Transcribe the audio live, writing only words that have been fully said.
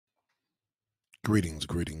Greetings,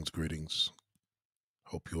 greetings, greetings.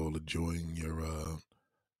 Hope you all enjoying your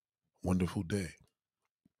wonderful day.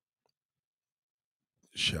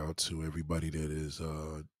 Shout out to everybody that is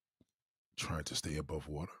trying to stay above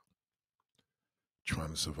water, trying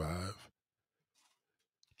to survive,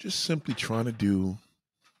 just simply trying to do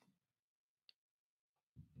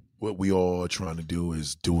what we all are trying to do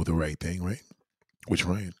is do the right thing, right? Which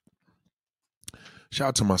Ryan. Shout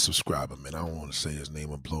out to my subscriber, man. I don't want to say his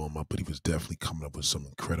name and blow him up, but he was definitely coming up with some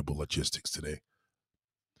incredible logistics today.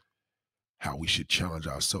 How we should challenge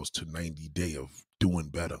ourselves to 90 day of doing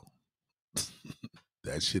better.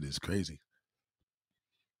 That shit is crazy.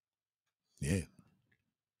 Yeah.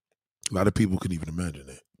 A lot of people couldn't even imagine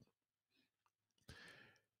that.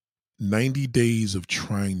 90 days of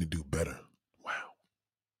trying to do better. Wow.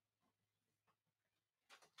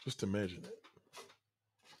 Just imagine it.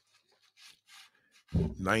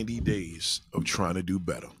 90 days of trying to do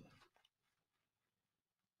better.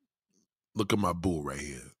 Look at my bull right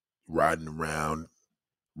here. Riding around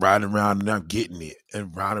and not getting it.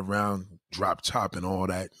 And riding around, drop top and all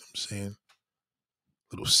that. You know what I'm saying?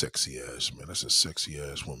 Little sexy ass, man. That's a sexy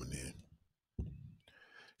ass woman there.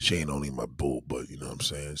 She ain't only my bull, but you know what I'm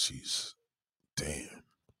saying? She's damn.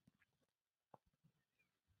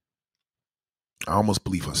 I almost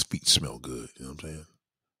believe her feet smell good. You know what I'm saying?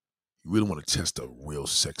 You really want to test a real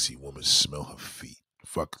sexy woman, smell her feet.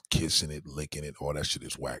 Fuck kissing it, licking it, all that shit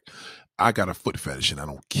is whack. I got a foot fetish and I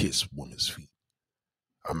don't kiss women's feet.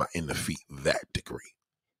 I'm not in the feet that degree.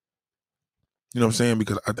 You know what I'm saying?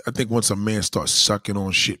 Because I think once a man starts sucking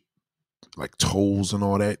on shit like toes and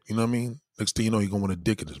all that, you know what I mean? Next thing you know, he gonna want a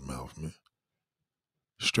dick in his mouth, man.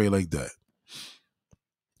 Straight like that.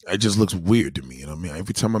 It just looks weird to me, you know what I mean?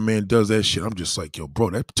 Every time a man does that shit, I'm just like, yo, bro,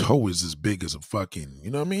 that toe is as big as a fucking, you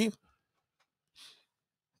know what I mean?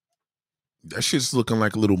 That shit's looking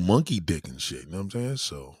like a little monkey dick and shit, you know what I'm saying?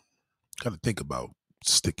 So, gotta think about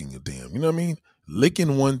sticking a damn, you know what I mean?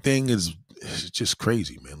 Licking one thing is just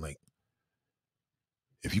crazy, man. Like,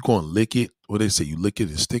 if you gonna lick it, what they say, you lick it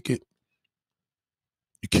and stick it,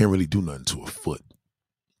 you can't really do nothing to a foot.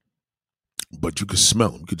 But you could smell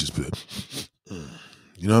them. You could just be,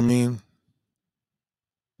 you know what I mean?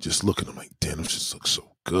 Just looking, I'm like, damn, this just looks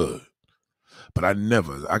so good. But I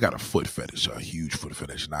got a foot fetish, a huge foot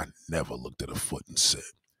fetish, and I never looked at a foot and said,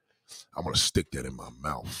 I want to stick that in my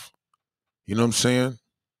mouth. You know what I'm saying?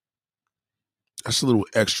 That's a little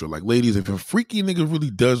extra. Like, ladies, if a freaky nigga really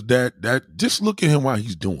does that just look at him while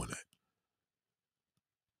he's doing that.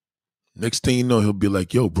 Next thing you know, he'll be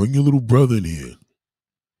like, yo, bring your little brother in here.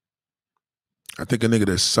 I think a nigga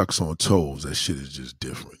that sucks on toes, that shit is just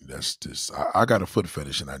different. That's just I got a foot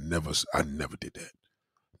fetish and I never did that.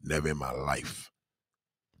 Never in my life.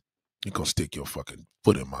 You gonna stick your fucking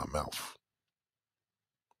foot in my mouth.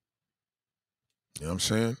 You know what I'm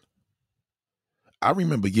saying? I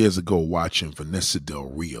remember years ago watching Vanessa Del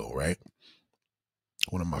Rio, right?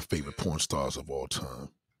 One of my favorite porn stars of all time.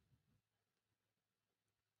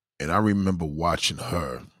 And I remember watching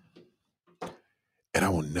her, and I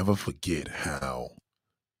will never forget how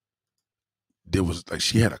there was like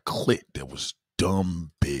she had a clit that was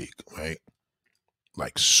dumb big, right?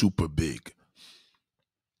 Like super big.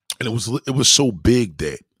 And it was so big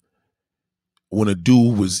that when a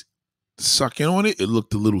dude was sucking on it, it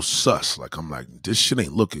looked a little sus. Like I'm like, this shit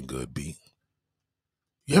ain't looking good, B.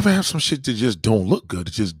 You ever have some shit that just don't look good?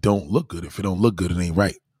 It just don't look good. If it don't look good, it ain't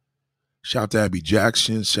right. Shout out to Abby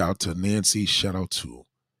Jackson. Shout out to Nancy. Shout out to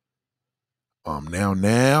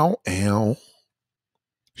Al.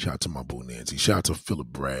 Shout out to my boo Nancy. Shout out to Phil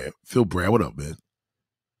Brad. Phil Brad, what up, man?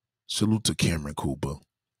 Salute to Cameron Cooper.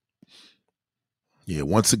 Yeah,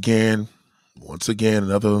 once again,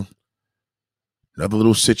 another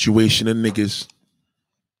little situation of niggas.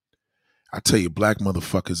 I tell you, black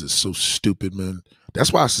motherfuckers is so stupid, man.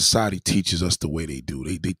 That's why society teaches us the way they do.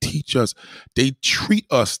 They teach us, they treat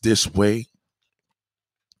us this way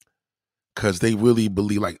because they really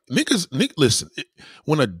believe like niggas. Listen,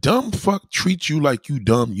 when a dumb fuck treats you like you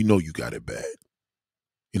dumb, you know you got it bad.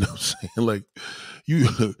 You know what I'm saying? Like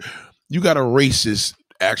you got a racist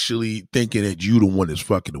actually thinking that you the one that's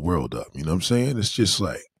fucking the world up. You know what I'm saying? It's just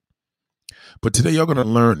like. But today y'all gonna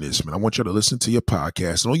learn this, man. I want y'all to listen to your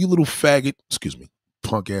podcast. And all you little faggot, excuse me,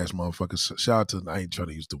 punk ass motherfuckers. Shout out to, I ain't trying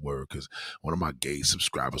to use the word because one of my gay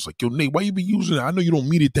subscribers like, yo, Nate, why you be using it? I know you don't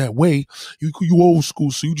mean it that way. You old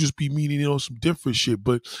school, so you just be meaning, you know, some different shit.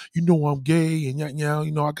 But you know I'm gay and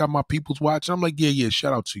you know, I got my people's watching. I'm like, yeah,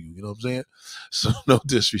 shout out to you. You know what I'm saying? So no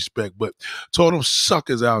disrespect. But to all them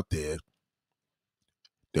suckers out there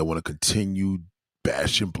that want to continue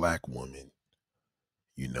bashing black women,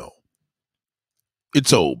 you know.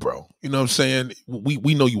 It's old, bro. You know what I'm saying?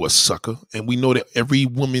 We know you a sucker, and we know that every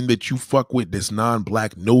woman that you fuck with that's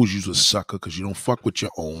non-black knows you's a sucker because you don't fuck with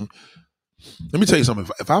your own. Let me tell you something.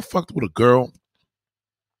 If I fucked with a girl,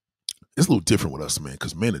 it's a little different with us, man,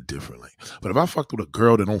 because men are different. Like, but if I fucked with a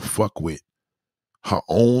girl that don't fuck with her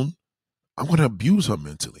own, I'm gonna abuse her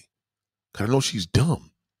mentally. Cause I know she's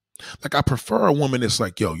dumb. Like I prefer a woman that's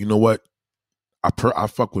like, yo, you know what? I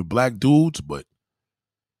fuck with black dudes, but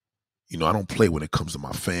you know, I don't play when it comes to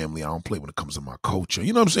my family. I don't play when it comes to my culture.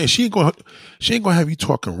 You know what I'm saying? She ain't gonna have you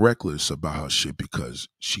talking reckless about her shit because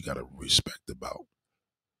she got a respect about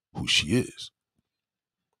who she is.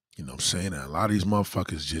 You know what I'm saying? And a lot of these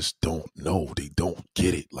motherfuckers just don't know. They don't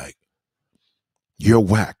get it. Like, you're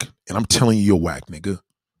whack. And I'm telling you, you're whack, nigga.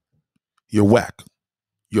 You're whack.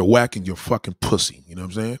 You're whack and you're fucking pussy. You know what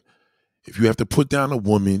I'm saying? If you have to put down a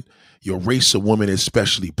woman, your race of woman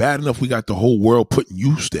especially, bad enough we got the whole world putting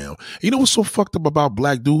you down. You know what's so fucked up about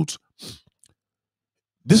black dudes?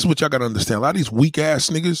 This is what y'all gotta understand. A lot of these weak ass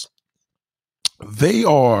niggas, they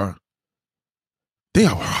are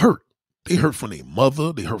hurt. They hurt from their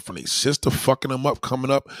mother. They hurt from their sister fucking them up,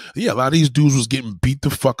 coming up. Yeah, a lot of these dudes was getting beat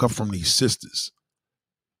the fuck up from these sisters.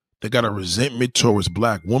 They got a resentment towards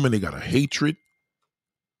black women. They got a hatred.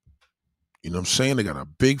 You know what I'm saying? They got a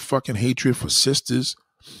big fucking hatred for sisters.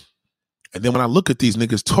 And then when I look at these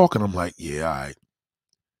niggas talking, I'm like, yeah, all right.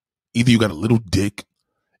 Either you got a little dick,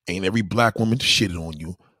 ain't every black woman shitting on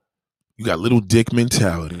you. You got little dick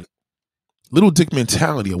mentality. Little dick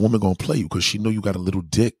mentality, a woman gonna play you because she know you got a little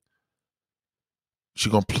dick. She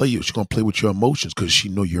gonna play you. She gonna play with your emotions because she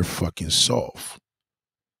know you're fucking soft.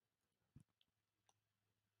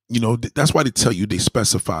 You know, that's why they tell you they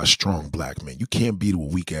specify a strong black man. You can't beat a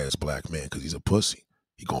weak ass black man because he's a pussy.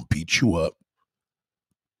 He gonna beat you up.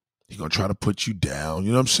 He gonna try to put you down.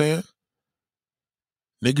 You know what I'm saying?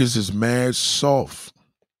 Niggas is mad soft.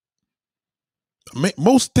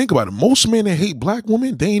 Think about it. Most men that hate black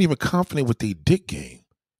women, they ain't even confident with their dick game.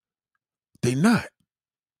 They not.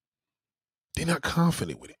 They're not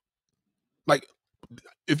confident with it. Like,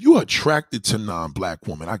 if you're attracted to non-black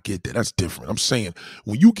women, I get that. That's different. I'm saying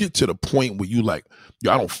when you get to the point where you like,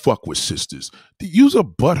 yo, I don't fuck with sisters, you's a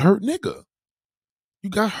butthurt nigga. You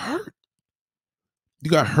got hurt. You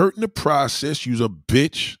got hurt in the process. You's a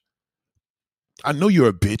bitch. I know you're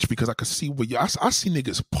a bitch because I can see where you. I see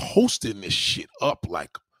niggas posting this shit up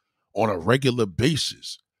like on a regular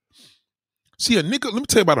basis. See, a nigga, let me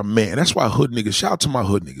tell you about a man. That's why hood niggas, shout out to my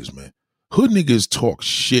hood niggas, man. Hood niggas talk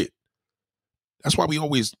shit. That's why we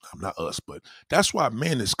always, not us, but that's why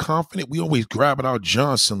man is confident. We always grab it out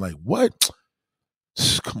Johnson like, what?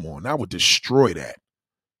 Come on, I would destroy that.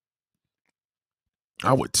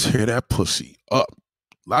 I would tear that pussy up.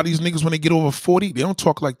 A lot of these niggas, when they get over 40, they don't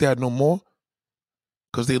talk like that no more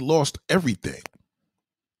because they lost everything.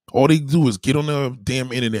 All they do is get on the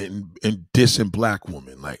damn internet and dissing black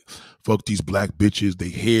women. Like, fuck these black bitches, they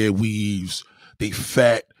hair weaves, they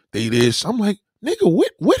fat, they this. I'm like, nigga,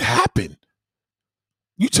 what happened?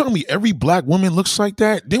 You telling me every black woman looks like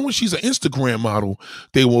that? Then when she's an Instagram model,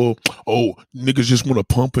 they will, oh, niggas just want to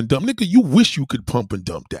pump and dump. Nigga, you wish you could pump and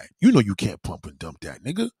dump that. You know you can't pump and dump that,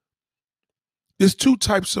 nigga. There's two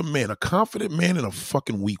types of men, a confident man and a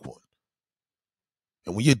fucking weak one.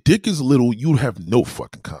 And when your dick is little, you have no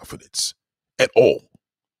fucking confidence at all.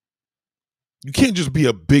 You can't just be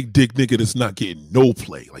a big dick nigga that's not getting no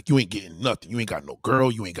play. Like, you ain't getting nothing. You ain't got no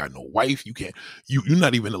girl. You ain't got no wife. You're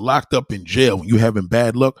not even locked up in jail when you having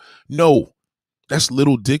bad luck. No, that's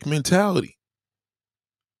little dick mentality.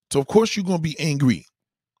 So of course you're going to be angry.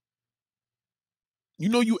 You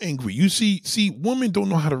know you angry. You see, women don't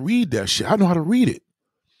know how to read that shit. I know how to read it.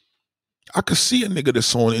 I could see a nigga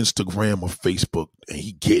that's on Instagram or Facebook and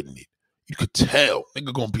he getting it. You could tell.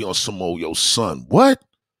 Nigga gonna be on some old, yo, son. What?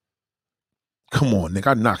 Come on, nigga.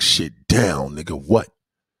 I knock shit down, nigga. What?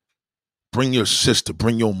 Bring your sister,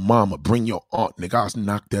 bring your mama, bring your aunt, nigga. I'll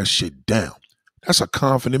knock that shit down. That's a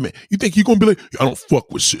confident man. You think you gonna be like, I don't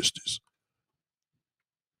fuck with sisters.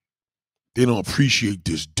 They don't appreciate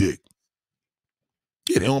this dick.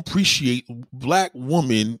 Yeah, they don't appreciate black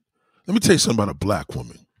woman. Let me tell you something about a black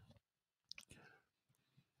woman.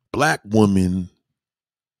 Black women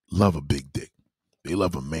love a big dick. They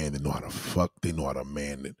love a man that know how to fuck. They know how to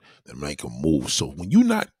man that make a move. So when you're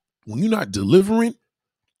not delivering,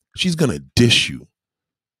 she's gonna dish you.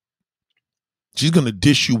 She's gonna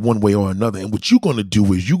dish you one way or another. And what you're gonna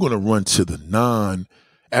do is you're gonna run to the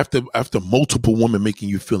after multiple women making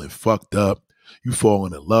you feeling fucked up. You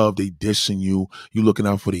falling in love, they dissing you. You looking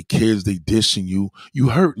out for their kids, they dissing you. You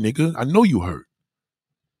hurt, nigga. I know you hurt.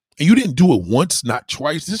 And you didn't do it once, not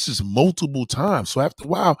twice. This is multiple times. So after a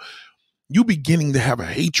while, you beginning to have a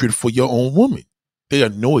hatred for your own woman. They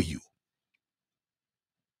annoy you.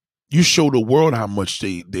 You show the world how much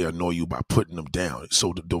they annoy you by putting them down.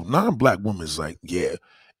 So the non-black woman is like, yeah,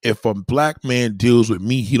 if a black man deals with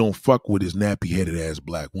me, he don't fuck with his nappy-headed ass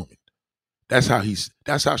black woman. That's how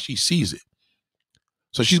she sees it.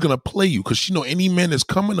 So she's gonna play you because she know any man that's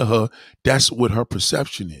coming to her, that's what her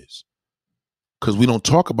perception is. Because we don't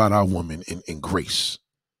talk about our woman in grace.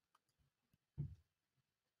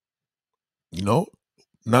 You know?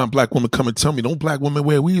 Non-black women come and tell me, don't black women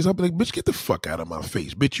wear weaves? I'll be like, bitch, get the fuck out of my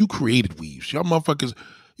face. Bitch, you created weaves. Y'all motherfuckers,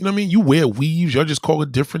 you know what I mean? You wear weaves. Y'all just call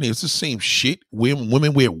it different. It's the same shit.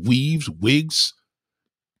 Women wear weaves, wigs.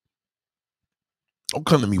 Don't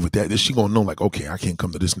come to me with that. Then she gonna know like, okay, I can't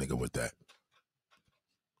come to this nigga with that.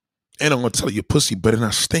 And I'm gonna tell you, your pussy better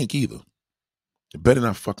not stink either. It better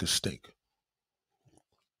not fucking stink.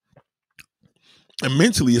 And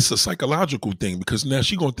mentally, it's a psychological thing because now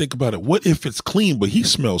she gonna think about it. What if it's clean, but he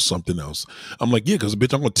smells something else? I'm like, yeah, because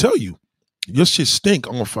bitch, I'm gonna tell you. Your shit stink,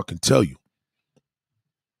 I'm gonna fucking tell you.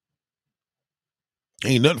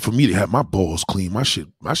 Ain't nothing for me to have my balls clean. My shit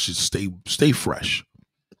stay fresh.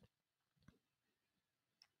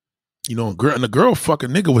 You know, and a girl fuck a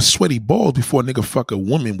nigga with sweaty balls before a nigga fuck a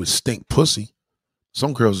woman with stink pussy.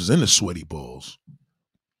 Some girls is into sweaty balls.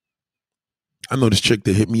 I know this chick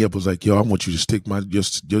that hit me up was like, yo, I want you to stick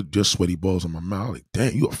your sweaty balls in my mouth. Like,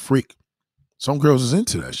 damn, you a freak. Some girls is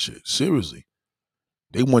into that shit. Seriously.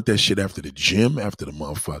 They want that shit after the gym, after the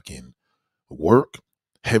motherfucking work,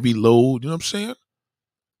 heavy load. You know what I'm saying?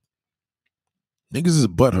 Niggas is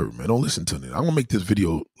butthurt, man. Don't listen to it. I'm going to make this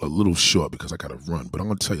video a little short because I got to run. But I'm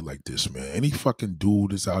going to tell you like this, man. Any fucking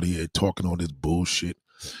dude that's out here talking all this bullshit,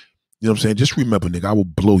 you know what I'm saying? Just remember, nigga, I will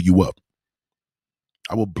blow you up.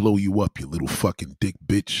 I will blow you up, you little fucking dick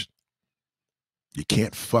bitch. You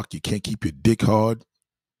can't fuck. You can't keep your dick hard.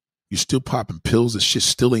 You still popping pills. This shit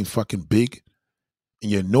still ain't fucking big.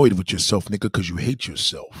 And you're annoyed with yourself, nigga, because you hate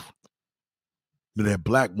yourself. You know, that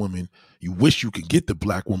black woman, you wish you could get the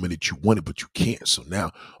black woman that you wanted, but you can't. So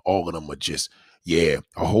now all of them are just, yeah,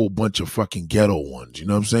 a whole bunch of fucking ghetto ones. You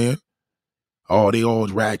know what I'm saying? Oh, they all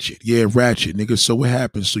ratchet. Yeah, ratchet, nigga. So what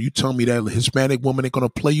happens? So you tell me that Hispanic woman ain't gonna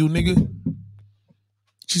play you, nigga?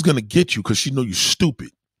 She's gonna get you because she know you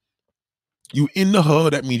stupid. You into her,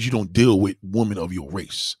 that means you don't deal with women of your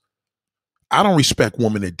race. I don't respect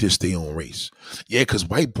women that diss their own race. Yeah, because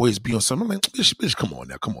white boys be on something. I'm like, bitch, come on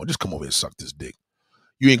now. Come on. Just come over here and suck this dick.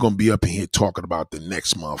 You ain't going to be up in here talking about the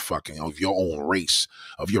next motherfucking of your own race,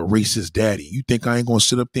 of your racist daddy. You think I ain't going to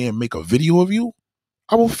sit up there and make a video of you?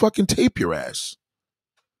 I will fucking tape your ass.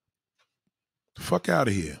 Fuck out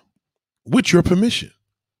of here. With your permission.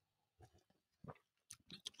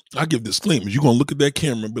 I give disclaimers. You're going to look at that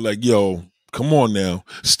camera and be like, yo, come on now.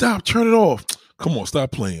 Stop. Turn it off. Come on.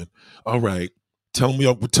 Stop playing. All right. Tell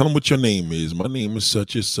them what your name is. My name is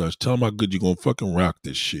such and such. Tell them how good you're going to fucking rock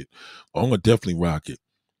this shit. I'm going to definitely rock it.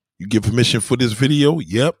 You give permission for this video?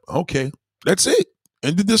 Yep. Okay. That's it.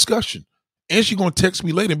 End the discussion. And she going to text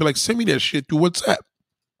me later and be like, send me that shit through WhatsApp.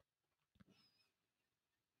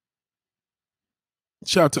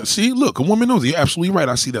 Shout out to, see, look, a woman knows. You're absolutely right.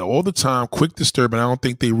 I see that all the time. Quick disturbing. I don't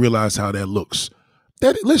think they realize how that looks.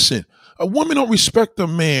 Listen, a woman don't respect a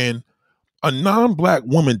man. A non-black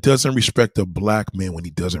woman doesn't respect a black man when he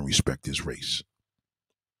doesn't respect his race.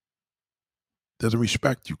 Doesn't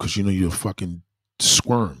respect you because you know you're a fucking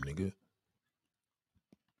squirm, nigga.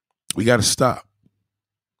 We got to stop.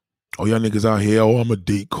 Oh, y'all niggas out here, oh, I'm a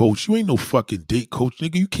date coach. You ain't no fucking date coach,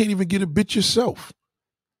 nigga. You can't even get a bitch yourself.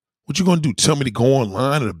 What you gonna do? Tell me to go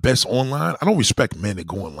online or the best online? I don't respect men that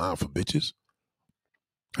go online for bitches.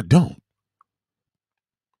 I don't.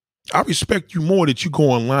 I respect you more that you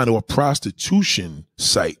go online to a prostitution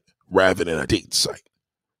site rather than a date site.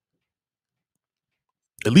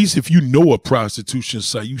 At least if you know a prostitution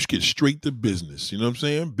site, you should get straight to business. You know what I'm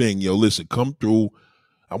saying? Bang, yo, listen, come through.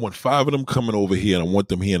 I want 5 of them coming over here and I want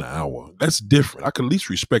them here in an hour. That's different. I can at least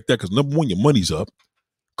respect that because number one, your money's up,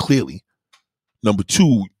 clearly. Number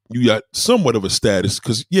two, you got somewhat of a status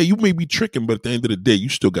because, yeah, you may be tricking, but at the end of the day, you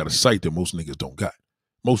still got a site that most niggas don't got.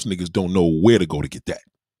 Most niggas don't know where to go to get that.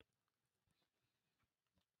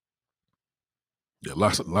 Yeah, a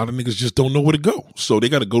lot of niggas just don't know where to go. So they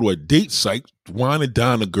got to go to a date site, wine and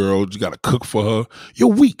dine a girl. You got to cook for her. You're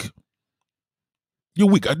weak. You're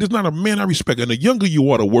weak. There's not a man I respect. And the younger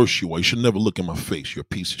you are, the worse you are. You should never look in my face. You're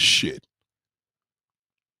a piece of shit.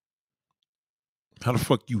 How the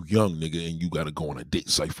fuck you young, nigga, and you got to go on a date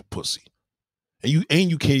site for pussy? And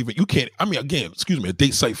you can't, I mean, again, excuse me, a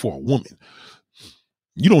date site for a woman.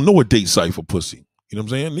 You don't know a date site for pussy. You know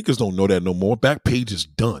what I'm saying? Niggas don't know that no more. Backpage is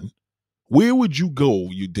done. Where would you go,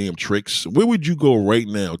 you damn tricks? Where would you go right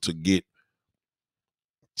now to get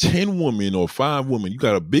 10 women or 5 women? You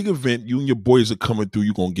got a big event. You and your boys are coming through.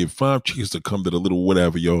 You're going to get 5 chicks to come to the little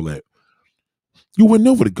whatever y'all at. You wouldn't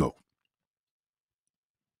know where to go.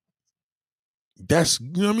 That's,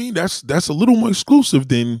 you know what I mean? That's a little more exclusive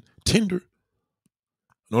than Tinder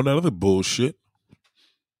and all that other bullshit.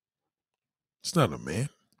 It's not a man.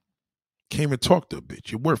 Came and talked to a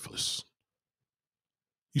bitch. You're worthless.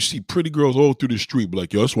 You see pretty girls all through the street, be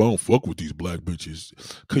like, yo, that's why I don't fuck with these black bitches.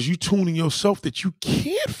 Because you tuning yourself that you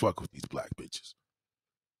can't fuck with these black bitches.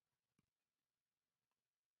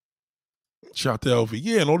 Shout out to LV.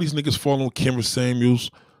 Yeah, and all these niggas following Kimber Samuels.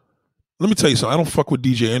 Let me tell you something. I don't fuck with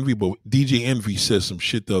DJ Envy, but DJ Envy said some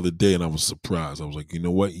shit the other day, and I was surprised. I was like, you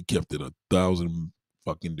know what? He kept it 1,000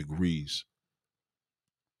 fucking degrees.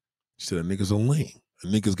 He said, that niggas are lame.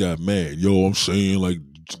 And niggas got mad. Yo, I'm saying, like,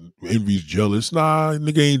 Envy's jealous. Nah,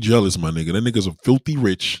 nigga ain't jealous, my nigga. That nigga's a filthy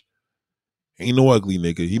rich. Ain't no ugly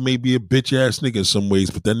nigga. He may be a bitch ass nigga in some ways,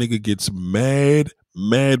 but that nigga gets mad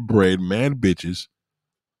bread, mad bitches.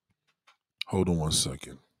 Hold on one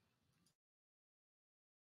second.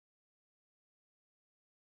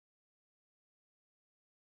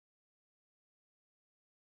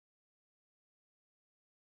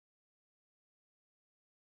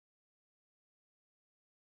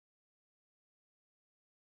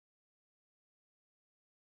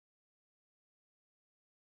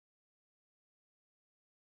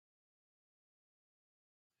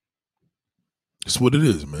 It's what it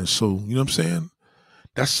is, man. So, you know what I'm saying?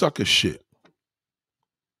 That's sucker shit.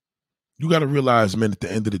 You got to realize, man, at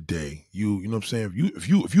the end of the day, you know what I'm saying? If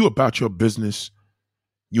you about your business,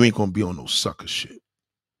 you ain't gonna be on no sucker shit.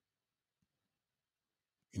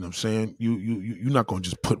 You know what I'm saying? You're not gonna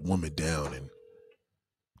just put women down and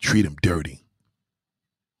treat them dirty.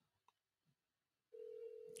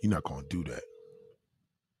 You're not gonna do that.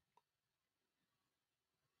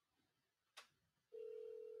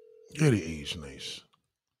 Yeah, they age nice.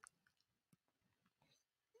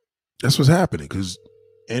 That's what's happening because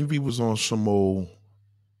Envy was on some old.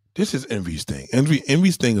 This is Envy's thing.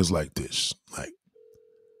 Envy's thing is like this. Like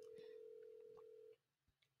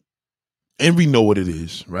Envy know what it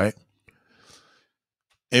is, right?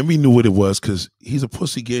 Envy knew what it was because he's a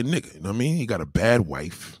pussy getting nigga. You know what I mean? He got a bad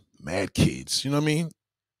wife, mad kids. You know what I mean?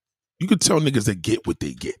 You could tell niggas that get what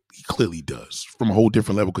they get. He clearly does from a whole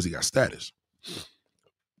different level because he got status.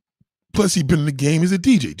 Plus, he been in the game as a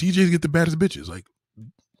DJ. DJs get the baddest bitches. Like,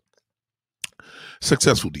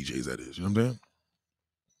 successful DJs, that is. You know what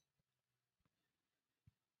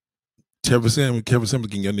I'm saying? Kevin Samuels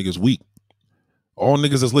getting your niggas weak. All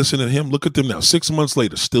niggas that's listening to him, look at them now. 6 months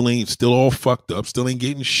later, still all fucked up, still ain't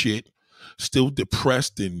getting shit, still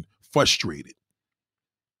depressed and frustrated.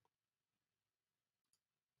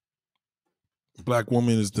 Black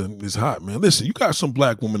woman is hot, man. Listen, you got some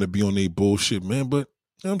black women that be on their bullshit, man, but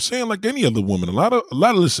you know what I'm saying? Like any other woman. A lot of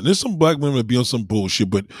listen, there's some black women that be on some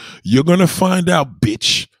bullshit, but you're gonna find out,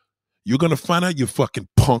 bitch. You're gonna find out, you fucking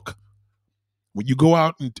punk. When you go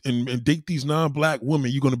out and date these non-black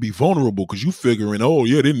women, you're gonna be vulnerable because you figuring, oh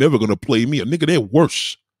yeah, they're never gonna play me. A nigga, they're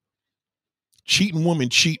worse. Cheating women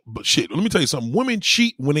cheat, but shit. Let me tell you something. Women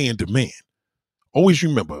cheat when they in demand. Always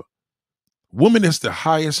remember, women that's the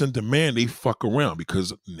highest in demand, they fuck around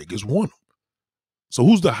because niggas want them. So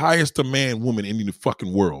who's the highest demand woman in the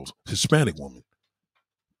fucking world? Hispanic woman.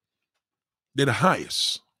 They're the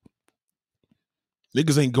highest.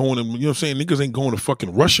 Niggas ain't going to, you know what I'm saying? Niggas ain't going to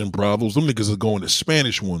fucking Russian brothels. Them niggas are going to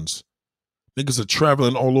Spanish ones. Niggas are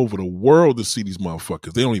traveling all over the world to see these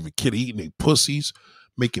motherfuckers. They don't even care, eating their pussies,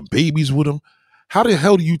 making babies with them. How the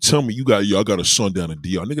hell do you tell me I got a son down in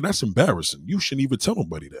DR? Nigga, that's embarrassing. You shouldn't even tell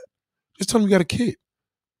nobody that. Just tell them you got a kid.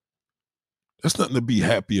 That's nothing to be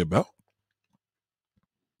happy about.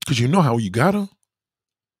 Because you know how you got her.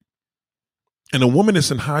 And a woman that's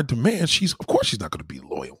in high demand, of course she's not going to be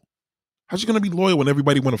loyal. How's she going to be loyal when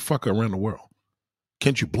everybody want to fuck her around the world?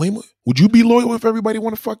 Can't you blame her? Would you be loyal if everybody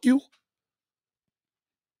want to fuck you?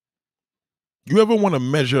 You ever want to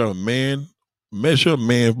measure a man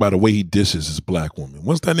by the way he disses his black woman?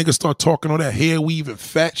 Once that nigga start talking all that hair weave and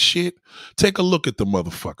fat shit, take a look at the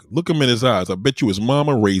motherfucker. Look him in his eyes. I bet you his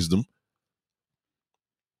mama raised him.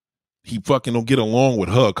 He fucking don't get along with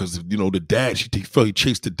her because, you know, the dad, he felt he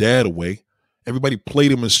chased the dad away. Everybody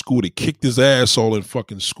played him in school. They kicked his ass all in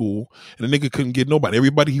fucking school. And the nigga couldn't get nobody.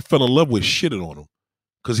 Everybody he fell in love with shitted on him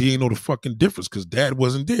because he ain't know the fucking difference because dad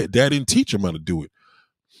wasn't there. Dad didn't teach him how to do it.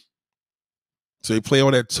 So they play all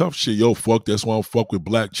that tough shit. Yo, fuck, that's why I don't fuck with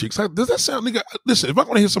black chicks. Does that sound, nigga? Listen, if I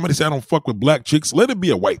want to hear somebody say I don't fuck with black chicks, let it be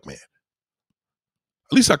a white man.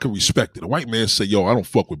 At least I can respect it. A white man say, yo, I don't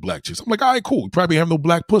fuck with black chicks. I'm like, all right, cool. You probably have no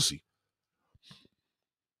black pussy.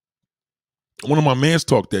 One of my mans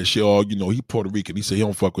talked that shit. Oh, he Puerto Rican. He said he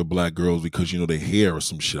don't fuck with black girls because they hair or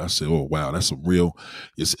some shit. I said, oh wow, that's some real.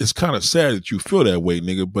 It's kind of sad that you feel that way,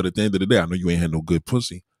 nigga. But at the end of the day, I know you ain't had no good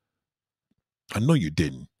pussy. I know you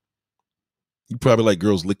didn't. You probably like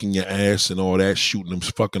girls licking your ass and all that, shooting them,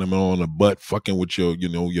 fucking them on the butt, fucking with your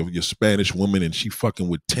Spanish woman, and she fucking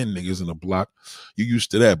with 10 niggas in a block. You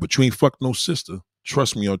used to that, but you ain't fucked no sister.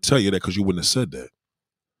 Trust me, I'll tell you that because you wouldn't have said that.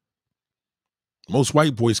 Most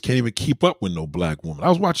white boys can't even keep up with no black woman. I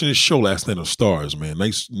was watching this show last night on Stars, man.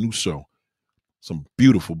 Nice new show. Some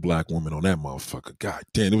beautiful black woman on that motherfucker. God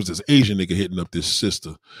damn, it was this Asian nigga hitting up this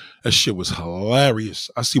sister. That shit was hilarious.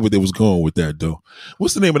 I see where they was going with that, though.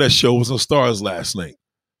 What's the name of that show? It was on Stars last night.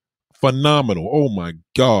 Phenomenal. Oh, my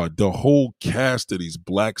God. The whole cast of these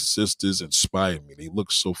black sisters inspired me. They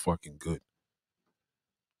look so fucking good.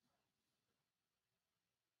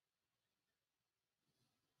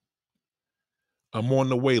 I'm on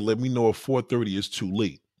the way. Let me know if 4:30 is too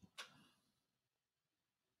late.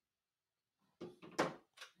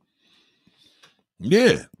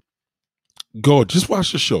 Yeah. Go. Just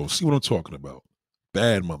watch the show. See what I'm talking about.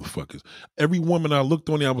 Bad motherfuckers. Every woman I looked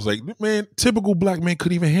on there, I was like, man, typical black man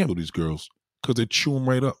couldn't even handle these girls because they chew them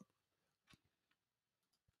right up.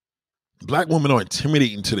 Black women are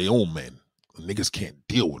intimidating to their own men. Niggas can't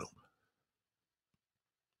deal with them.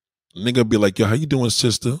 Nigga be like, yo, how you doing,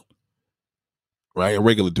 sister? Right? A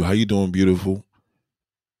regular dude, how you doing, beautiful?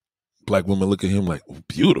 Black women look at him like, oh,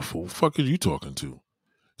 beautiful? What the fuck are you talking to?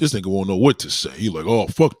 This nigga won't know what to say. He like, oh,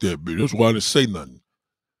 fuck that bitch. That's why I didn't say nothing.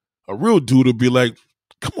 A real dude would be like,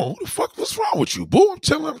 come on, what the fuck, what's wrong with you, boo? I'm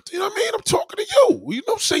telling him, you know what I mean? I'm talking to you. You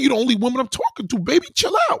know, say you're the only woman I'm talking to, baby.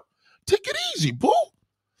 Chill out. Take it easy, boo. You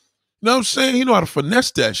know what I'm saying? You know how to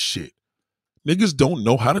finesse that shit. Niggas don't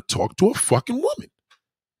know how to talk to a fucking woman.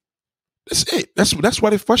 That's it. That's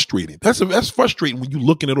why they're frustrated. That's frustrating when you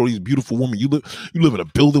looking at all these beautiful women. You live in a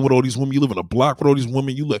building with all these women. You live in a block with all these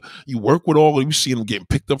women. You work with all of them. You see them getting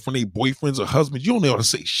picked up from their boyfriends or husbands. You don't know how to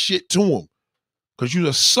say shit to them because you're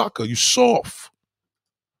a sucker. You soft.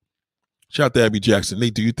 Shout out to Abby Jackson.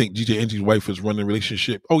 Nate, do you think DJ Envy's wife is running a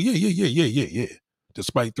relationship? Oh yeah.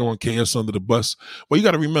 Despite throwing KS under the bus. Well, you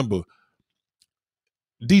got to remember,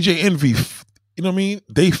 DJ Envy. You know what I mean?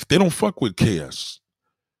 They don't fuck with KS.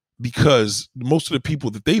 Because most of the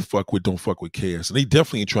people that they fuck with don't fuck with KS. And they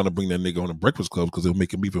definitely ain't trying to bring that nigga on the Breakfast Club because they'll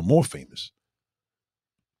make him even more famous.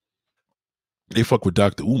 They fuck with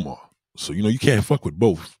Dr. Umar. So, you can't fuck with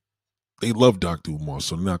both. They love Dr. Umar,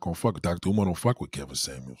 so they're not going to fuck with Dr. Umar. Don't fuck with Kevin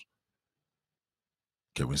Samuels.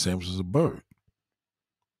 Kevin Samuels is a bird.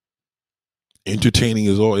 Entertaining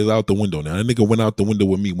is out the window now. That nigga went out the window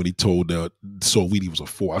with me when he told Saweetie was a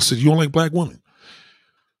 4. I said, you don't like black women?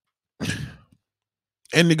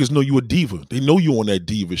 And niggas know you a diva. They know you on that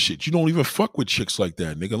diva shit. You don't even fuck with chicks like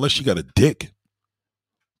that, nigga, unless you got a dick.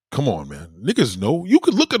 Come on, man. Niggas know. You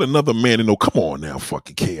could look at another man and know, come on now,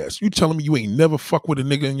 fucking KS. You telling me you ain't never fuck with a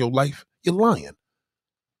nigga in your life? You're lying.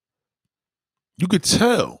 You could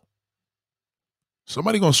tell.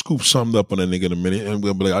 Somebody gonna scoop something up on that nigga in a minute and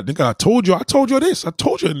we'll be like, I think I told you this. I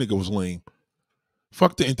told you that nigga was lame.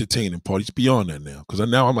 Fuck the entertaining part. It's beyond that now. Because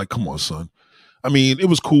now I'm like, come on, son. I mean, it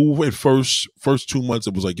was cool at first 2 months.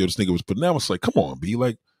 It was like, yo, this nigga was, but now it's like, come on, B.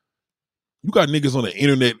 Like, you got niggas on the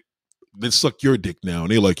internet that suck your dick now.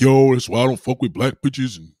 And they're like, yo, that's why I don't fuck with black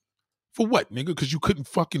bitches. And for what, nigga? Because you couldn't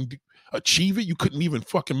fucking achieve it? You couldn't even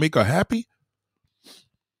fucking make her happy?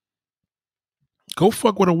 Go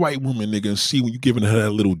fuck with a white woman, nigga, and see when you giving her that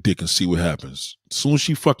little dick and see what happens. As soon as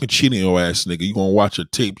she fucking cheating your ass, nigga, you gonna watch her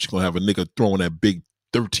tape. She's gonna have a nigga throwing that big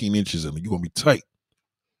 13 inches in her. You gonna be tight.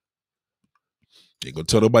 Ain't gonna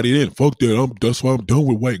tell nobody then. Fuck that. That's why I'm done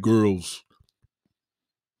with white girls.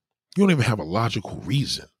 You don't even have a logical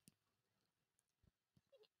reason.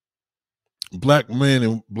 Black men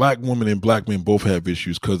and black women and black men both have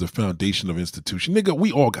issues because the foundation of institution. Nigga,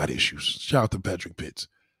 we all got issues. Shout out to Patrick Pitts.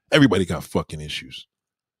 Everybody got fucking issues.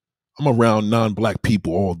 I'm around non-black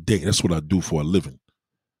people all day. That's what I do for a living.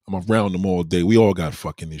 I'm around them all day. We all got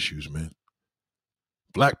fucking issues, man.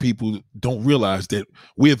 Black people don't realize that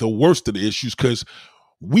we're the worst of the issues because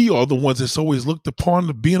we are the ones that's always looked upon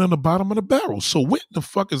as being on the bottom of the barrel. So what the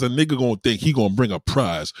fuck is a nigga gonna think he gonna bring a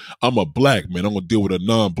prize? I'm a black man. I'm gonna deal with a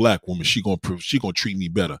non-black woman. She gonna treat me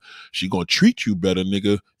better. She gonna treat you better,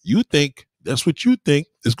 nigga. You think that's what you think?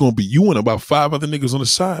 It's gonna be you and about 5 other niggas on the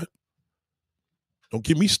side. Don't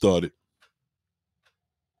get me started.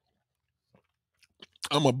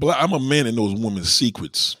 I'm a man in those women's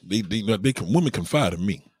secrets. Women confide in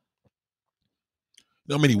me.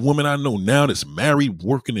 You know how many women I know now that's married,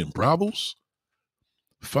 working in brothels?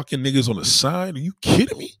 Fucking niggas on the side? Are you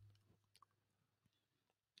kidding me?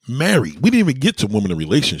 Married. We didn't even get to women in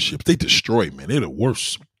relationships. They destroy, man. They're the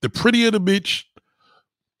worst. The prettier the bitch,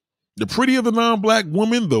 the prettier the non-black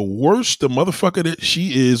woman, the worse the motherfucker that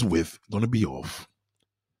she is with gonna be off.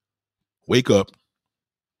 Wake up.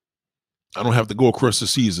 I don't have to go across the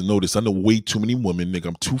seas and notice. I know way too many women, nigga.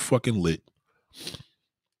 I'm too fucking lit.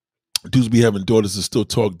 Dudes be having daughters that still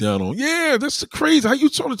talk down on. Yeah, that's crazy. How you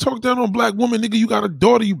trying to talk down on black woman, nigga? You got a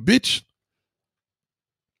daughter, you bitch.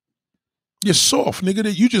 You're soft, nigga.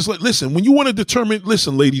 That you just like, listen, when you want to determine,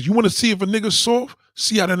 listen, ladies, you want to see if a nigga's soft,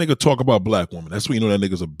 see how that nigga talk about black woman. That's when you know that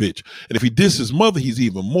nigga's a bitch. And if he diss his mother, he's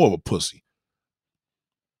even more of a pussy.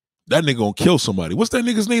 That nigga gonna kill somebody. What's that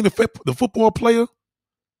nigga's name? The football player?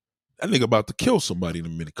 That nigga about to kill somebody in a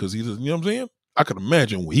minute because he's, you know what I'm saying? I could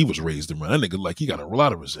imagine when he was raised around. That nigga, like, he got a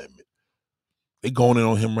lot of resentment. They going in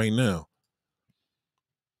on him right now.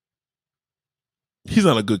 He's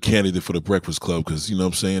not a good candidate for the Breakfast Club because, you know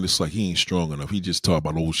what I'm saying? It's like he ain't strong enough. He just talk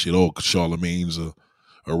about old shit. Oh, Charlemagne's a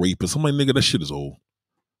rapist. I'm like, nigga, that shit is old.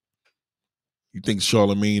 You think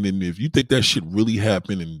Charlemagne, and if you think that shit really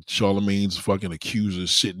happened and Charlemagne's fucking accuser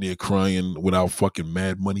sitting there crying without fucking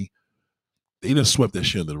mad money, they done swept that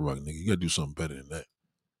shit under the rug, nigga. You gotta do something better than that.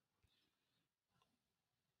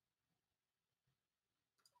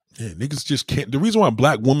 Yeah, niggas just can't. The reason why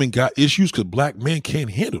black women got issues because black men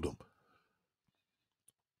can't handle them.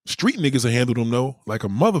 Street niggas will handle them though, like a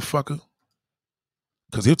motherfucker.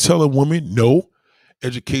 Because he'll tell a woman, no,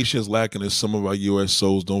 education is lacking as some of our U.S.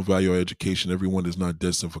 souls don't value our education. Everyone is not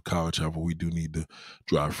destined for college. However, we do need to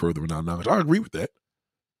drive further in our knowledge. I agree with that.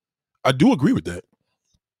 I do agree with that.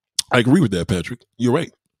 I agree with that, Patrick. You're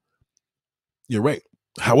right. You're right.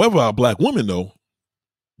 However, our black women, though,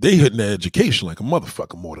 they hitting that education like a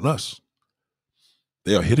motherfucker more than us.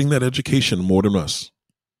 They are hitting that education more than us.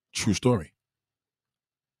 True story.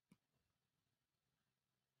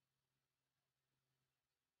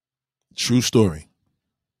 True story.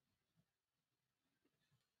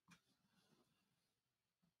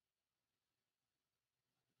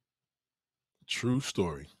 True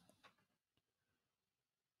story.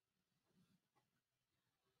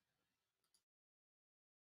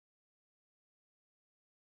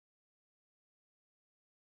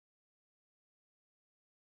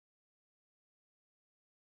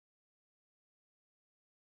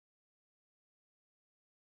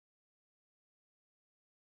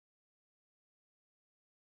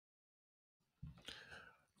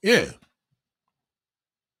 Yeah.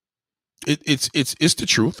 It's the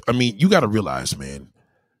truth. I mean, you got to realize, man,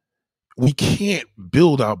 we can't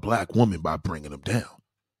build our black woman by bringing them down.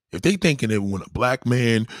 If they thinking that when a black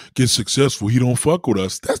man gets successful, he don't fuck with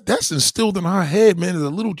us, that's instilled in our head, man, as a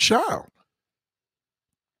little child.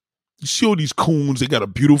 You see all these coons, they got a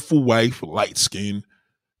beautiful wife, light skin.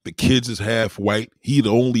 The kids is half white. He the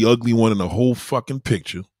only ugly one in the whole fucking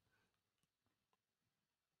picture.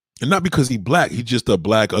 And not because he black, he just a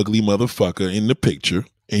black ugly motherfucker in the picture.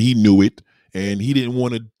 And he knew it. And he didn't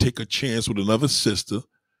want to take a chance with another sister.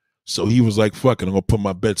 So he was like, fuck it, I'm going to put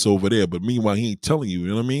my bets over there. But meanwhile, he ain't telling you, you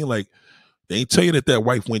know what I mean? Like, they ain't tell you that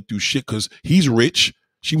wife went through shit because he's rich.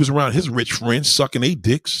 She was around his rich friends sucking their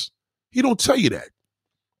dicks. He don't tell you that.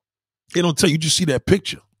 He don't tell you. You just see that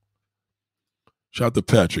picture. Shout out to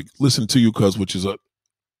Patrick. Listen to you, cuz, which is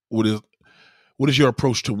what is your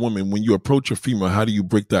approach to women? When you approach a female, how do you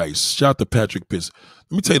break the ice? Shout out to Patrick Pitts.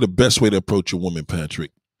 Let me tell you the best way to approach a woman, Patrick.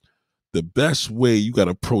 The best way, you got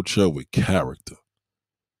to approach her with character.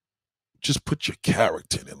 Just put your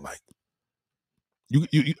character in it. Like,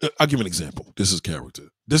 I'll give you an example. This is character.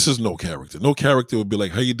 This is no character. No character would be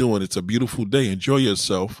like, how you doing? It's a beautiful day. Enjoy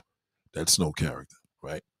yourself. That's no character,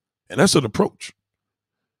 right? And that's an approach.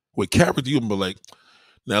 With character, you'll be like,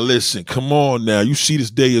 now listen, come on now. You see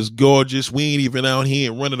this day is gorgeous. We ain't even out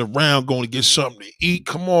here running around going to get something to eat.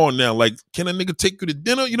 Come on now. Like, can a nigga take you to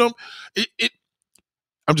dinner? You know,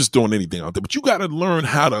 I'm just throwing anything out there. But you got to learn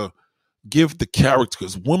how to give the character,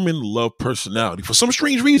 because women love personality for some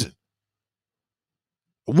strange reason.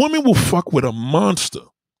 A woman will fuck with a monster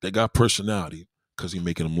that got personality because he's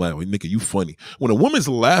making them laugh. Hey, nigga, you funny. When a woman's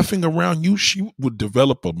laughing around you, she would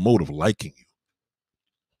develop a mode of liking you.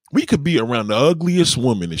 We could be around the ugliest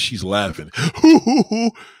woman and she's laughing.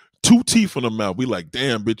 Two teeth in her mouth. We like,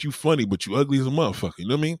 damn, bitch, you funny, but you ugly as a motherfucker. You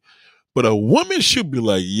know what I mean? But a woman should be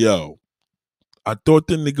like, yo, I thought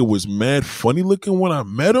that nigga was mad funny looking when I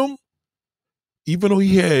met him, even though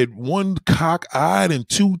he had one cock-eyed and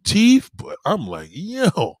two teeth. But I'm like,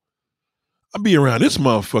 yo, I be around this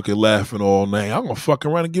motherfucker laughing all night. I'm gonna fuck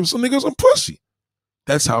around and give some niggas some pussy.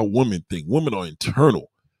 That's how women think. Women are internal.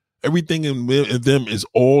 Everything in them is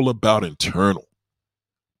all about internal.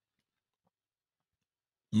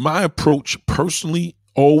 My approach personally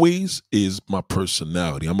always is my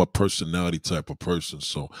personality. I'm a personality type of person.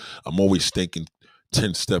 So I'm always thinking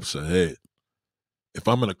 10 steps ahead. If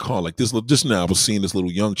I'm in a car like this, just now I was seeing this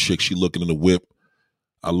little young chick, she looking in the whip.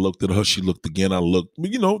 I looked at her, she looked again, I looked.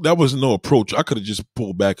 But that was no approach. I could have just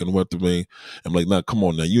pulled back and went to me. I'm like, nah, come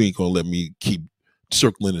on now. You ain't gonna let me keep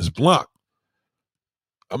circling this block.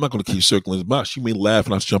 I'm not going to keep circling his box. She may laugh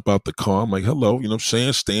and I jump out the car. I'm like, hello, you know what I'm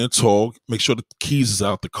saying? Stand tall. Make sure the keys is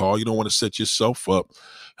out the car. You don't want to set yourself up.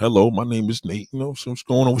 Hello, my name is Nate. So what's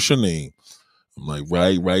going on? What's your name? I'm like,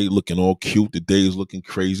 right, looking all cute. The day is looking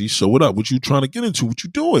crazy. So what up? What you trying to get into? What you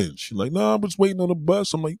doing? She's like, nah, I'm just waiting on the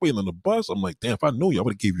bus. I'm like, waiting on the bus? I'm like, damn, if I knew you, I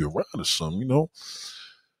would have gave you a ride or something.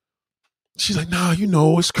 She's like, nah,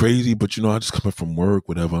 it's crazy, but I just coming from work,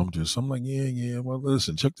 whatever. I'm like, yeah. Well,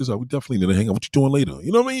 listen, check this out. We definitely need to hang out. What you doing later?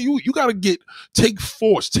 You know what I mean? You gotta take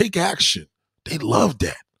force, take action. They love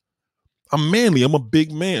that. I'm manly. I'm a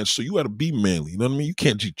big man, so you gotta be manly. You know what I mean? You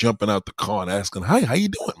can't just jumping out the car and asking, hi, how you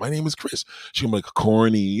doing? My name is Chris. She's gonna be like a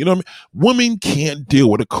corny, you know what I mean? Women can't deal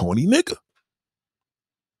with a corny nigga.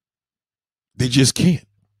 They just can't.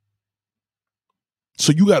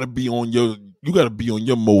 So you gotta be on your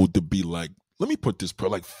mode to be like, let me put this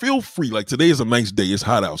like, feel free. Like today is a nice day. It's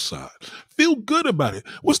hot outside. Feel good about it.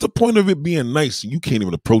 What's the point of it being nice and you can't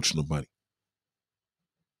even approach nobody?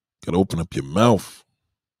 Gotta open up your mouth.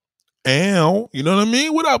 Ow, you know what I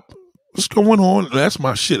mean? What up? What's going on? That's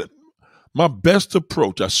my shit. My best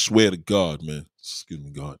approach, I swear to God, man. Excuse me,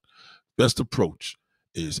 God. Best approach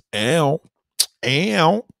is ow.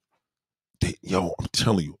 Yo, I'm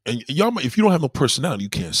telling you. And y'all, if you don't have no personality, you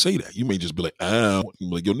can't say that. You may just be like, ow. You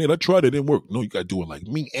be like, yo, Nate, I tried it, didn't work. No, you gotta do it like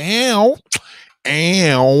me. Ow.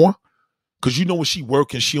 Cause when she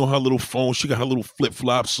working, she on her little phone, she got her little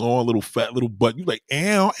flip-flops on, little fat little butt. You like,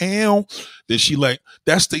 ow. Then she like,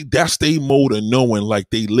 that's they mode of knowing like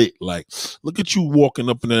they lit. Like, look at you walking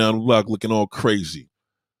up and down the block looking all crazy.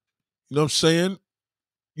 You know what I'm saying?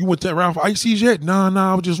 You went that round for ices yet? Nah,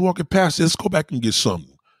 I was just walking past it. Let's go back and get something.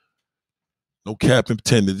 No cap and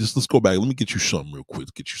pretending. Just let's go back. Let me get you something real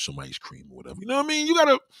quick. Get you some ice cream or whatever. You know what I mean?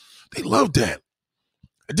 They love that.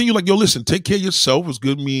 And then you're like, yo, listen, take care of yourself. It's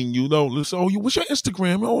good me and you. Listen, what's your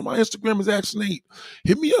Instagram? Oh, my Instagram is Ask8.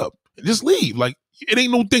 Hit me up. And just leave. Like, it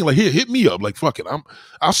ain't no thing. Like, here, hit me up. Like, fuck it.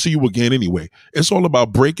 I'll see you again anyway. It's all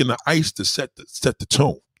about breaking the ice to set the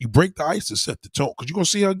tone. You break the ice to set the tone because you're going to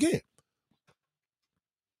see her again.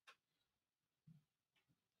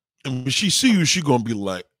 And when she see you, she going to be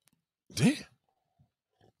like, damn.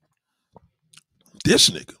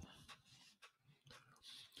 This nigga.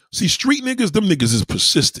 See, street niggas, them niggas is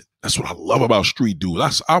persistent. That's what I love about street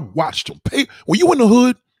dudes. I watched them. When you in the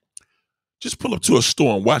hood, just pull up to a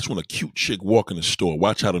store and watch when a cute chick walk in the store.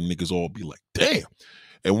 Watch how them niggas all be like, damn.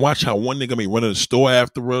 And watch how one nigga may run in the store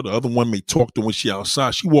after her. The other one may talk to her when she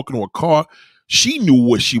outside. She walking to a car. She knew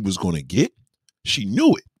what she was going to get. She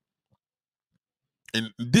knew it.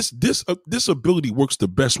 And this ability works the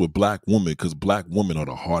best with black women because black women are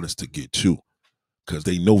the hardest to get to. Because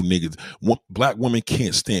they know niggas, black women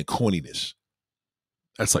can't stand corniness.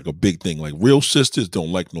 That's like a big thing. Like real sisters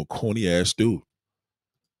don't like no corny ass dude.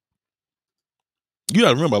 You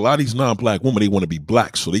gotta remember, a lot of these non-black women, they want to be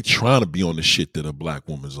black. So they trying to be on the shit that a black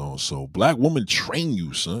woman's on. So black women train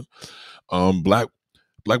you, son. Black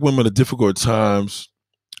women are difficult at times.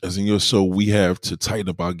 As in so we have to tighten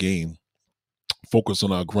up our game, focus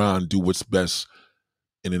on our grind, do what's best.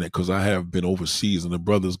 And then because I have been overseas and the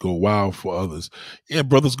brothers go wild for others. Yeah,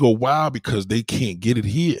 brothers go wild because they can't get it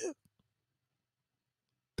here.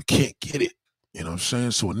 They can't get it. You know what I'm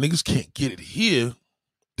saying? So when niggas can't get it here,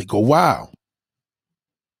 they go wild.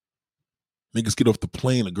 Niggas get off the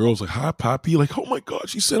plane, the girl's like, hi, Poppy. Like, oh my God,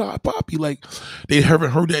 she said hi, Poppy. Like, they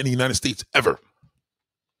haven't heard that in the United States ever.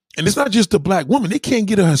 And it's not just a black woman. They can't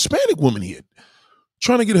get a Hispanic woman here.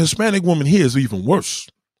 Trying to get a Hispanic woman here is even worse.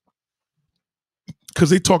 Because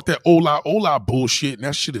they talk that hola bullshit, and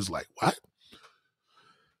that shit is like, what?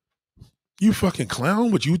 You fucking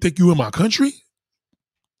clown? What, you think you in my country?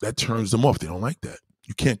 That turns them off. They don't like that.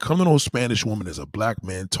 You can't come to no Spanish woman as a black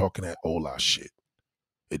man talking that hola shit.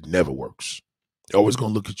 It never works. They're always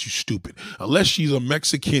going to look at you stupid. Unless she's a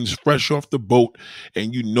Mexican fresh off the boat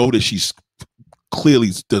and you know that she's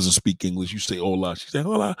clearly doesn't speak English. You say hola. She say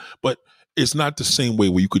hola. But it's not the same way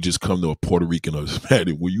where you could just come to a Puerto Rican or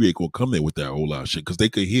Hispanic where you ain't going to come there with that hola shit because they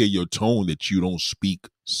could hear your tone that you don't speak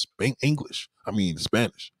Spanish.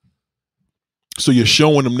 So you're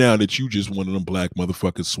showing them now that you just one of them black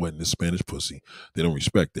motherfuckers sweating the Spanish pussy. They don't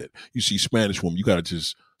respect that. You see Spanish women, you gotta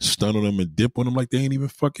just stun on them and dip on them like they ain't even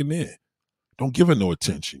fucking there. Don't give her no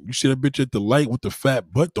attention. You see that bitch at the light with the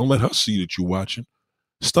fat butt, don't let her see that you watching.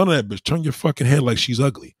 Stun on that bitch. Turn your fucking head like she's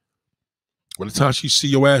ugly. By the time she see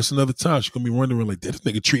your ass another time, she's gonna be wondering like, this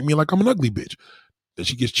nigga treat me like I'm an ugly bitch. Then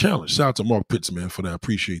she gets challenged. Shout out to Mark Pitts, man, for that. I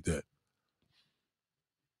appreciate that.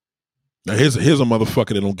 Now here's a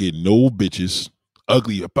motherfucker that don't get no bitches.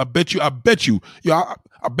 Ugly. I bet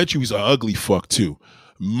you, he's an ugly fuck too.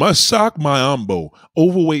 Masak Mayambo,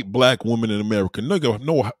 overweight black woman in America. Nigga,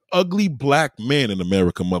 no ugly black man in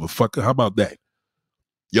America, motherfucker. How about that?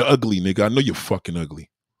 You're ugly, nigga. I know you're fucking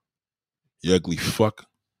ugly. You ugly fuck.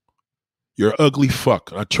 You're an ugly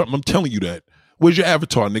fuck. I'm telling you that. Where's your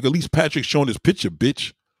avatar, nigga? At least Patrick's showing his picture,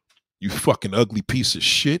 bitch. You fucking ugly piece of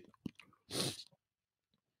shit.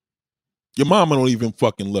 Your mama don't even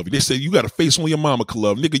fucking love you. They say you got a face only your mama can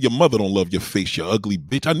love. Nigga, your mother don't love your face, you ugly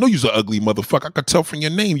bitch. I know you's an ugly motherfucker. I could tell from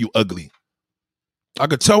your name you ugly. I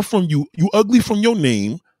could tell from you ugly from your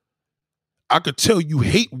name. I could tell you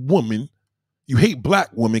hate women. You hate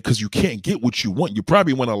black women because you can't get what you want. You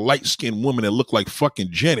probably want a light-skinned woman that look like fucking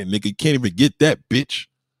Janet, nigga. You can't even get that, bitch.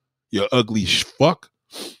 You ugly fuck.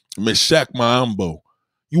 Meshach Maambo.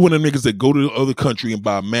 You one of them niggas that go to the other country and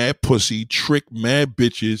buy mad pussy, trick mad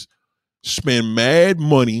bitches, spend mad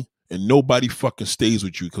money, and nobody fucking stays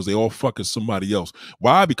with you because they all fucking somebody else.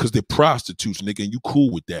 Why? Because they're prostitutes, nigga, and you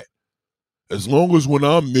cool with that. As long as when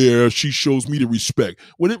I'm there, she shows me the respect.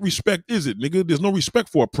 What respect is it, nigga? There's no respect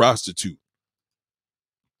for a prostitute.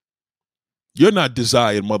 You're not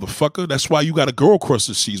desired, motherfucker. That's why you got a girl across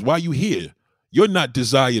the seas. Why you here? You're not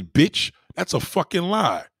desired, bitch. That's a fucking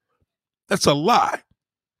lie. That's a lie.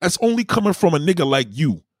 That's only coming from a nigga like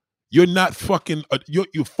you. You're not fucking,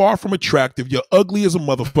 you're far from attractive. You're ugly as a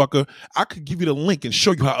motherfucker. I could give you the link and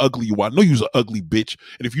show you how ugly you are. I know you're an ugly bitch.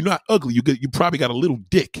 And if you're not ugly, you probably got a little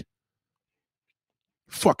dick.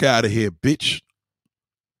 Fuck out of here, bitch.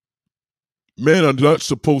 Men are not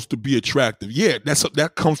supposed to be attractive. Yeah,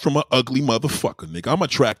 that comes from an ugly motherfucker, nigga. I'm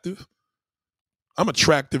attractive. I'm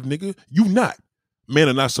attractive, nigga. You not. Men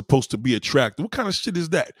are not supposed to be attractive. What kind of shit is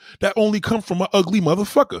that? That only comes from an ugly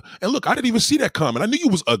motherfucker. And look, I didn't even see that comment. I knew you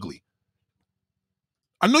was ugly.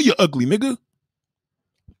 I know you're ugly, nigga.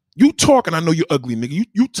 You talk and I know you're ugly, nigga.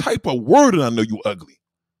 You type a word and I know you ugly.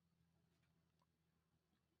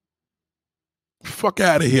 Fuck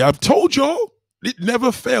out of here. I've told y'all. It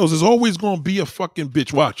never fails. There's always going to be a fucking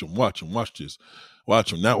bitch. Watch him. Watch this.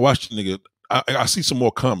 Watch him. Now watch the nigga. I see some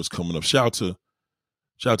more comments coming up. Shout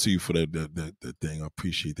out to you for that thing. I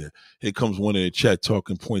appreciate that. Here comes one in the chat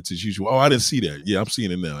talking points as usual. Oh, I didn't see that. Yeah, I'm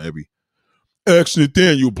seeing it now. Every Ask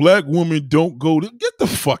Nathaniel, black women don't go to, get the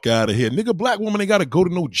fuck out of here. Nigga, black women ain't got to go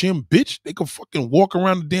to no gym, bitch. They can fucking walk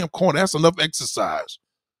around the damn corner. That's enough exercise.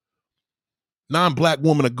 Non-black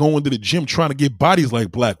women are going to the gym trying to get bodies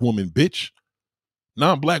like black women, bitch.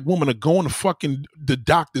 Non-black women are going to fucking the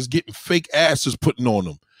doctors getting fake asses putting on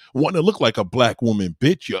them. Wanting to look like a black woman,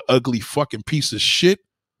 bitch. You ugly fucking piece of shit.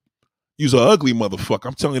 You's an ugly motherfucker.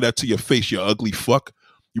 I'm telling you that to your face, you ugly fuck.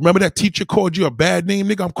 You remember that teacher called you a bad name,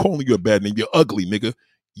 nigga? I'm calling you a bad name. You're ugly, nigga.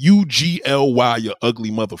 UGLY, you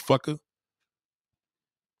ugly motherfucker.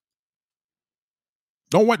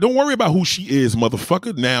 Don't worry about who she is,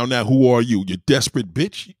 motherfucker. Now, who are you? You desperate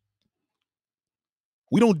bitch.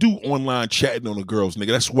 We don't do online chatting on the girls, nigga.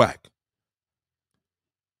 That's whack.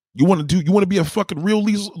 You want to be a fucking real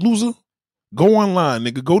loser? Go online,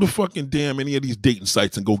 nigga. Go to fucking damn any of these dating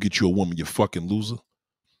sites and go get you a woman, you fucking loser.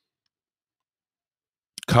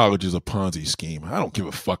 College is a Ponzi scheme. I don't give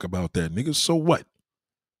a fuck about that, nigga. So what?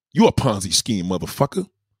 You a Ponzi scheme, motherfucker.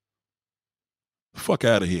 Fuck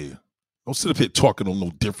out of here. Don't sit up here talking on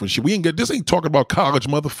no different shit. This ain't talking about college,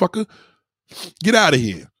 motherfucker. Get out of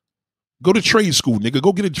here. Go to trade school, nigga.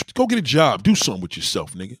 Go get a job. Do something with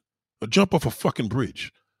yourself, nigga. Or jump off a fucking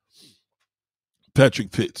bridge.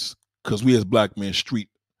 Patrick Pitts, because we as black man street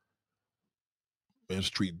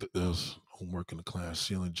does homework in the class,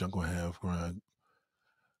 ceiling, jungle half grind.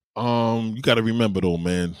 You got to remember though,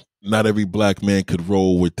 man. Not every black man could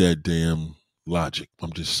roll with that damn logic.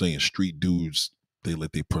 I'm just saying, street dudes, they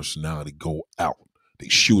let their personality go out. They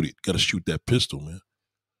shoot it. Got to shoot that pistol, man.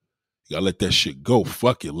 You got to let that shit go.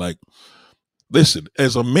 Fuck it. Like, listen,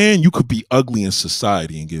 as a man, you could be ugly in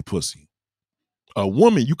society and get pussy. A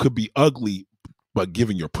woman, you could be ugly by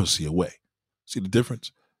giving your pussy away. See the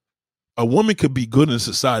difference? A woman could be good in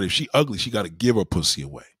society. If she ugly, she got to give her pussy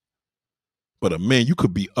away. But a man, you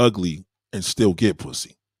could be ugly and still get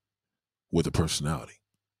pussy with a personality.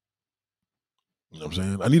 You know what I'm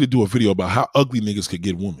saying? I need to do a video about how ugly niggas could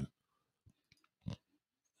get women.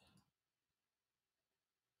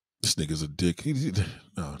 This nigga's a dick.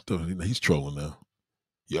 He's trolling now.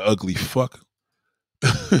 You ugly fuck.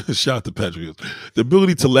 Shout out to Patrick. The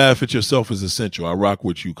ability to laugh at yourself is essential. I rock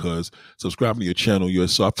with you, cuz. Subscribe to your channel,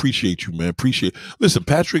 so I appreciate you, man. Listen,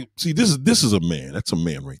 Patrick, see, this is a man. That's a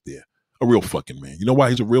man right there. A real fucking man. You know why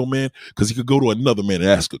he's a real man? Because he could go to another man and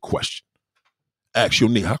ask a question. Ask your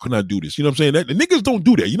nigga, how can I do this? You know what I'm saying? The niggas don't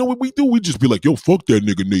do that. You know what we do? We just be like, yo, fuck that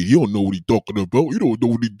nigga Nate. He don't know what he talking about. He don't know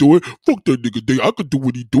what he doing. Fuck that nigga Nate. I could do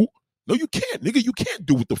what he do. No, you can't, nigga. You can't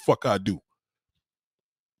do what the fuck I do.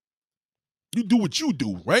 You do what you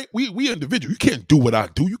do, right? We individual. You can't do what I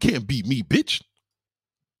do. You can't beat me, bitch.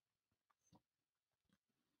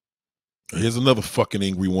 Here's another fucking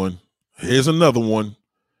angry one. Here's another one.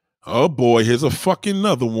 Oh boy, here's a fucking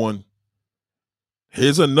another one.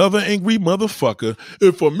 Here's another angry motherfucker.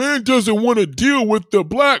 If a man doesn't want to deal with the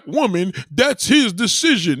black woman, that's his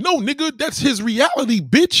decision. No, nigga, that's his reality,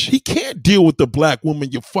 bitch. He can't deal with the black woman,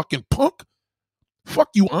 you fucking punk.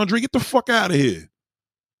 Fuck you, Andre. Get the fuck out of here.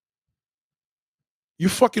 You're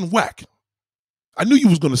fucking whack. I knew you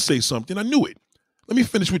was going to say something. I knew it. Let me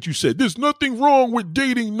finish what you said. There's nothing wrong with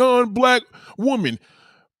dating non-black women.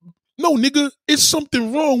 No, nigga, it's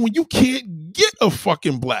something wrong when you can't get a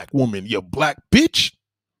fucking black woman, you black bitch.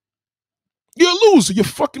 You're a loser. You're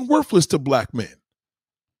fucking worthless to black men.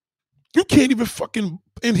 You can't even fucking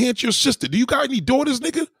enhance your sister. Do you got any daughters,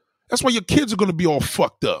 nigga? That's why your kids are going to be all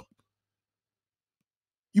fucked up.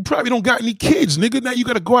 You probably don't got any kids, nigga. Now you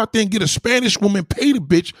got to go out there and get a Spanish woman, pay the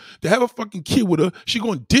bitch to have a fucking kid with her. She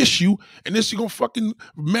going to dish you, and then she going to fucking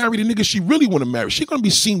marry the nigga she really want to marry. She going to be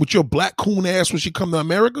seen with your black coon ass when she come to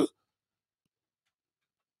America.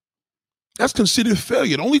 That's considered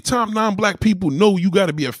failure. The only time non-black people know you got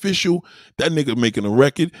to be official, that nigga making a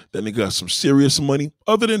record, that nigga got some serious money.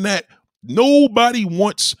 Other than that, no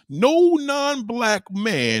non-black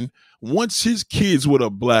man wants his kids with a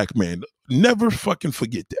black man. Never fucking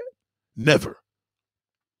forget that. Never.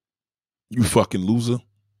 You fucking loser.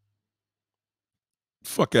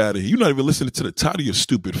 Fuck out of here. You're not even listening to the title, you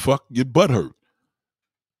stupid fuck. Your butt hurt.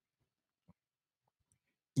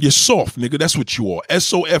 You're soft, nigga. That's what you are.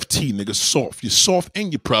 S-O-F-T, nigga. Soft. You're soft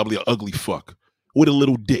and you're probably an ugly fuck with a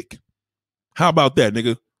little dick. How about that,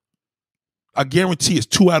 nigga? I guarantee it's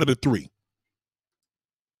 2 out of the 3.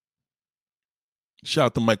 Shout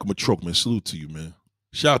out to Michael Matroke, man. Salute to you, man.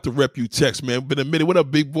 Shout out to Reputex, man. Been a minute. What up,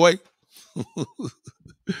 big boy?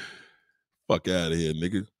 Fuck out of here,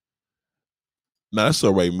 nigga. Nah, that's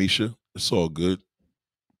all right, Misha. It's all good.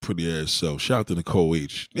 Pretty ass self. Shout out to Nicole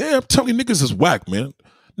H. Yeah, I'm telling you, niggas is whack, man.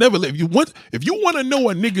 Never let if you want to know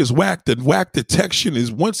a nigga's whack, the whack detection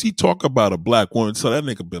is once he talk about a black woman, so that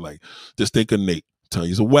nigga be like, just think of Nate. Tell you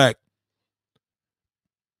he's a whack.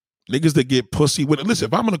 Niggas that get pussy with it. Listen,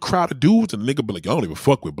 if I'm in a crowd of dudes and the nigga be like, I don't even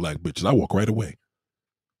fuck with black bitches, I walk right away.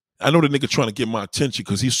 I know the nigga trying to get my attention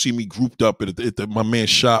because he see me grouped up at my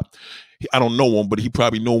man's shop. I don't know him, but he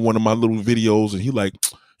probably know one of my little videos, and he like,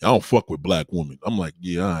 I don't fuck with black women. I'm like,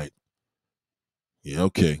 yeah, all right. Yeah,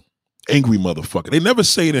 okay. Angry motherfucker. They never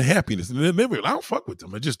say it in happiness. I don't fuck with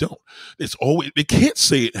them. I just don't. It's always, they can't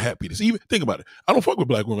say it in happiness. Even think about it. I don't fuck with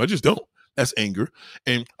black women. I just don't. That's anger.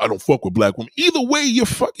 And I don't fuck with black women. Either way, you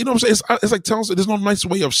fuck. You know what I'm saying? It's like telling. There's no nice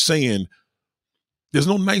way of saying.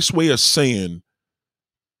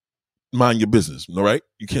 Mind your business, all right?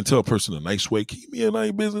 You can't tell a person a nice way. Keep me in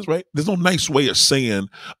your business, right? There's no nice way of saying.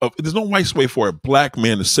 There's no nice way for a black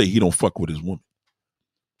man to say he don't fuck with his woman.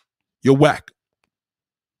 You're whack.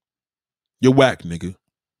 You're whack, nigga.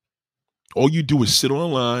 All you do is sit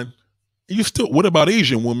online. And you still. What about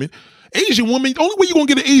Asian women? Asian women. The only way you gonna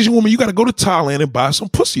get an Asian woman, you got to go to Thailand and buy some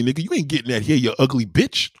pussy, nigga. You ain't getting that here, you ugly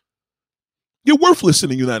bitch. You're worthless in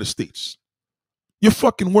the United States. You're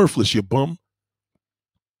fucking worthless, you bum.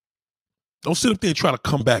 Don't sit up there and try to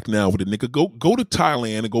come back now with a nigga. Go to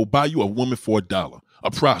Thailand and go buy you a woman for $1. A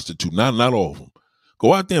prostitute. Not all of them.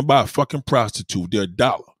 Go out there and buy a fucking prostitute. They're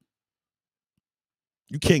 $1.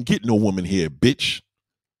 You can't get no woman here, bitch.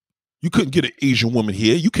 You couldn't get an Asian woman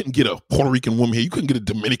here. You couldn't get a Puerto Rican woman here. You couldn't get a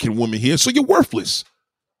Dominican woman here. So you're worthless.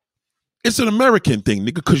 It's an American thing,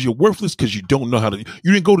 nigga, because you're worthless because you don't know how to.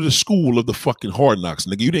 You didn't go to the school of the fucking hard knocks,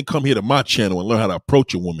 nigga. You didn't come here to my channel and learn how to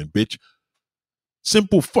approach a woman, bitch.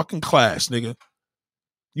 Simple fucking class, nigga.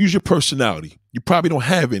 Use your personality. You probably don't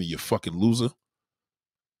have any, you fucking loser.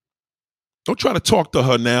 Don't try to talk to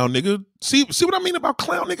her now, nigga. See what I mean about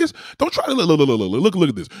clown niggas? Don't try to look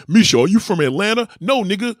at this. Misha, are you from Atlanta? No,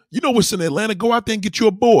 nigga. You know what's in Atlanta. Go out there and get you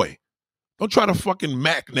a boy. Don't try to fucking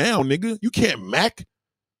mac now, nigga. You can't mac.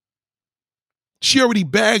 She already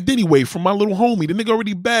bagged anyway from my little homie. The nigga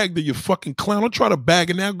already bagged her, you fucking clown. Don't try to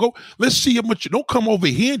bag it now. Go. Let's see how much. Don't come over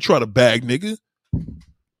here and try to bag, nigga.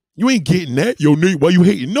 You ain't getting that. Yo, nigga, why you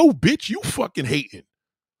hating? No, bitch, you fucking hating.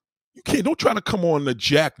 You can't, don't try to come on the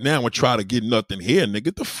jack now and try to get nothing here, nigga.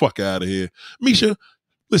 Get the fuck out of here. Misha,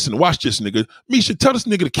 listen, watch this, nigga. Misha, tell this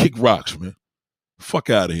nigga to kick rocks, man. Fuck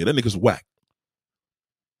out of here. That nigga's whack.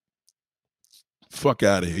 Fuck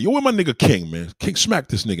out of here. Yo, where my nigga King, man? King, smack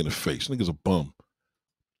this nigga in the face. Nigga's a bum.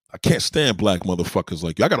 I can't stand black motherfuckers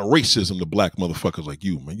like you. I got a racism to black motherfuckers like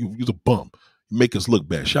you, man. You's a bum. You make us look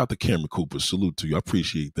bad. Shout out to Cameron Cooper. Salute to you. I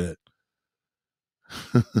appreciate that.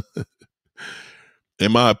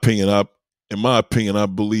 In my opinion, I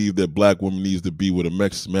believe that black woman needs to be with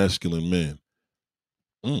a masculine man.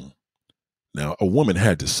 Now, a woman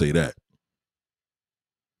had to say that.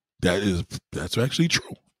 That's actually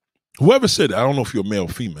true. Whoever said that, I don't know if you're male or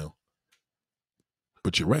female,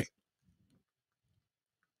 but you're right.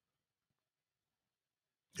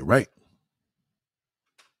 You're right.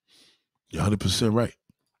 You're 100% right.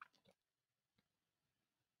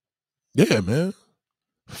 Yeah, man.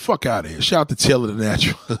 Fuck out of here. Shout out to Taylor the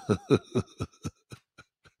Natural.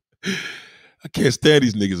 I can't stand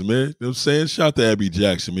these niggas, man. You know what I'm saying? Shout out to Abby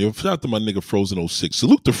Jackson, man. Shout out to my nigga Frozen 06.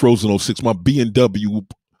 Salute to Frozen 06, my B&W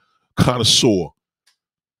connoisseur.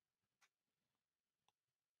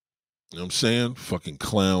 You know what I'm saying? Fucking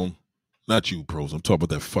clown. Not you, pros. I'm talking about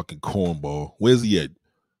that fucking cornball. Where's he at?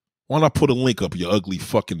 Why don't I put a link up, you ugly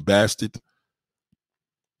fucking bastard?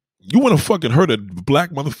 You want to fucking hurt a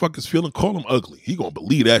black motherfucker's feeling? Call him ugly. He gonna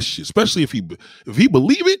believe that shit. Especially if he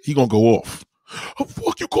believe it, he gonna go off. Oh,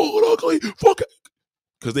 fuck, you call it ugly? Fuck it.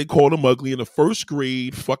 Because they called him ugly in the first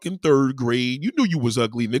grade, fucking third grade. You knew you was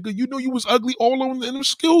ugly, nigga. You knew you was ugly all in the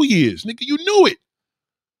school years, nigga. You knew it.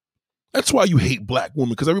 That's why you hate black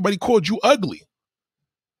women, because everybody called you ugly.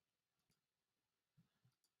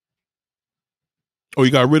 Oh,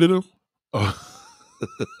 you got rid of them? Oh.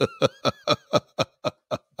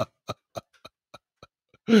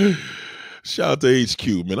 Shout out to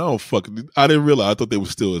HQ, man. I didn't realize. I thought they were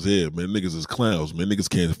still his head, man. Niggas is clowns, man. Niggas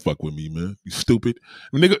can't fuck with me, man. You stupid.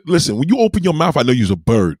 Nigga, listen, when you open your mouth, I know you's a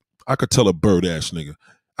bird. I could tell a bird ass nigga.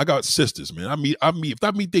 I got sisters, man. If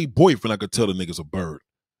I meet their boyfriend, I could tell the nigga's a bird.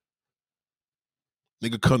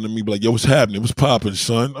 Nigga come to me be like, yo, what's happening? What's popping,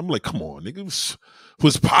 son? I'm like, come on, nigga.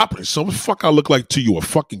 What's popping, son? What the fuck I look like to you? A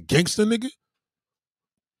fucking gangster, nigga?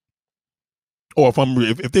 Or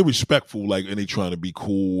if they're respectful, like, and they trying to be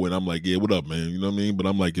cool, and I'm like, yeah, what up, man? You know what I mean? But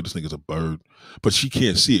I'm like, yeah, this nigga's a bird. But she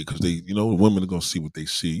can't see it because women are gonna see what they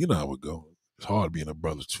see. You know how it go. It's hard being a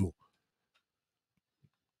brother too.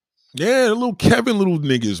 Yeah, the little Kevin little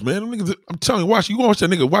niggas, man. Them niggas, I'm telling you, you gonna watch that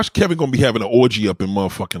nigga. Watch Kevin gonna be having an orgy up in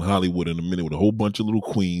motherfucking Hollywood in a minute with a whole bunch of little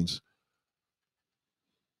queens.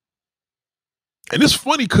 And it's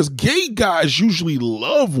funny because gay guys usually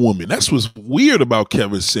love women. That's what's weird about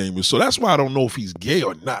Kevin Samuels. So that's why I don't know if he's gay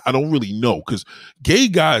or not. I don't really know because gay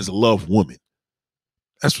guys love women.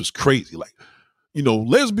 That's what's crazy. Like,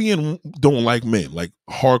 lesbians don't like men. Like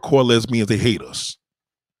hardcore lesbians, they hate us.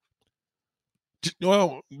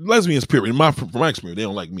 Well, lesbians, period. From my experience, they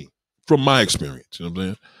don't like me. From my experience, you know what I'm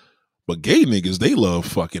saying? But gay niggas, they love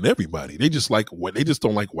fucking everybody. They just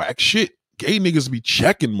don't like whack shit. Gay niggas be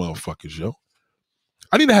checking motherfuckers, yo.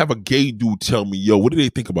 I need to have a gay dude tell me, yo, what do they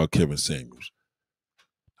think about Kevin Samuels?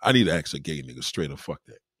 I need to ask a gay nigga straight up, fuck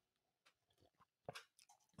that.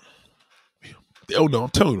 Oh no, I'm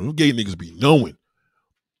telling you, gay niggas be knowing.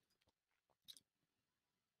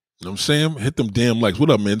 You know what I'm saying? Hit them damn likes. What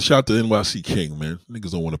up, man? Shout out to NYC King, man.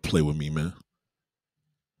 Niggas don't want to play with me, man.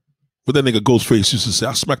 What that nigga Ghostface used to say,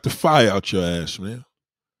 I'll smack the fire out your ass, man.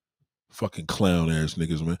 Fucking clown ass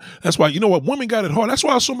niggas, man. That's why, you know what? Women got it hard. That's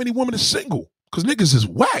why so many women are single. Because niggas is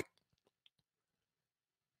whack.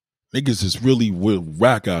 Niggas is really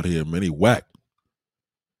whack out here, man. They whack.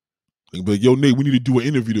 But yo, Nate, we need to do an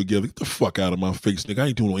interview together. Get the fuck out of my face, nigga. I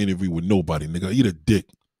ain't doing no interview with nobody, nigga. Eat a dick.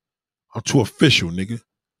 I'm too official, nigga.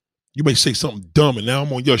 You may say something dumb, and now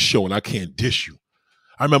I'm on your show, and I can't dish you.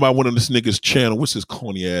 I remember I went on this nigga's channel. What's his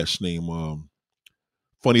corny ass name?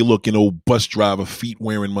 Funny looking old bus driver, feet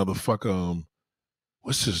wearing motherfucker.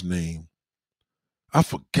 What's his name? I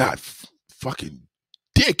forgot. Fucking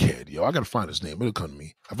dickhead, yo. I gotta find his name. It'll come to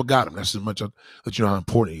me. I forgot him. That's as much that you know how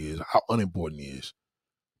important he is, how unimportant he is.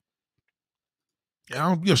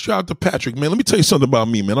 Yeah, shout out to Patrick, man. Let me tell you something about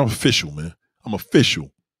me, man. I'm official, man. I'm official.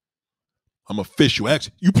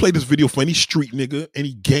 Actually, you play this video for any street nigga,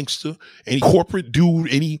 any gangster, any corporate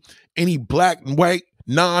dude, any black and white,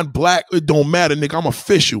 non-black, it don't matter, nigga. I'm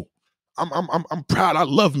official. I'm proud. I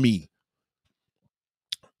love me.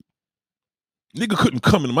 Nigga couldn't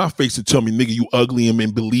come into my face and tell me, nigga, you ugly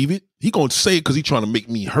and believe it. He gonna say it because he trying to make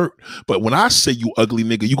me hurt. But when I say you ugly,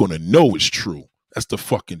 nigga, you gonna know it's true. That's the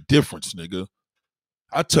fucking difference, nigga.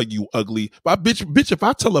 I tell you ugly. But bitch, if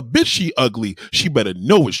I tell a bitch she ugly, she better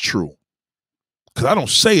know it's true. Cause I don't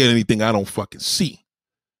say anything I don't fucking see.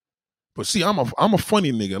 But see, I'm a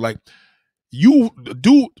funny nigga. Like a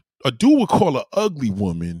dude would call an ugly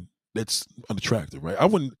woman that's unattractive, right? I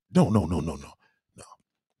wouldn't. No.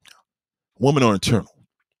 Women are internal.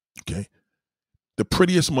 Okay, the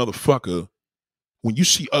prettiest motherfucker. When you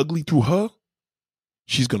see ugly through her,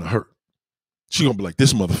 she's gonna hurt. She's gonna be like,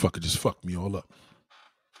 this motherfucker just fucked me all up.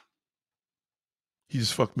 He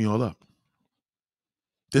just fucked me all up.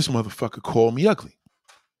 This motherfucker called me ugly.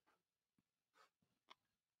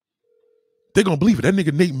 They're gonna believe it. That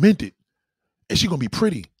nigga Nate meant it. And she gonna be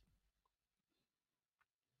pretty.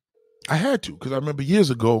 I had to, because I remember years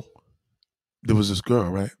ago, there was this girl,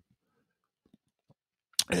 right?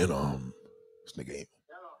 And this nigga ain't.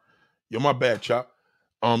 Yo, my bad, Chop.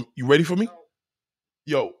 You ready for me?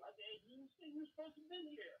 Yo.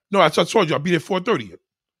 No, I told you I'll be there 4:30.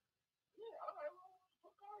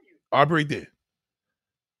 I'll be right there.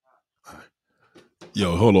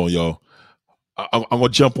 Yo, hold on, y'all. I'm gonna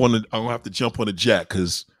jump on the. I'm gonna have to jump on the jack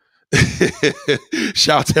because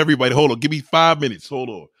shout out to everybody. Hold on, give me 5 minutes. Hold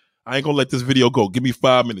on. I ain't gonna let this video go. Give me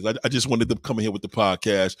 5 minutes. I just wanted them coming here with the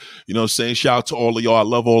podcast. You know what I'm saying? Shout out to all of y'all. I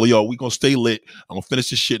love all of y'all. We gonna stay lit. I'm gonna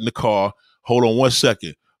finish this shit in the car. Hold on 1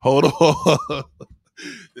 second. Hold on.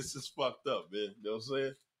 This is fucked up, man. You know what I'm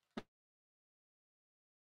saying?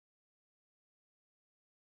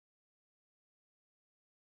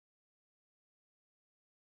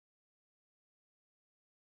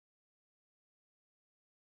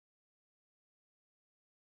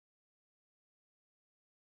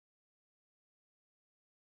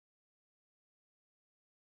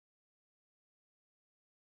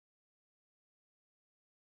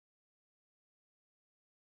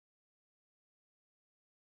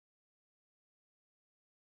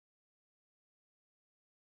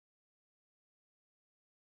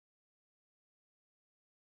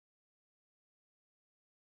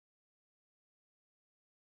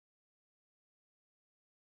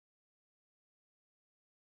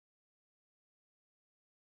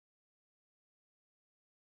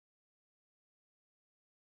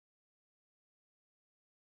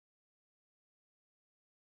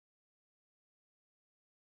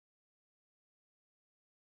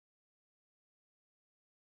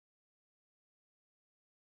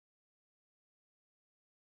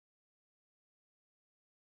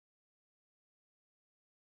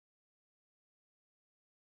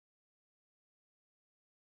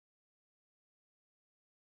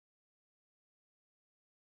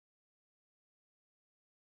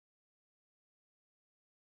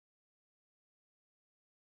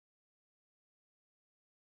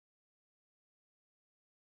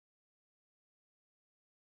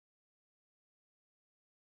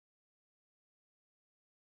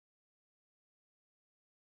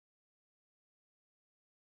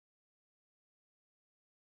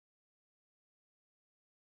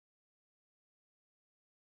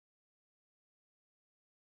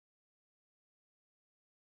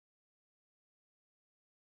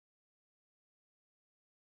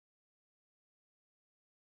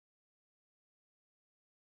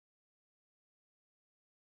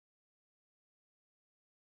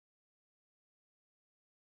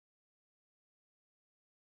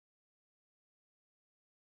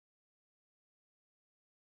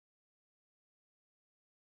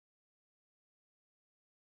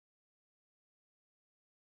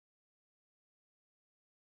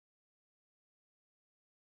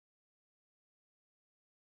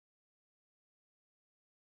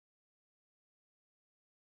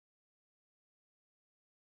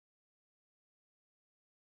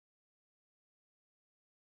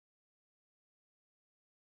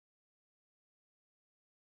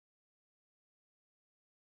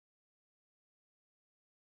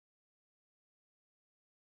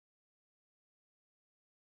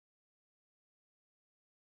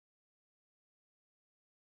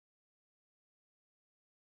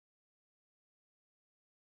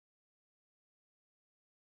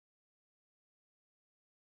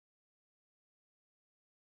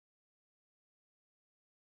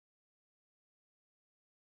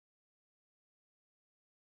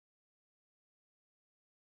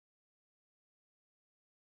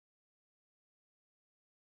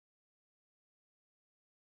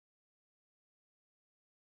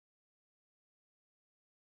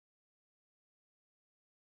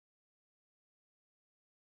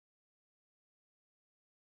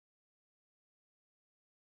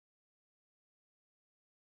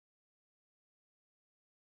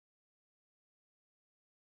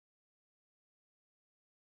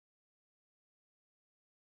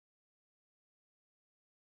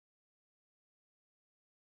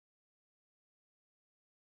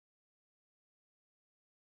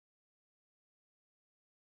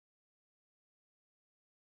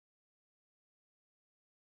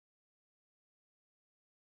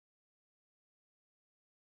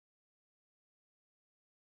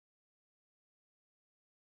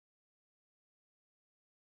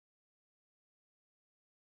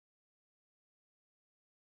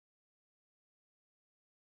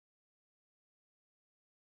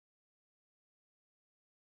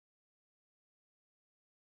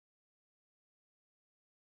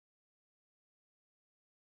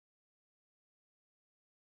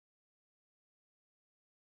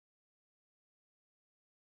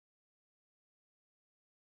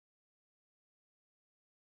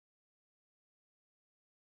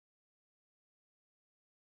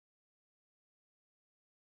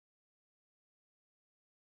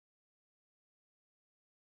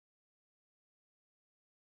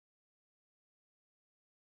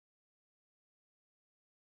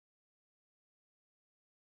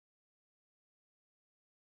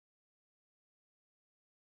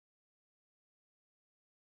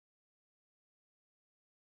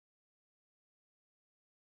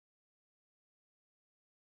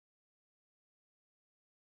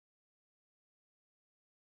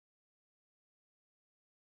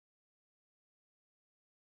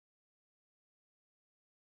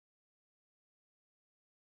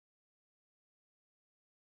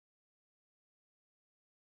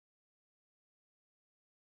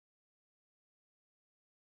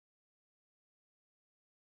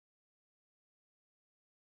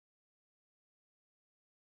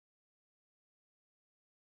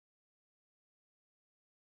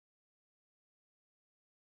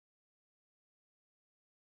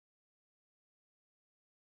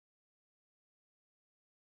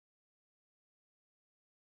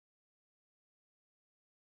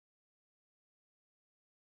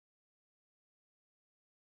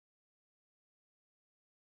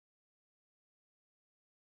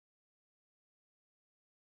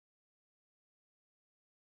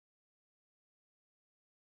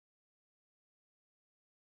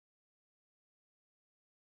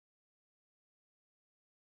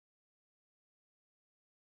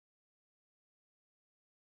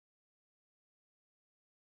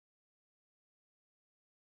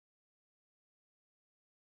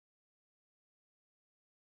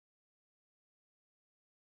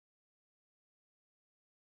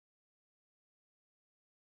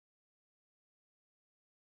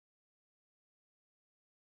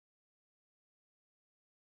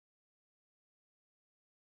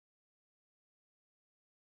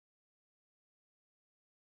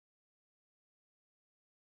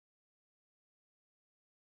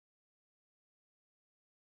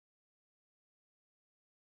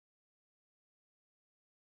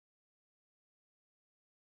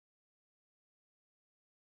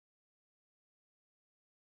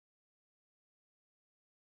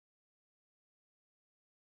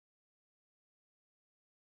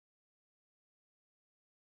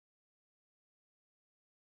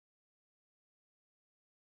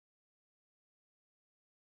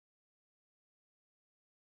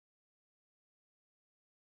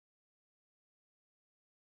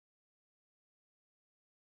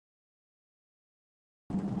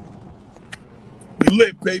 We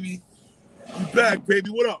lit, baby. We back,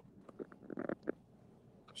 baby. What up?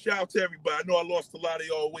 Shout out to everybody. I know I lost a lot of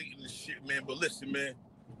y'all waiting and shit, man. But listen, man.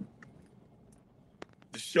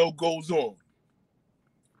 The show goes on.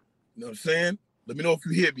 You know what I'm saying? Let me know if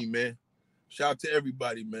you hear me, man. Shout out to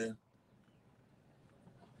everybody, man.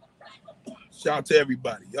 Shout out to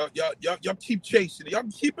everybody. Y'all keep chasing it. Y'all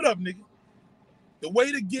keep it up, nigga. The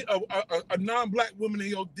way to get a non-black woman in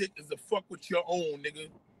your dick is to fuck with your own, nigga.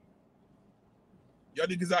 Y'all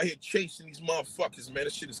niggas out here chasing these motherfuckers, man.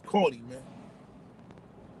 That shit is corny, man.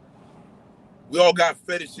 We all got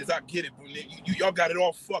fetishes. I get it, but y'all got it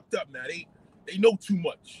all fucked up now. They know too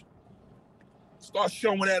much. Start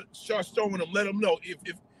showing them. Let them know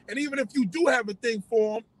and even if you do have a thing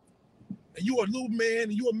for them, and you a little man,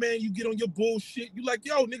 and you a man, you get on your bullshit. You like,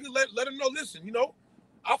 yo, nigga, let them know. Listen, you know,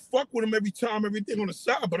 I fuck with them every time, everything on the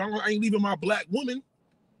side, but I ain't leaving my black woman.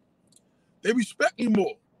 They respect me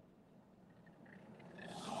more.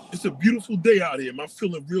 It's a beautiful day out here, man. I'm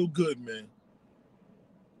feeling real good, man.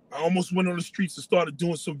 I almost went on the streets and started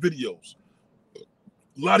doing some videos. A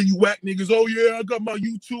lot of you whack niggas, oh yeah, I got my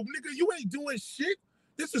YouTube. Nigga, you ain't doing shit.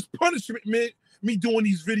 This is punishment, man. Me doing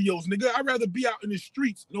these videos, nigga. I'd rather be out in the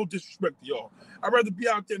streets. No disrespect to y'all. I'd rather be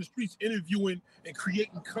out there in the streets interviewing and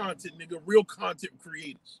creating content, nigga. Real content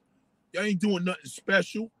creators. Y'all ain't doing nothing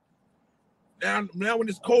special. Now when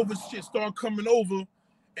this COVID shit start coming over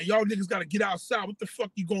and y'all niggas got to get outside, what the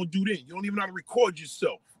fuck you gonna do then? You don't even know how to record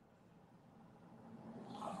yourself.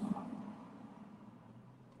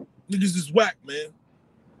 Niggas is whack, man.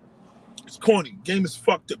 It's corny. Game is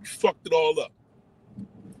fucked up. You fucked it all up.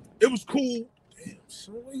 It was cool. Damn,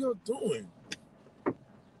 son, what are y'all doing?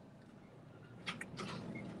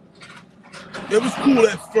 It was cool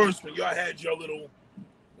at first when y'all had your little,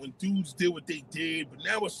 when dudes did what they did, but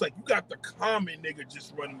now it's like you got the common nigga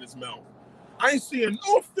just running his mouth. I ain't seeing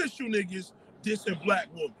no official niggas dissing black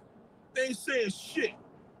women. They ain't saying shit.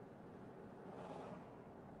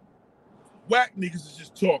 Whack niggas is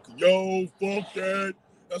just talking. Yo, fuck that.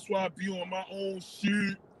 That's why I be on my own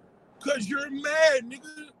shit. Cause you're mad,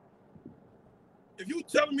 nigga. If you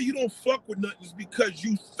telling me you don't fuck with nothing, it's because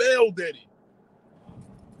you failed at it.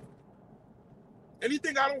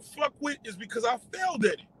 Anything I don't fuck with is because I failed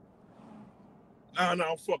at it. Nah, I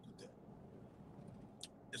don't fuck with that.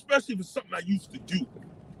 Especially if it's something I used to do.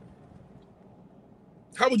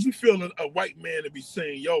 How would you feel a white man to be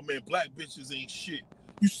saying, yo, man, black bitches ain't shit?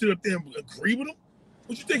 You sit up there and agree with him?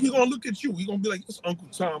 What you think he gonna look at you? He gonna be like, this Uncle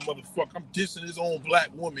Tom motherfucker, I'm dissing his own black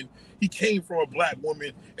woman. He came from a black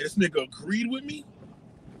woman, and this nigga agreed with me?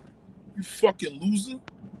 You fucking loser.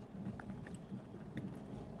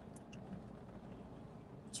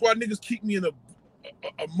 That's why niggas keep me in a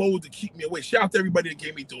mode to keep me away. Shout out to everybody that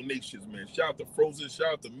gave me donations, man. Shout out to Frozen.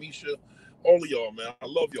 Shout out to Misha. All of y'all, man. I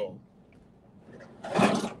love y'all.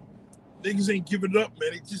 Niggas ain't giving it up,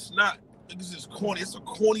 man. They just not. Niggas is corny. It's a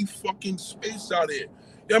corny fucking space out here.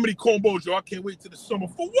 How many combos, yo? I can't wait till the summer.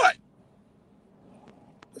 For what?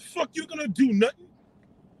 The fuck you gonna do? Nothing.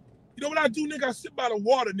 You know what I do, nigga? I sit by the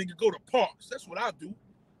water, nigga, go to parks. That's what I do.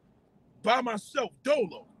 By myself,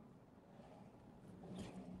 dolo.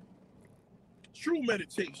 True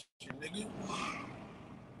meditation, nigga.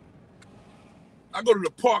 I go to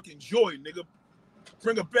the park, enjoy, nigga.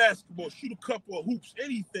 Bring a basketball, shoot a couple of hoops,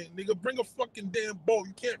 anything, nigga. Bring a fucking damn ball.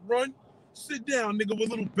 You can't run? Sit down, nigga, with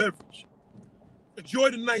a little beverage. Enjoy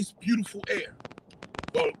the nice, beautiful air.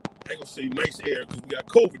 Well, I ain't gonna say nice air because we got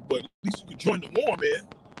COVID, but at least you can join the warm air.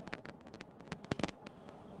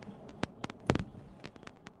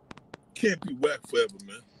 Can't be whack forever,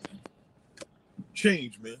 man.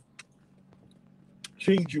 Change, man.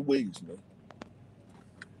 Change your ways, man.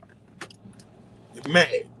 You're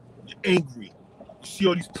mad. You're angry. You see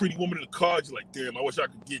all these pretty women in the cars, you're like, damn, I wish I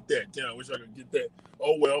could get that. Damn, I wish I could get that.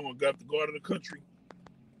 Oh, well, I'm going to have to go out of the country.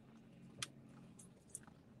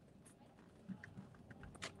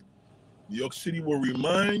 New York City will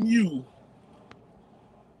remind you.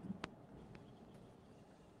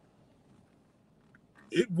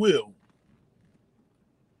 It will.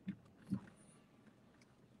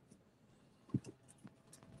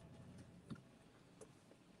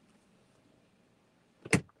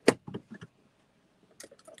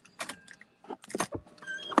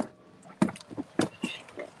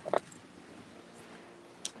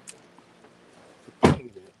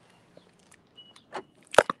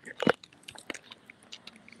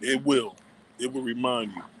 It will. It will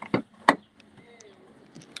remind you.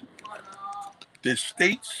 The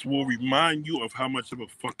states will remind you of how much of a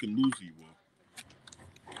fucking loser you are.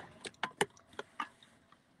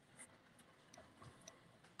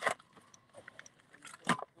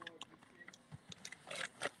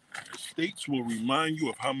 Mistakes will remind you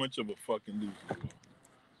of how much of a fucking loser you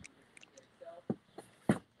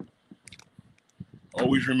are.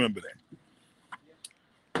 Always remember that.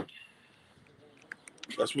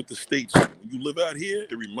 That's what the states do. When you live out here,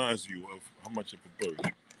 it reminds you of how much of a bird you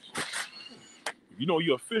are. If you know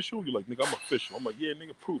you're official, you're like, nigga, I'm official. I'm like, yeah,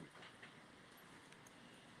 nigga, prove it.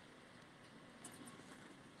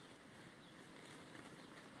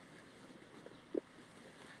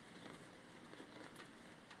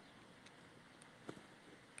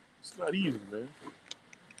 It's not easy, man.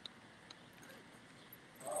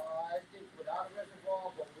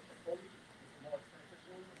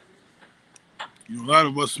 You know, a lot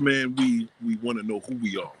of us, man, we want to know who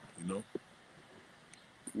we are, you know?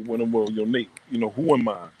 We want to know, Nate, you know, who am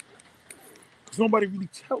I? Because nobody really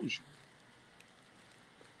tells you.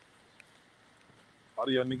 A lot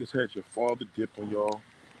of y'all niggas had your father dip on y'all.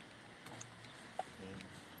 And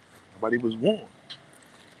nobody was warned.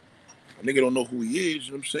 A nigga don't know who he is,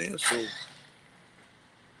 you know what I'm saying? So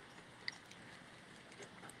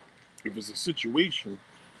if it's a situation,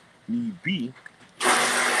 need be,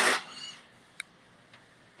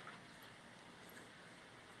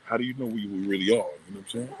 how do you know who you really are? You know what I'm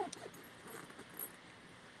saying?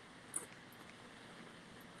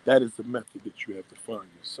 That is the method that you have to find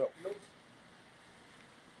yourself.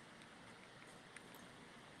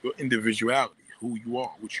 Your individuality, who you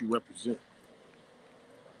are, what you represent.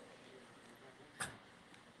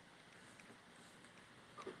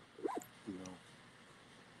 You know.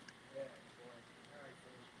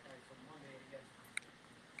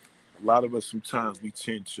 A lot of us sometimes we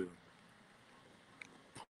tend to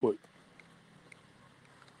put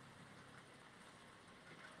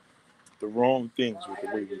the wrong things with the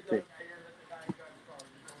way we think.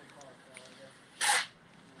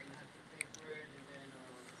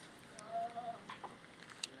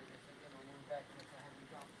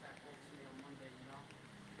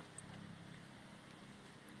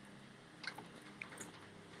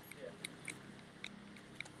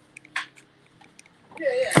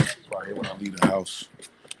 That's why when I leave the house,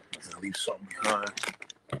 I leave something behind.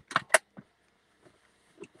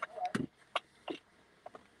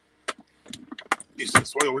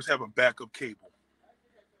 That's why I always have a backup cable.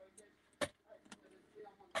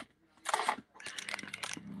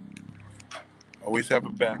 Always have a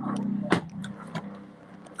backup.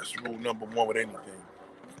 That's rule number one with anything.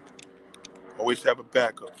 Always have a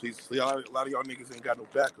backup. Please, a lot of y'all niggas ain't got no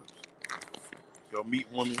backups. Y'all meet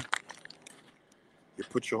women, you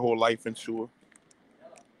put your whole life into her.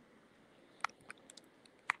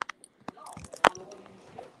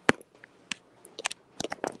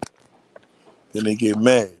 Then they get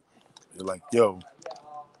mad. They're like, yo.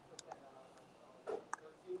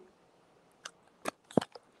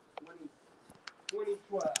 A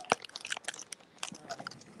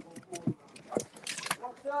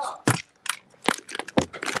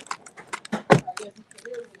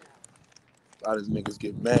lot of these niggas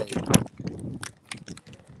get mad.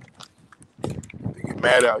 They get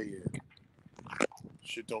mad out here.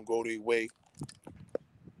 Shit don't go their way.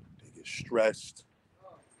 They get stressed.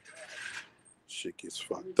 Shit gets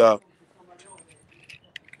fucked up.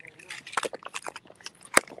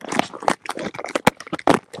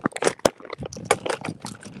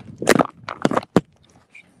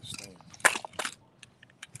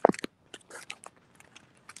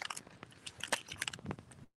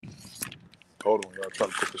 Hold on, y'all trying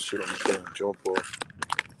to put this shit on the damn jump off.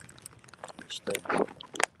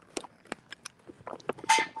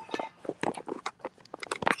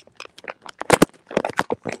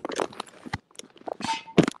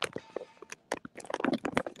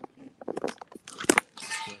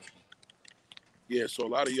 Yeah, so a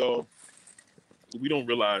lot of y'all, we don't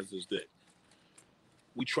realize is that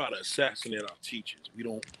we try to assassinate our teachers. We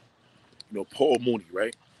don't, Paul Mooney,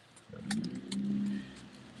 right?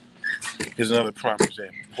 Here's another prime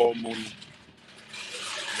example. Paul Mooney, you know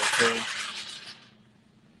what I'm saying?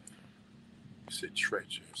 He said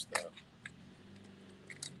Tretch and stuff.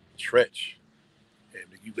 Tretch, and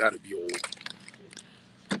you gotta be old.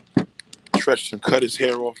 Tretch and cut his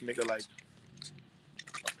hair off, nigga, like,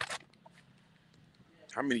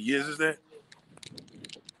 how many years is that?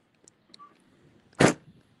 You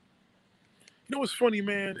know what's funny,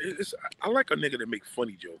 man? I like a nigga that make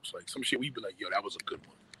funny jokes. Like some shit we be like, yo, that was a good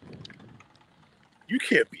one. You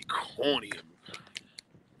can't be corny.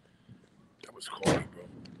 That was corny, bro.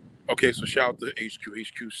 Okay, so shout out to HQ.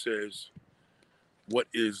 HQ says, what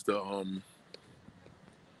are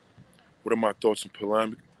my thoughts on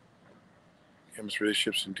polygamy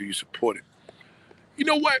relationships and do you support it? You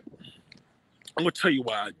know what? I'm gonna tell you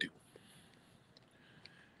why I do.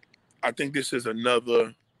 I think this is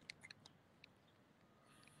another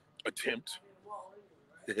attempt.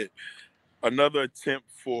 Another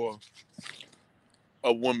attempt for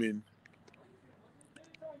a woman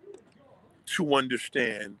to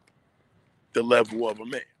understand the level of a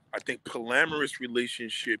man. I think polyamorous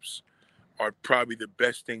relationships are probably the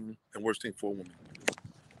best thing and worst thing for a woman.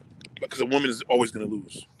 Because a woman is always going to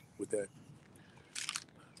lose with that.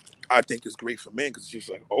 I think it's great for men because it's just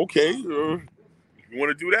like, okay, you want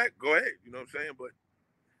to do that? Go ahead. You know what I'm saying? But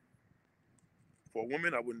for a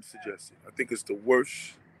woman, I wouldn't suggest it. I think it's the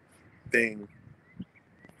worst thing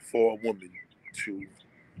for a woman to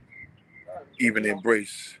even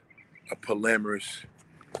embrace a polyamorous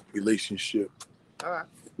relationship. All right.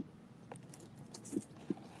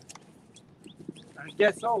 I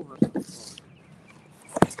guess over.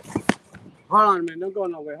 Hold on a minute. Don't go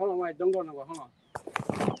nowhere. Hold on, wait. Don't go nowhere. Hold on.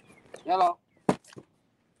 Hello.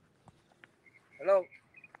 Hello.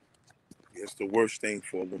 It's the worst thing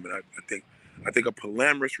for a woman. I think a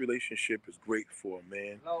polyamorous relationship is great for a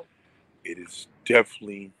man. Hello. It is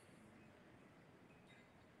definitely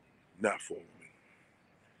not for a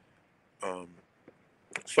woman.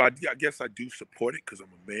 So I guess I do support it because I'm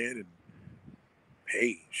a man, and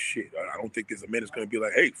hey, shit, I don't think there's a man that's gonna be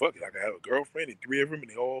like, hey, fuck it, I can have a girlfriend and 3 of them, and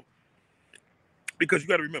they all, because you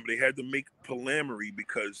got to remember they had to make polyamory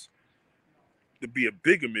because to be a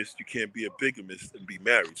bigamist, you can't be a bigamist and be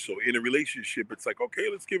married. So in a relationship, it's like, okay,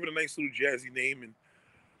 let's give it a nice little jazzy name. And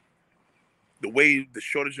the way the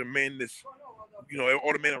shortage of men is,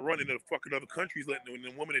 all the men are running to fucking other countries, letting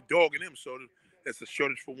the women are dogging them. So that's a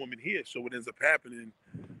shortage for women here. So what ends up happening,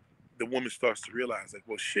 the woman starts to realize, like,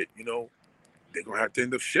 well, shit, they're gonna have to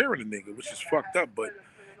end up sharing a nigga, which is fucked up. But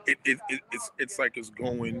it's like it's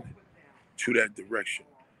going to that direction.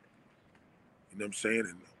 You know what I'm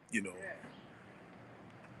saying? And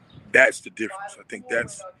that's the difference. I think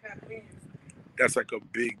that's like a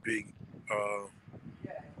big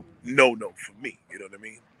no for me. You know what I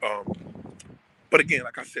mean? But again,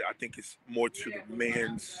 like I said, I think it's more to the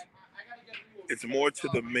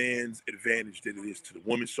man's advantage than it is to the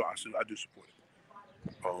woman. So I do support it.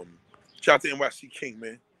 Shout out to NYC King,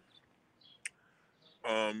 man.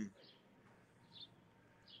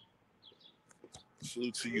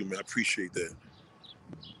 Salute to you, man. I appreciate that.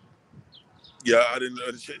 Yeah, I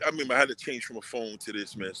had to change from a phone to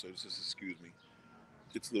this, man. So just excuse me.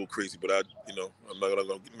 It's a little crazy, but I'm not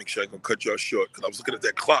gonna make sure I'm gonna cut y'all short because I was looking at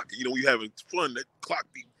that clock. We having fun. That clock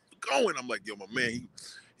be going. I'm like, yo, my man,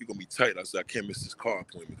 he gonna be tight. I said I can't miss this car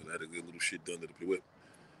appointment because I had to get a little shit done to the whip.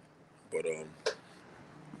 But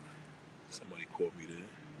somebody called me there.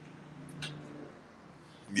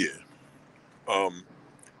 Yeah.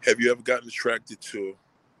 Have you ever gotten attracted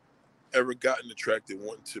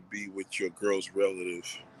wanting to be with your girl's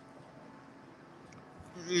relative?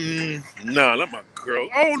 Nah, not my girl.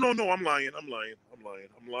 Oh no, I'm lying.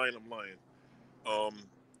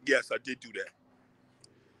 Yes, I did do that.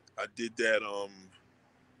 I did that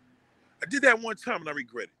one time and I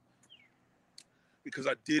regret it. Because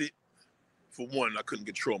I did it, for one, I couldn't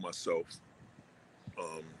control myself.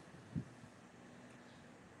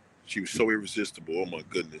 She was so irresistible, oh my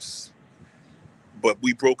goodness. But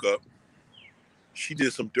we broke up. She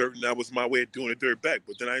did some dirt and that was my way of doing the dirt back.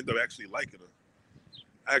 But then I ended up actually liking her.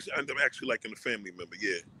 I ended up actually liking the family member,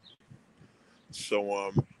 yeah.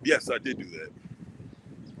 So, yes, I did do that.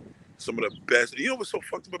 Some of the best. You know what's so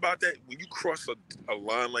fucked up about that? When you cross a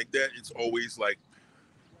line like that, it's always like,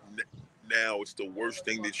 now it's the worst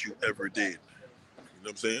thing that you ever did. You know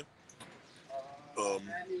what I'm saying?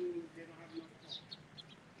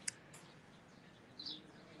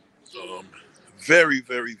 Very,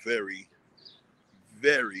 very, very,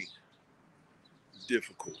 very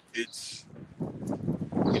difficult. It's,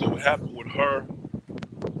 what happened with her,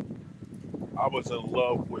 I was in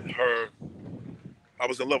love with her. I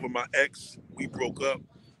was in love with my ex. We broke up.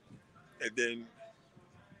 And then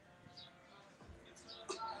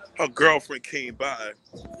her girlfriend came by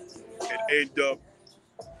and ended up,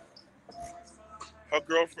 her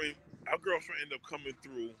girlfriend ended up coming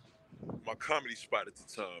through my comedy spot at the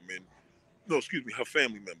time. And, no, excuse me, her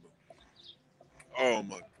family member. Oh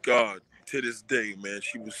my God. To this day, man,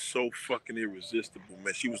 she was so fucking irresistible,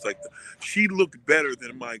 man. She was like, she looked better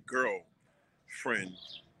than my girlfriend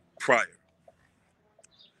prior.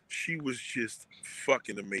 She was just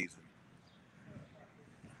fucking amazing.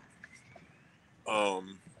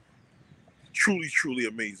 Truly, truly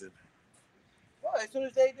amazing. Well, as soon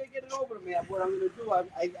as they get it over to me, what I'm going to do, I'm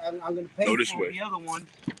going to pay for the other one.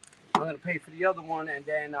 I'm going to pay for the other one, and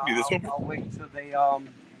then I'll wait till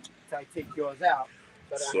I take yours out.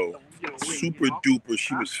 So, super duper,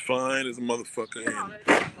 she was fine as a motherfucker. And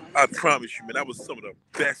I promise you, man, that was some of the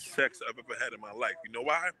best sex I've ever had in my life. You know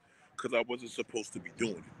why? because I wasn't supposed to be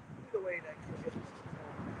doing it.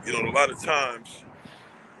 You know, a lot of times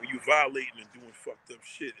when you violating and doing fucked up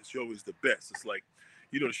shit, it's always the best. It's like,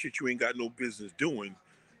 you know, the shit you ain't got no business doing,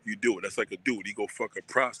 you do it. That's like a dude. He go fuck a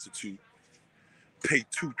prostitute, pay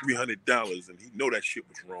 $200-300, and he know that shit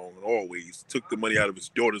was wrong. And always took the money out of his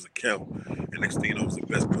daughter's account, and next thing you know, it was the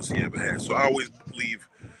best pussy he ever had. So I always believe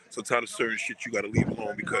sometimes certain shit you gotta leave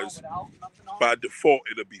alone because by default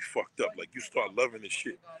it'll be fucked up. Like you start loving this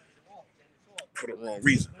shit for the wrong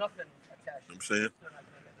reason. You know what I'm saying?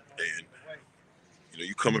 And you know,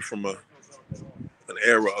 you coming from an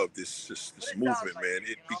era of this movement, man,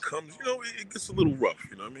 it becomes, you know, it gets a little rough,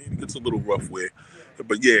 you know what I mean? It gets a little rough where,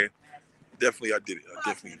 but yeah, definitely I did it. I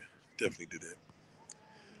definitely did that.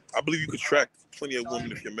 I believe you could attract plenty of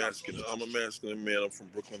women if you're masculine. I'm a masculine man. I'm from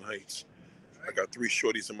Brooklyn Heights. I got 3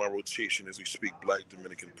 shorties in my rotation as we speak, Black,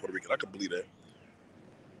 Dominican, Puerto Rican. I can believe that.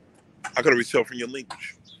 I gotta tell from your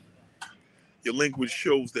language. Your language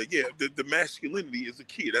shows that, yeah, the masculinity is the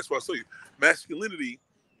key. That's why I tell you, masculinity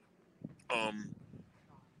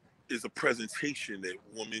is a presentation that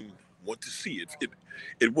women want to see.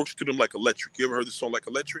 It works to them like electric. You ever heard the song Like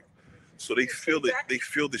Electric? So they feel it. They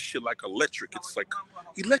feel this shit like electric. It's like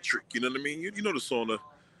electric. You know what I mean? You know the song,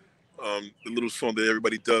 the little song that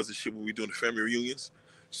everybody does and shit when we doing the family reunions.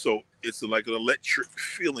 So it's like an electric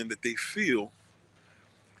feeling that they feel,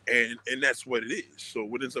 and that's what it is. So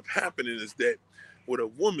what ends up happening is that with a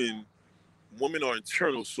women are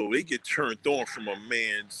internal, so they get turned on from a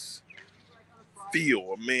man's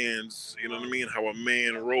feel, a man's, you know what I mean, how a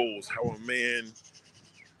man rolls, how a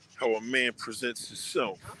man presents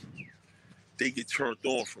himself. They get turned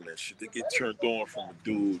on from that shit. They get turned on from a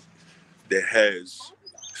dude that has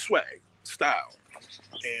swag, style,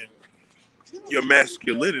 and your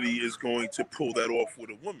masculinity is going to pull that off with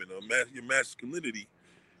a woman. Your masculinity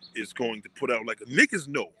is going to put out like a niggas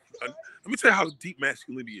know. Let me tell you how deep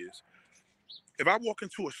masculinity is. If I walk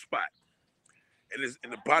into a spot and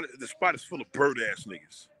the spot is full of bird ass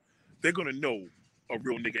niggas, they're gonna know a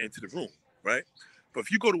real nigga entered the room, right? But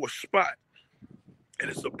if you go to a spot and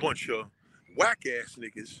it's a bunch of whack ass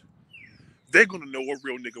niggas, they're gonna know a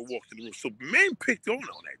real nigga walked in the room. So men picked on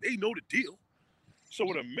that. They know the deal. So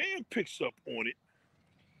when a man picks up on it,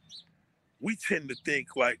 we tend to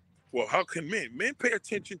think like, well, how can men pay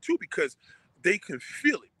attention too, because they can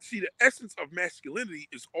feel it. See, the essence of masculinity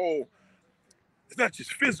is all, it's not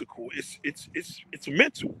just physical, it's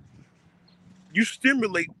mental. You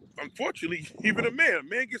stimulate, unfortunately, even a man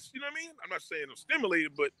gets, you know what I mean? I'm not saying I'm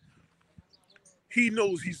stimulated, but he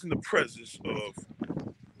knows he's in the presence of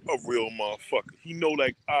a real motherfucker. He know,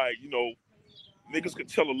 like, all right, you know, niggas can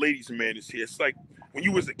tell a ladies' man is here. It's like when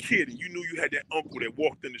you was a kid and you knew you had that uncle that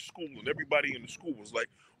walked into school and everybody in the school was like,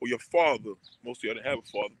 or your father, most of y'all didn't have a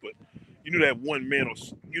father, but you knew that one man, or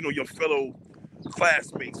you know, your fellow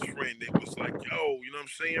classmates friend that was like, yo, you know what I'm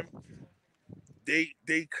saying?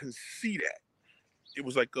 They can see that. It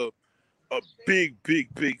was like a big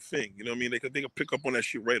thing. You know what I mean? They could pick up on that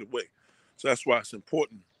shit right away. So that's why it's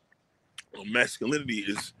important. Masculinity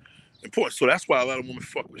is important. So that's why a lot of women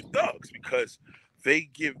fuck with thugs, because they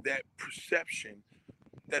give that perception,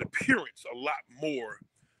 that appearance a lot more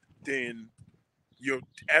than your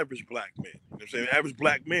average black man. You know what I'm saying? Average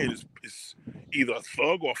black man is either a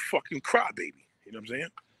thug or a fucking crybaby. You know what I'm saying?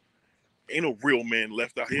 Ain't no real man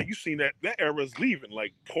left out here. You seen that era is leaving.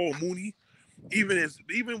 Like Paul Mooney,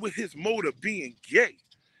 even with his mode of being gay,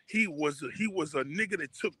 he was a nigga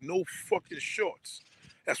that took no fucking shorts.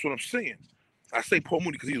 That's what I'm saying. I say Paul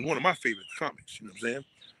Mooney because he was one of my favorite comics. You know what I'm saying?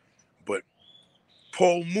 But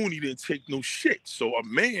Paul Mooney didn't take no shit. So a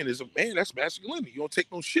man is a man. That's masculinity. You don't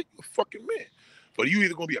take no shit, you're a fucking man. But you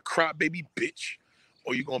either gonna be a crybaby bitch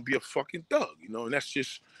or you're gonna be a fucking thug. You know, and that's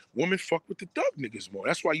just, women fuck with the thug niggas more.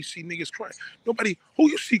 That's why you see niggas crying. Who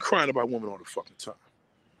you see crying about women all the fucking time?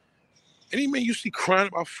 Any man you see crying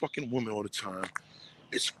about fucking women all the time,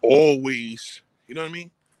 it's always, you know what I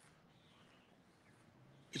mean?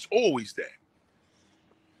 It's always that.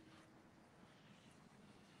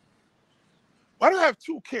 Why do I have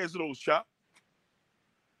 2 cans of those, Chop?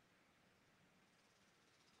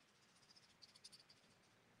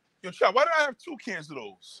 Yo, Chop, why do I have 2 cans of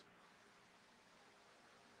those?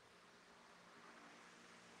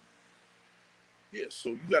 Yeah, so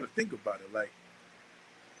you got to think about it. Like,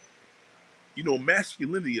 you know,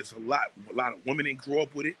 masculinity is a lot of women didn't grow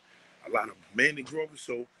up with it. A lot of men didn't grow up with it.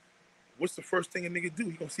 So what's the first thing a nigga do?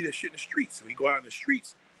 He gonna see that shit in the streets. So he go out in the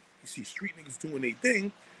streets, you see street niggas doing their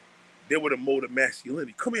thing. They were the mode of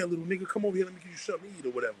masculinity. Come here, little nigga. Come over here. Let me give you something to eat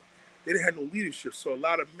or whatever. They didn't have no leadership. So a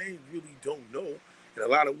lot of men really don't know. And a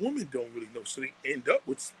lot of women don't really know. So they end up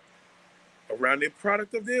with around their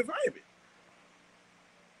product of their environment.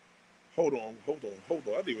 Hold on. I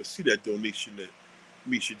didn't even see that donation that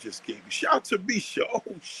Misha just gave me. Shout out to Misha. Oh,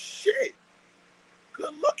 shit.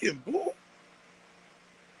 Good looking, boy.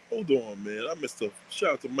 Hold on, man. I missed a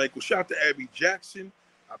shout out to Michael. Shout out to Abby Jackson.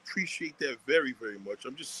 I appreciate that very, very much.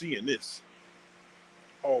 I'm just seeing this.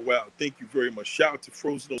 Oh, wow. Thank you very much. Shout out to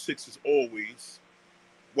Frozen 06 as always.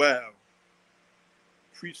 Wow.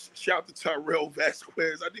 Shout out to Tyrell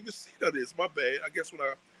Vasquez. I didn't even see none of this. My bad. I guess when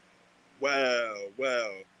I...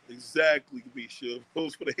 Wow. Exactly, Misha.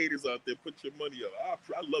 Those for the haters out there. Put your money up.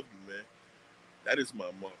 I love you, man. That is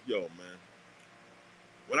my mom. Yo, man.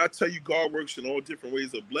 When I tell you God works in all different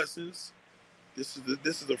ways of blessings, this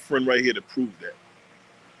is a friend right here to prove that.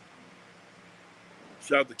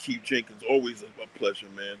 Shout out to Keith Jenkins. Always a pleasure,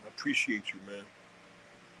 man. I appreciate you, man.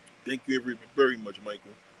 Thank you very much,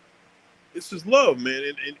 Michael. This is love, man.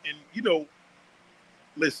 And you know,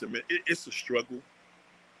 listen, man, it's a struggle.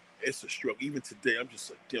 It's a struggle. Even today, I'm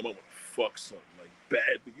just like, damn, I want to fuck something like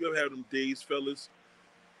bad. But you ever have them days, fellas?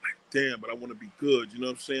 Like, damn, but I want to be good. You know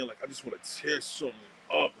what I'm saying? Like, I just want to tear something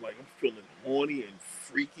up. Like, I'm feeling horny and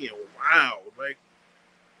freaky and wild, right?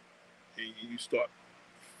 And you start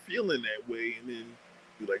feeling that way, and then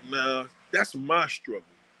you're like, nah, that's my struggle.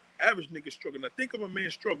 Average nigga struggle. Now, think of a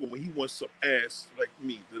man struggle when he wants some ass like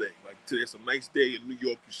me today. Like, today's a nice day in New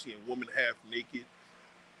York. You see a woman half naked.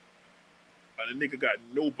 The nigga got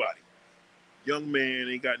nobody. Young man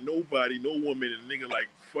ain't got nobody, no woman, and the nigga like,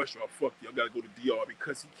 fuck you, I gotta go to DR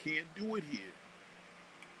because he can't do it here.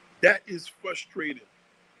 That is frustrating.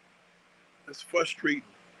 That's frustrating.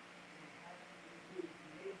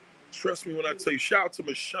 Trust me when I tell you, shout out to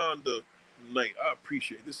Mashonda Knight. I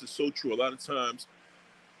appreciate it. This is so true. A lot of times,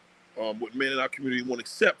 what men in our community won't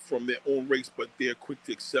accept from their own race, but they're quick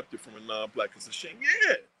to accept it from a non-black. It's a shame.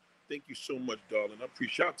 Yeah. Thank you so much, darling. I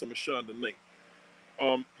appreciate it. Shout out to Mashonda Knight.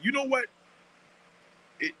 You know what?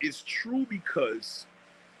 It's true because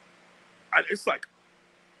it's like,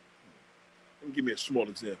 let me give me a small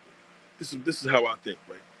example. This is how I think,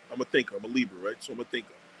 right? I'm a thinker. I'm a Libra, right? So I'm a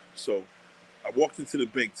thinker. So I walked into the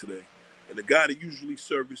bank today, and the guy that usually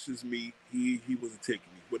services me, he wasn't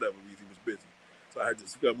taking me, whatever reason, he was busy. So I had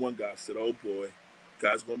this one guy said, oh boy,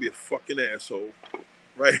 guy's gonna be a fucking asshole,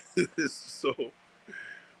 right? So,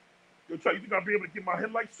 you think I'll be able to get my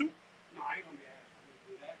headlight suit? No, I ain't gonna be able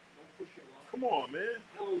to do that. Don't push your luck. Come on, man.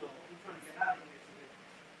 No, I'm trying to get out of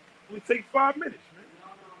here. Only take 5 minutes, man.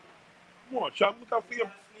 No. Come on, Chop.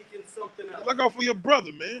 Look out for your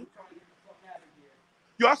brother, man.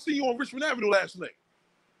 Yo, I see you on Richmond Avenue last night.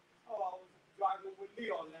 Oh, I was driving with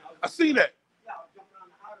Leon now. I seen that. Yeah, I was jumping on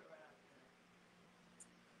the highway.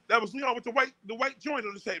 That was Leon with the white joint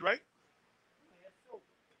on his head, right?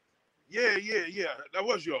 Yeah. That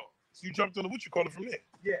was y'all. So you jumped on what you call it from there.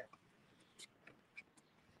 Yeah.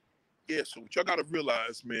 Yeah, so what y'all gotta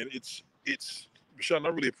realize, man, it's Michelle, I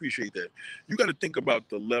really appreciate that. You gotta think about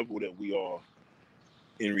the level that we are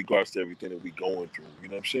in regards to everything that we going through. You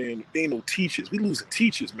know what I'm saying? There ain't no teachers. We losing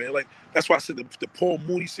teachers, man. Like, that's why I said the Paul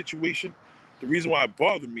Mooney situation, the reason why it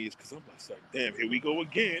bothered me is because I'm like, damn, here we go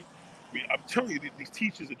again. I'm telling you, these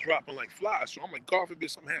teachers are dropping like flies. So I'm like, God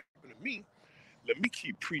forbid something happen to me. Let me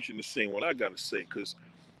keep preaching the same what I gotta say, because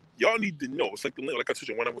y'all need to know. It's like I told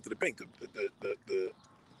you when I went to the bank,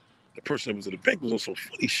 the person that was at the bank was on some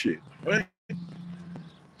funny shit, right?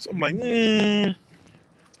 So I'm like, let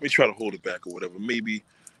me try to hold it back or whatever. Maybe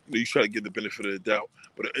you try to give the benefit of the doubt,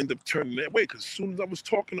 but it ended up turning that way. Because as soon as I was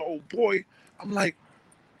talking to old boy, I'm like,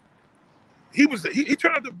 he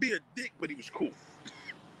turned out to be a dick, but he was cool.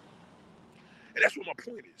 And that's what my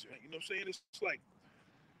point is, right? You know what I'm saying? It's like,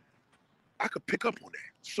 I could pick up on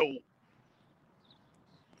that. So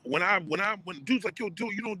when dudes like, yo,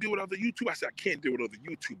 dude, you don't deal with other YouTube, I said, I can't deal with other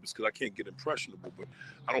YouTubers because I can't get impressionable. But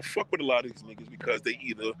I don't fuck with a lot of these niggas because they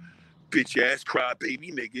either bitch ass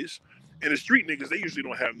crybaby niggas, and the street niggas, they usually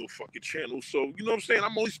don't have no fucking channel. So you know what I'm saying?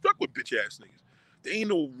 I'm only stuck with bitch ass niggas. There ain't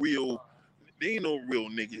no real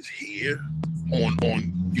niggas here on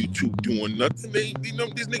YouTube doing nothing. These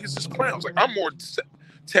niggas is clowns. Like, I'm more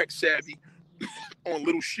tech savvy on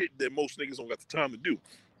little shit that most niggas don't got the time to do.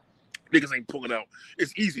 Niggas ain't pulling out.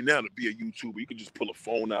 It's easy now to be a YouTuber. You can just pull a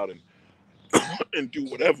phone out and do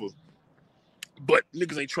whatever. But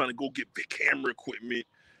niggas ain't trying to go get big camera equipment,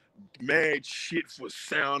 mad shit for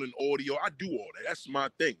sound and audio. I do all that. That's my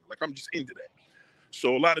thing. Like, I'm just into that.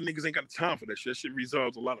 So a lot of niggas ain't got time for that shit. That shit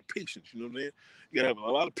resolves a lot of patience. You know what I'm saying? You gotta have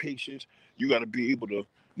a lot of patience. You gotta be able to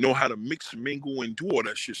know how to mix, mingle, and do all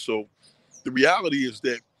that shit. So the reality is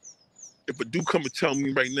that if a dude come and tell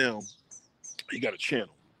me right now he got a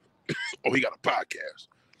channel or he got a podcast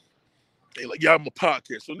And like, yeah, I'm a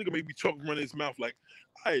podcast. So nigga may be talking running his mouth like,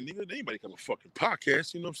 all right, nigga, anybody got a fucking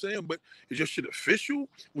podcast, you know what I'm saying? But is your shit official?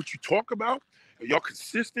 What you talk about? Are y'all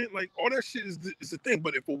consistent? Like, all that shit is the thing.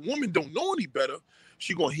 But if a woman don't know any better,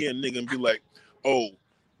 she gonna hear a nigga and be like, oh,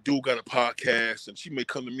 dude got a podcast. And she may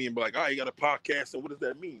come to me and be like, all right, you got a podcast. And what does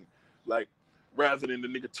that mean? Like, rather than the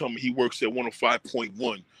nigga tell me he works at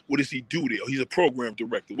 105.1. What does he do there? He's a program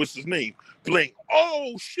director. What's his name? Blank.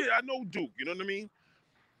 Oh, shit, I know Duke. You know what I mean?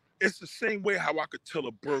 It's the same way how I could tell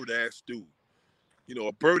a bird-ass dude. You know,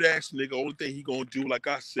 a bird-ass nigga, only thing he gonna do, like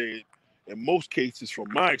I said, in most cases, from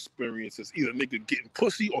my experience, is either nigga getting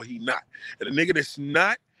pussy or he not. And a nigga that's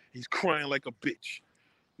not, he's crying like a bitch.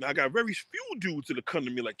 Now, I got very few dudes that come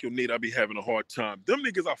to me like, yo, Nate, I be having a hard time. Them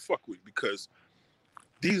niggas I fuck with because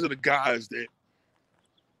these are the guys that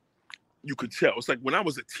you could tell. It's like when I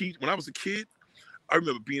was a kid, I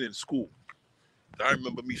remember being in school. I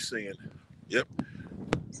remember me saying, yep,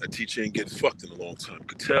 that teacher ain't getting fucked in a long time. You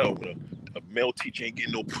could tell when a male teacher ain't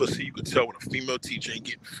getting no pussy. You could tell when a female teacher ain't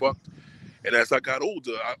getting fucked. And as I got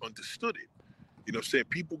older, I understood it. You know what I'm saying?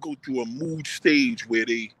 People go through a mood stage where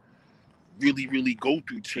they really, really go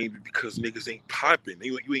through changes because niggas ain't piping.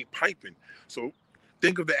 You ain't piping. So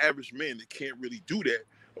think of the average man that can't really do that.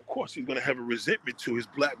 Of course, he's going to have a resentment to his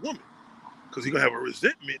black woman. Because he's going to have a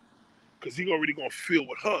resentment because he already going to feel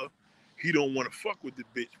with her. He don't want to fuck with the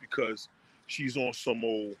bitch because she's on some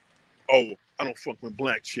old, oh, I don't fuck with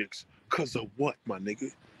black chicks. Because of what, my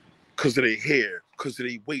nigga? Because of their hair, because of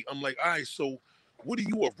their weight. I'm like, all right, so what are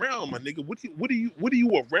you around, my nigga? What are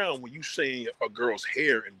you around when you saying a girl's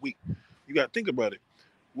hair and weight? You got to think about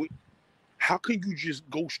it. How can you just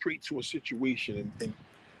go straight to a situation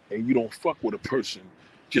and you don't fuck with a person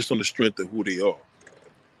just on the strength of who they are?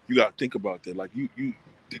 You got to think about that. Like,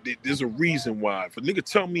 there's a reason why. If a nigga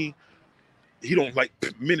tell me he don't like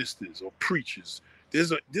ministers or preachers,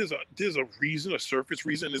 there's a reason, a surface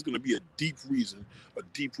reason. There's going to be a deep reason, a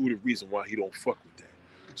deep-rooted reason why he don't fuck with that.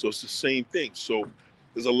 So it's the same thing. So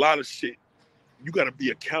there's a lot of shit. You got to be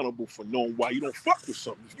accountable for knowing why you don't fuck with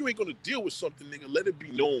something. If you ain't going to deal with something, nigga, let it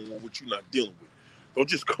be known what you're not dealing with. Don't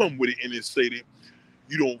just come with it and then say that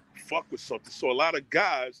you don't fuck with something. So a lot of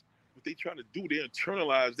guys, what they trying to do, they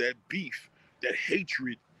internalize that beef, that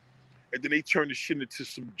hatred, and then they turn the shit into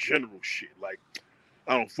some general shit. Like,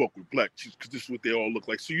 I don't fuck with black chicks because this is what they all look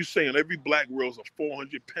like. So you saying every black girl's a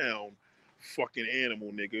 400-pound fucking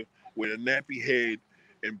animal, nigga, with a nappy head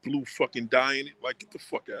and blue fucking dye in it? Like, get the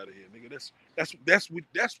fuck out of here, nigga. That's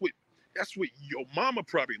what your mama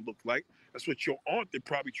probably looked like. That's what your aunt that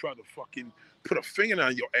probably tried to fucking put a finger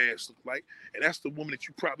on your ass looked like. And that's the woman that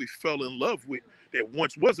you probably fell in love with that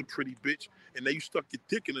once was a pretty bitch, and now you stuck your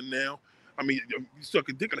dick in her now. I mean, you stuck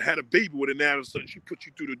a dick and had a baby with her now, and suddenly she put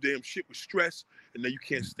you through the damn shit with stress, and now you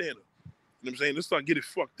can't stand her. You know what I'm saying? Let's not get it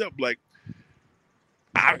fucked up. Like,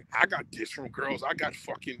 I got dissed from girls. I got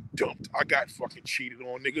fucking dumped. I got fucking cheated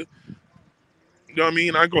on, nigga. You know what I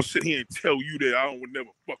mean? I ain't gonna sit here and tell you that I would never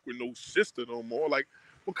fuck with no sister no more. Like,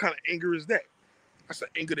 what kind of anger is that? That's an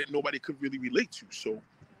anger that nobody could really relate to. So,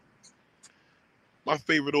 my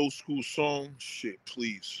favorite old school song, shit,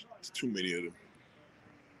 please. It's too many of them.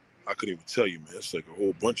 I couldn't even tell you, man. It's like a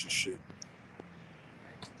whole bunch of shit.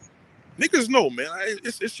 Niggas know, man.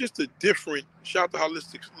 It's just a different, shout out to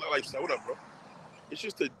Holistic Lifestyle. What up, bro? It's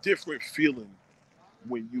just a different feeling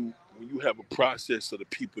when you have a process of the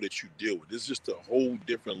people that you deal with. It's just a whole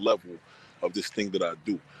different level of this thing that I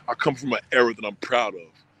do. I come from an era that I'm proud of.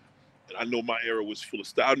 And I know my era was full of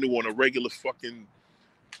stuff. I knew on a regular fucking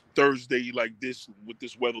Thursday like this, with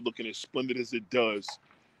this weather looking as splendid as it does,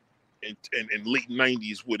 and late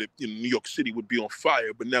 90s would New York City would be on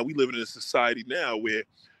fire. But now we live in a society now where,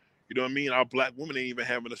 you know what I mean, our black women ain't even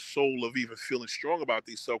having a soul of even feeling strong about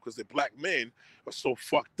themselves because the black men are so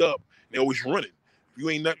fucked up. They're always running. You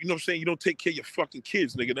ain't not, you know what I'm saying? You don't take care of your fucking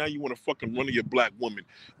kids, nigga. Now you want to fucking run to your black woman.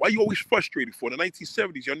 Why you always frustrated for? In the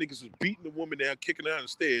 1970s, y'all niggas was beating the woman down, kicking her down the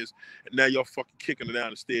stairs, and now y'all fucking kicking her down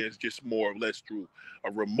the stairs just more or less through a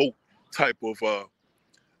remote type of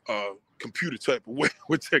computer type of way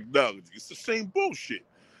with technology. It's the same bullshit.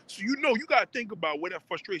 So you gotta think about where that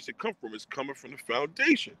frustration come from. It's coming from the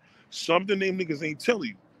foundation. Something them niggas ain't telling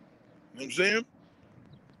you. You know what I'm saying?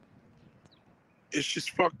 It's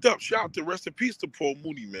just fucked up. Shout out to rest in peace to Paul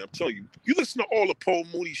Mooney, man. I'm telling you. You listen to all the Paul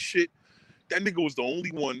Mooney shit, that nigga was the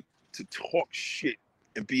only one to talk shit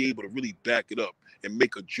and be able to really back it up and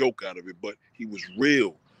make a joke out of it. But he was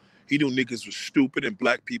real. He knew niggas was stupid and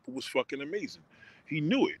black people was fucking amazing. He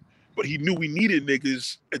knew it. But he knew we needed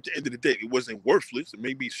niggas at the end of the day. It wasn't worthless. It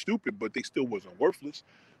may be stupid, but they still wasn't worthless.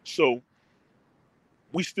 So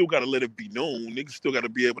we still got to let it be known. Niggas still got to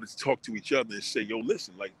be able to talk to each other and say, yo,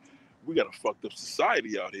 listen, like, We got a fucked up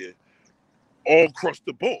society out here, all across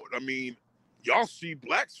the board. I mean, y'all see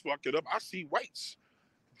blacks fuck it up. I see whites.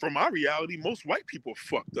 From my reality, most white people are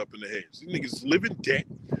fucked up in the heads. These niggas live in debt,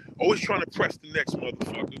 always trying to press the next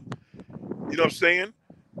motherfucker. You know what I'm saying?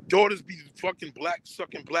 Daughters be fucking black,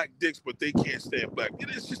 sucking black dicks, but they can't stand black.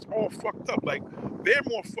 It's just all fucked up. Like, they're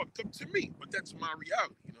more fucked up to me, but that's my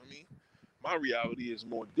reality. You know what I mean? My reality is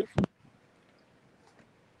more different.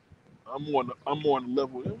 I'm on the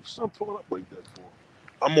level. What's I'm pulling up like that for?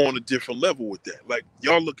 I'm on a different level with that. Like,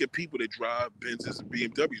 y'all look at people that drive Benzes and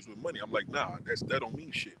BMWs with money. I'm like, nah, that don't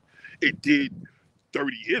mean shit. It did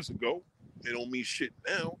 30 years ago. It don't mean shit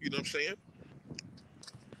now. You know what I'm saying?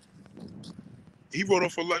 He wrote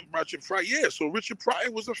off for like Richard Pryor. Yeah, so Richard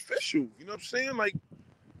Pryor was official. You know what I'm saying? Like,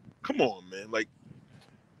 come on, man. Like,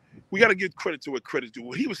 we got to give credit to what credit's due.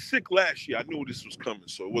 When he was sick last year, I knew this was coming,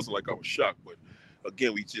 so it wasn't like I was shocked. But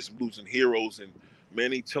again, we just losing heroes, and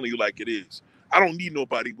man, ain't telling you like it is. I don't need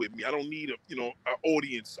nobody with me. I don't need an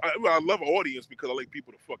audience. I love an audience because I like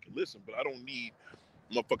people to fucking listen, but I don't need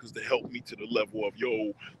motherfuckers to help me to the level of,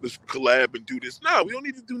 yo, let's collab and do this. Nah, we don't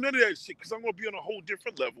need to do none of that shit because I'm gonna be on a whole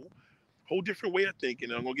different level, whole different way of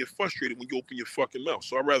thinking, and I'm gonna get frustrated when you open your fucking mouth.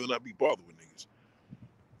 So I'd rather not be bothered with niggas.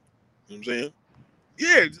 You know what I'm saying?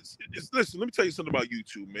 Yeah, listen, let me tell you something about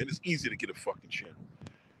YouTube, man. It's easy to get a fucking channel.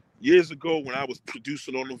 Years ago, when I was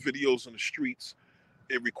producing all those videos on the streets,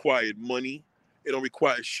 it required money. It don't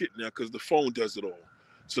require shit now because the phone does it all.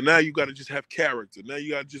 So now you got to just have character. Now you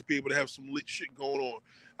got to just be able to have some lit shit going on.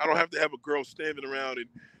 I don't have to have a girl standing around and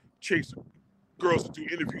chase girls to do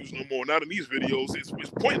interviews no more. Not in these videos. It's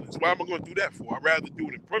pointless. Why am I going to do that for? I'd rather do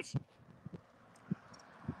it in person.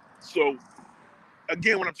 So,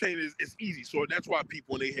 again, what I'm saying is it's easy. So that's why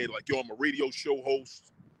people in their head like, yo, I'm a radio show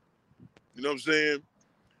host. You know what I'm saying?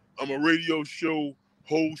 I'm a radio show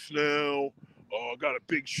host now. I got a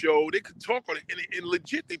big show. They could talk on it, and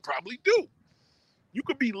legit, they probably do. You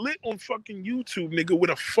could be lit on fucking YouTube, nigga, with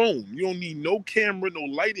a phone. You don't need no camera, no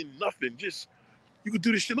lighting, nothing. Just, you could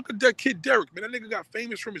do this shit. Look at that kid, Derek, man. That nigga got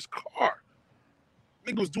famous from his car.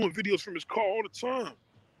 Nigga was doing videos from his car all the time.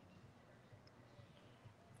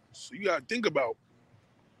 So you gotta think about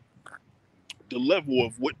the level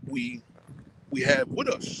of what we have with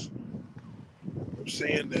us. You know what I'm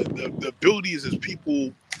saying? The abilities as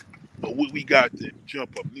people, what we got to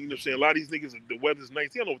jump up. You know what I'm saying? A lot of these niggas, the weather's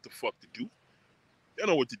nice. They don't know what the fuck to do. They don't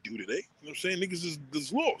know what to do today. You know what I'm saying? Niggas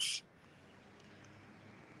is lost.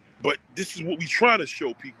 But this is what we try to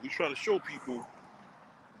show people. We try to show people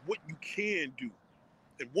what you can do.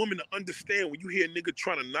 And women to understand when you hear a nigga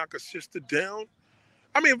trying to knock a sister down.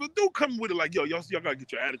 I mean, if don't come with it like, yo, y'all gotta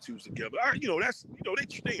get your attitudes together. They ain't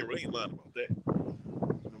lying about that. You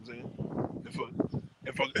know what I'm saying?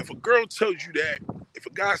 If a girl tells you that, if a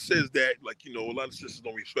guy says that, like, you know, a lot of sisters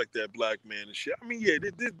don't respect that black man and shit. I mean, yeah,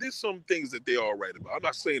 there's some things that they are right about. I'm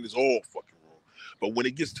not saying it's all fucking wrong, but when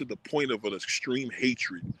it gets to the point of an extreme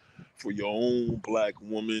hatred for your own black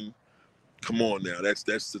woman, come on now, that's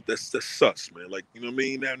sus, man. Like, you know what I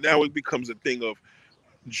mean? Now it becomes a thing of,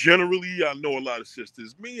 generally, I know a lot of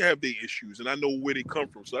sisters may have their issues, and I know where they come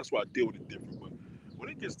from, so that's why I deal with it different. But when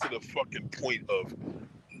it gets to the fucking point of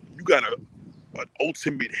you got an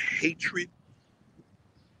ultimate hatred,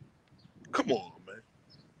 come on, man.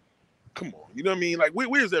 Come on. You know what I mean? Like,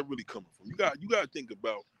 where's that really coming from? You got to think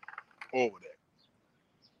about all of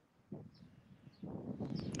that.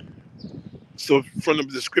 So from the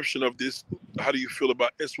description of this, how do you feel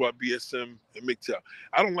about SYBSM and MGTOW?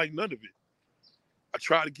 I don't like none of it. I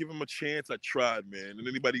tried to give him a chance. I tried, man. And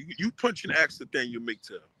anybody, you punch and ask Nathaniel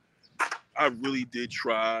MGTOW. I really did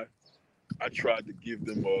try. I tried to give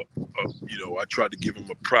them I tried to give him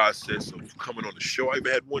a process of coming on the show. I even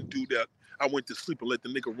had one dude that I went to sleep and let the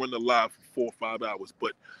nigga run the live for 4 or 5 hours,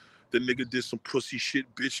 but the nigga did some pussy shit,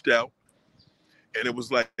 bitched out. And it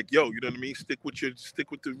was like, yo, you know what I mean? Stick with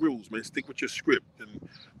the rules, man. Stick with your script. And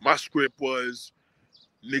my script was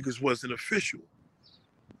niggas wasn't official.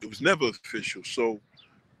 It was never official. So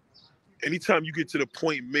anytime you get to the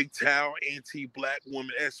point, MGTOW, anti-black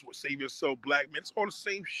woman, save yourself, black man, it's all the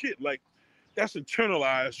same shit. Like, that's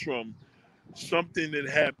internalized from something that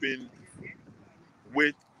happened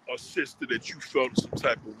with a sister that you felt some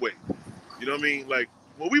type of way. You know what I mean? Like,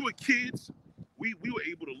 when we were kids, we were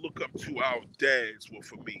able to look up to our dads. Well,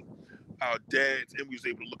 for me, our dads, and we was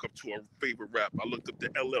able to look up to our favorite rapper. I looked up to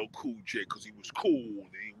LL Cool J because he was cool and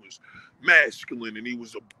he was masculine and he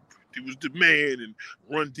was the man, and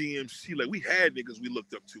Run DMC. Like, we had niggas we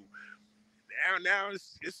looked up to. Now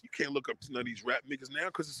it's you can't look up to none of these rap niggas now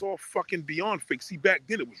because it's all fucking beyond fake. See, back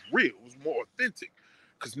then it was real. It was more authentic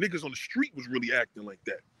because niggas on the street was really acting like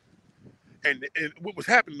that. And what was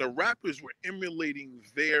happening, the rappers were emulating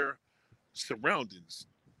their surroundings.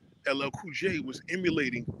 LL Cool J was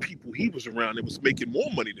emulating people he was around that was making more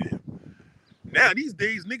money than him. Now, these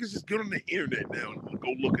days, niggas just get on the internet now and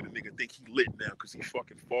go look at a nigga, think he lit now because he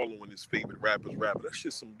fucking following his favorite rapper.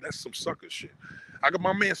 That's some sucker shit. I got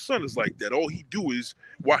my man son is like that. All he do is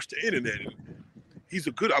watch the internet.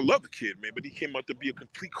 And I love the kid, man, but he came out to be a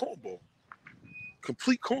complete cornball.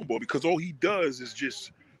 Complete cornball, because all he does is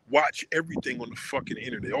just watch everything on the fucking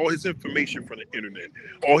internet. All his information from the internet.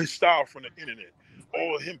 All his style from the internet.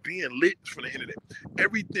 All of him being lit from the internet.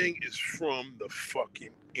 Everything is from the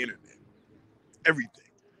fucking internet.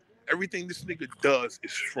 Everything this nigga does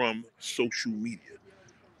is from social media.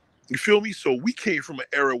 You feel me? So we came from an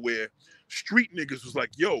era where street niggas was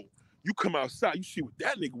like, yo, you come outside, you see what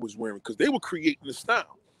that nigga was wearing, because they were creating the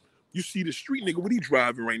style. You see the street nigga, what he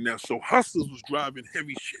driving right now. So hustlers was driving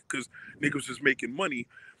heavy shit because niggas was making money.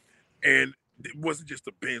 And it wasn't just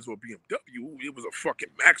a Benz or BMW. It was a fucking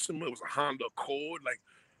Maxima. It was a Honda Accord. Like,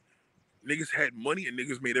 niggas had money and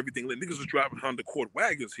niggas made everything. Like, niggas was driving Honda Accord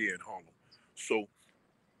wagons here in Harlem. So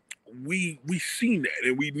we seen that,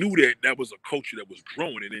 and we knew that was a culture that was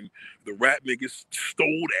growing. And then the rap niggas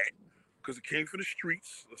stole that because it came from the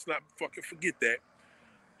streets. Let's not fucking forget that.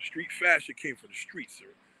 Street fashion came from the streets, sir.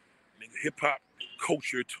 Hip hop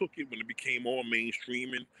culture took it when it became all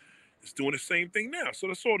mainstream, and it's doing the same thing now. So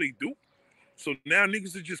that's all they do. So now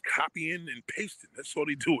niggas are just copying and pasting. That's all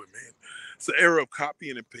they doing, man. It's an era of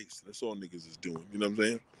copying and pasting. That's all niggas is doing. You know what I'm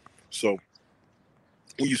saying? So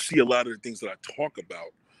when you see a lot of the things that I talk about,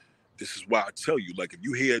 this is why I tell you, like, if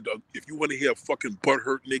you want to hear a fucking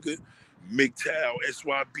butthurt nigga, MGTOW,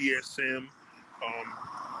 SYBSM,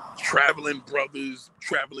 traveling brothers,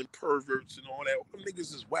 traveling perverts, and all that. All them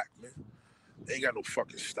niggas is whack, man. They ain't got no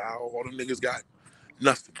fucking style. All them niggas got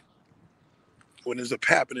nothing. When there's a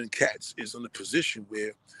happening, cats is in a position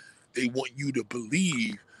where they want you to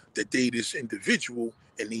believe that they this individual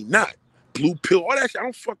and they not. Blue pill, all that shit. I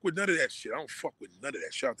don't fuck with none of that shit. I don't fuck with none of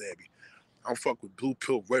that. Shout out to Abby. I don't fuck with blue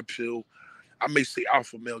pill, red pill. I may say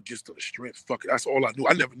alpha male just to the strength. Fuck it. That's all I knew.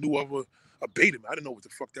 I never knew of a beta male. I didn't know what the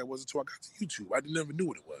fuck that was until I got to YouTube. I never knew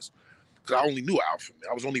what it was. Because I only knew alpha male.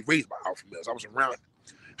 I was only raised by alpha males. I was around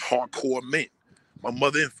hardcore men. My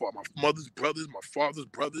mother and father, my mother's brothers, my father's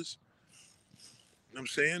brothers. You know what I'm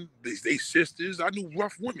saying? They sisters. I knew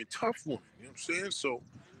rough women, tough women. You know what I'm saying? So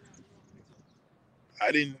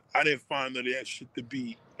I didn't find none of that shit to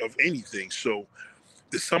be of anything. So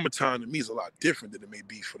the summertime to me is a lot different than it may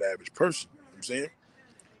be for the average person. You know what I'm saying?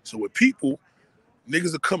 So with people,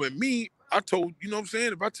 niggas that come at me, I told, you know what I'm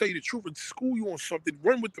saying? If I tell you the truth and school you on something,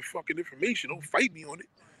 run with the fucking information. Don't fight me on it.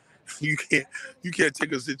 You can't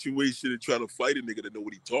take a situation and try to fight a nigga that know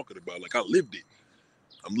what he talking about. Like, I lived it.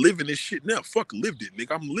 I'm living this shit now. Fuck lived it,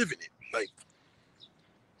 nigga. I'm living it. Like,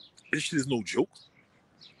 this shit is no joke.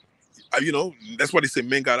 You know, that's why they say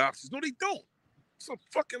men got options. No, they don't. It's a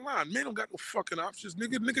fucking lie. Men don't got no fucking options,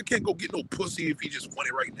 nigga. Nigga can't go get no pussy if he just want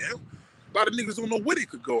it right now. A lot of niggas don't know where they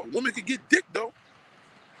could go. A woman could get dick, though.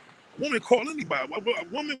 A woman call anybody. A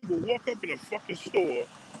woman will walk up in a fucking store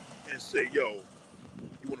and say, yo,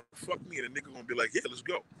 you want to fuck me? And a nigga gonna be like, yeah, let's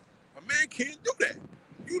go. A man can't do that.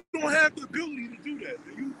 You don't have the ability to do that.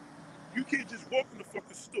 You can't just walk in the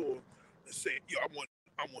fucking store and say, yo, I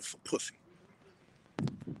want some pussy.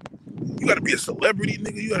 You gotta be a celebrity,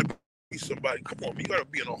 nigga. You gotta be somebody. Come on, man. You gotta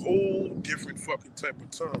be in a whole different fucking type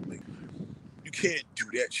of time, nigga. You can't do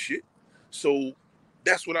that shit. So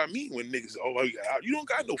that's what I mean when niggas, you don't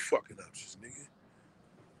got no fucking options, nigga.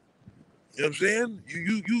 You know what I'm saying?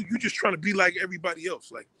 You just trying to be like everybody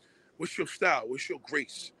else. Like, what's your style? What's your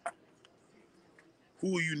grace?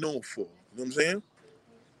 Who are you known for? You know what I'm saying?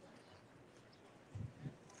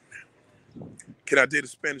 Can I date a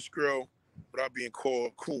Spanish girl without being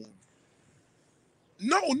called coon?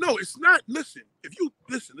 No, it's not. Listen, if you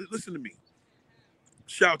listen to me.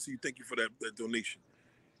 Shout out to you. Thank you for that donation.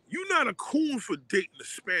 You're not a coon for dating a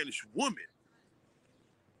Spanish woman.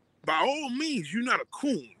 By all means, you're not a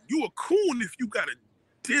coon. You a coon if you gotta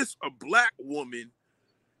diss a black woman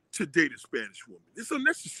to date a Spanish woman. It's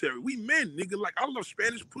unnecessary. We men, nigga. Like, I love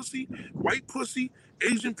Spanish pussy, white pussy,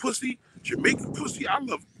 Asian pussy, Jamaican pussy. I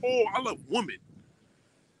love women.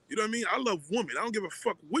 You know what I mean? I love women. I don't give a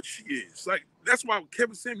fuck what she is. Like, that's why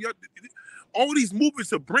Kevin Samuel, all these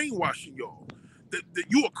movements are brainwashing y'all. That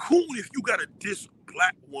you're a coon if you got to diss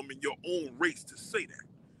black woman, your own race, to say that.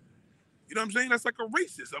 You know what I'm saying? That's like a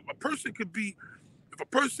racist. A person could be, if a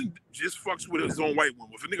person just fucks with his own white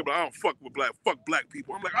woman, if a nigga be like, I don't fuck with fuck black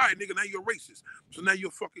people, I'm like, all right, nigga, now you're racist. So now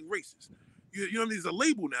you're fucking racist. You know what I mean? There's a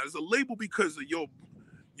label now. There's a label because of your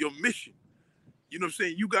mission. You know what I'm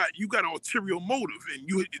saying? You got an ulterior motive,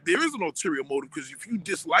 and there is an ulterior motive, because if you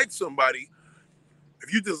dislike somebody,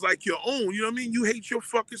 if you dislike your own, you know what I mean? You hate your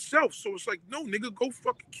fucking self. So it's like, no, nigga, go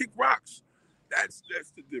fucking kick rocks. That's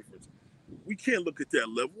the difference. We can't look at that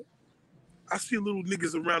level. I see little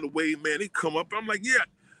niggas around the way, man. They come up. I'm like, yeah.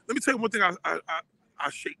 Let me tell you one thing. I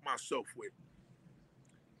shake myself with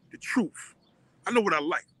the truth. I know what I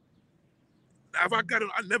like. Now, if I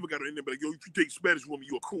never got on anybody. Yo, if you date Spanish woman,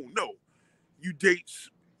 you're cool. No, you date.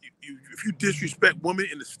 If you disrespect women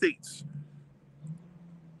in the States,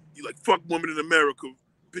 you like fuck women in America.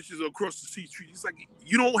 Bitches across the sea treat. It's like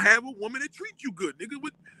you don't have a woman that treats you good, nigga.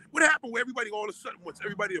 What happened where everybody all of a sudden wants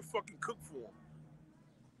everybody to fucking cook for them?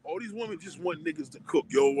 All these women just want niggas to cook.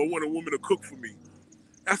 Yo, I want a woman to cook for me.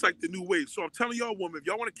 That's like the new wave. So I'm telling y'all, women, if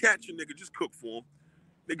y'all want to catch a nigga, just cook for him.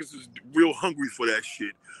 Niggas is real hungry for that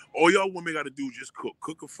shit. All y'all women got to do is just cook.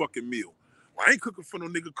 Cook a fucking meal. Well, I ain't cooking for no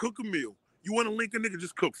nigga. Cook a meal. You want to link a nigga,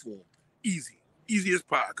 just cook for him. Easy. Easy as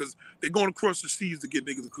pie. Because they're going across the seas to get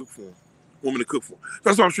niggas to cook for them. Women to cook for them.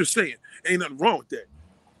 That's what I'm just saying. Ain't nothing wrong with that.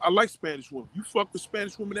 I like Spanish women. You fuck with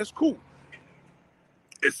Spanish women, that's cool.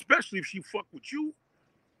 Especially if she fuck with you.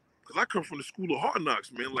 Because I come from the school of hard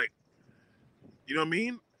knocks, man. Like, you know what I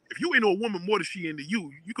mean? If you ain't know a woman more than she into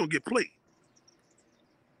you, you going to get played.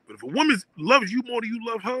 But if a woman loves you more than you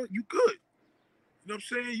love her, you good. You know what I'm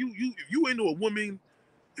saying? If you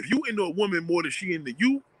into a woman more than she into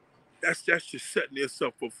you, that's just setting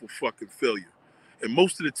yourself up for fucking failure. And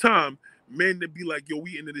most of the time, men that be like, yo,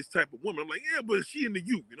 we into this type of woman. I'm like, yeah, but is she into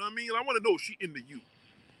you? You know what I mean? I want to know if she into you.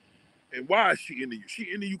 And why is she into you?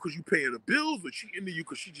 She into you because you paying the bills, or she into you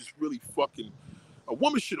because she just really fucking... A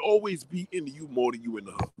woman should always be into you more than you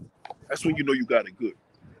into her. That's when you know you got it good.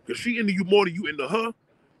 Because she into you more than you into her,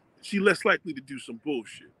 she less likely to do some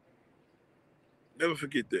bullshit. Never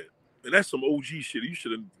forget that. And that's some OG shit. You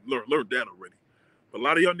should have learned that already. But a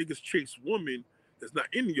lot of y'all niggas chase women that's not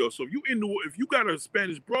into you. So if you got a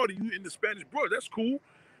Spanish broad and you into Spanish broad, that's cool.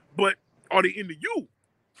 But are they into you?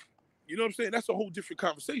 You know what I'm saying? That's a whole different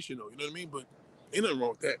conversation, though. You know what I mean? But ain't nothing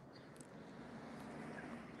wrong with that.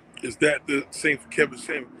 Is that the same for Kevin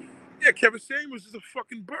Samuels? Yeah, Kevin Samuels is a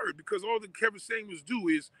fucking bird, because all that Kevin Samuels do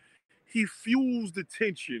is he fuels the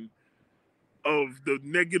tension of the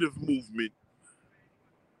negative movement.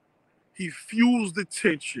 He fuels the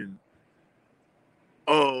tension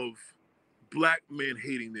of black men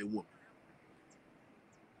hating their women.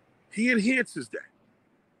 He enhances that.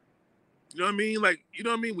 You know what I mean? Like, you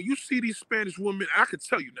know what I mean? When you see these Spanish women, I can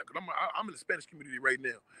tell you now, because I'm in the Spanish community right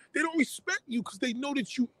now. They don't respect you because they know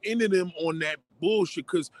that you into them on that bullshit,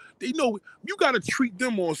 because they know you got to treat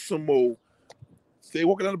them on some old, stay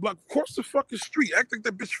walking down the block, across the fucking street, act like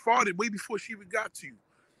that bitch farted way before she even got to you.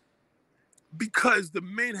 Because the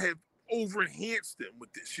men have over-enhanced them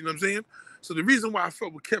with this, you know what I'm saying? So the reason why I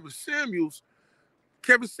felt with Kevin Samuels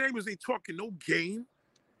ain't talking no game.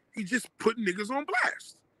 He just put niggas on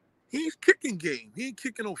blast. He ain't kicking game. He ain't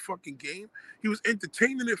kicking no fucking game. He was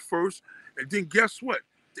entertaining it first, and then guess what? At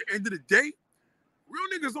the end of the day, real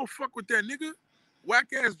niggas don't fuck with that nigga.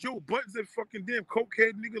 Whack-ass Joe Budden's that fucking damn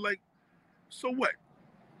cokehead nigga. Like, so what?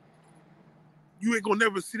 You ain't gonna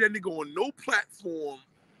never see that nigga on no platform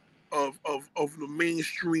of the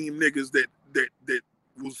mainstream niggas that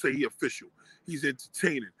will say he official. He's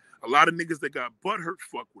entertaining. A lot of niggas that got butthurt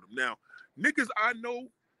fuck with him. Now, niggas I know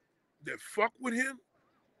that fuck with him,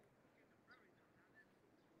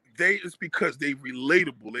 it's because they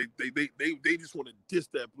relatable. They just want to diss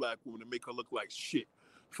that black woman and make her look like shit.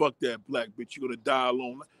 Fuck that black bitch. You're gonna die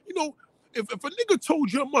alone. You know, if a nigga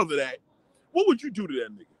told your mother that, what would you do to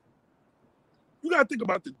that nigga? You gotta think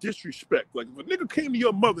about the disrespect. Like, if a nigga came to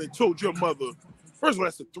your mother and told your mother, first of all,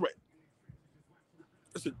 that's a threat.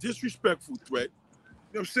 That's a disrespectful threat.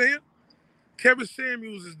 You know what I'm saying? Kevin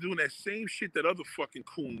Samuels is doing that same shit that other fucking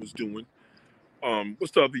coon was doing.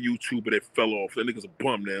 What's the other YouTuber that fell off? That nigga's a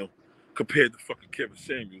bum now compared to fucking Kevin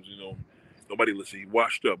Samuels, you know. Nobody listen, he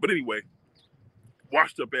washed up. But anyway,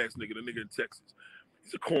 washed up ass nigga, the nigga in Texas.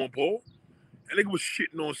 He's a cornball. That nigga was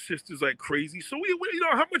shitting on sisters like crazy. So, you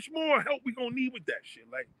know, how much more help we gonna need with that shit?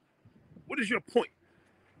 Like, what is your point?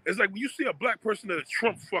 It's like when you see a black person at a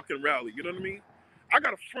Trump fucking rally, you know what I mean? I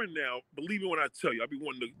got a friend now, believe me when I tell you, I be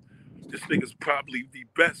this nigga's probably the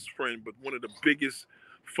best friend, but one of the biggest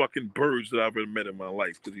fucking birds that I've ever met in my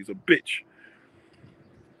life, because he's a bitch.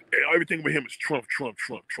 And everything with him is Trump.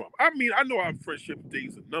 I mean, I know our friendship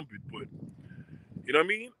days are numbered, but you know what I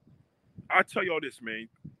mean? I tell y'all this, man.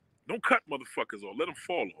 Don't cut motherfuckers off. Let them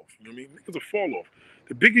fall off. You know what I mean? Niggas will fall off.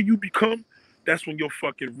 The bigger you become, that's when your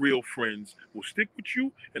fucking real friends will stick with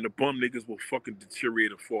you, and the bum niggas will fucking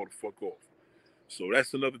deteriorate and fall the fuck off. So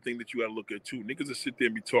that's another thing that you got to look at too. Niggas that sit there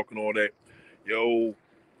and be talking all that, yo,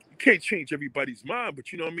 you can't change everybody's mind,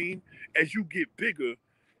 but you know what I mean? As you get bigger,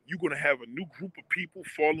 you're going to have a new group of people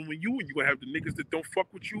following you, and you're going to have the niggas that don't fuck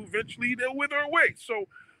with you. Eventually, they'll wither away. So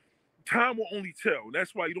time will only tell.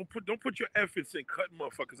 That's why you don't put your efforts in cutting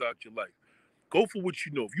motherfuckers out your life. Go for what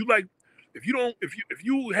you know. If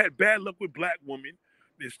you had bad luck with black women,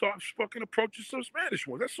 then start fucking approaching some Spanish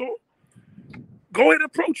ones. That's all. Go ahead and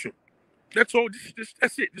approach them. That's all.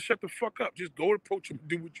 That's it. Just shut the fuck up. Just go and approach them.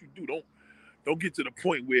 Do what you do. Don't get to the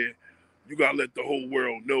point where you gotta let the whole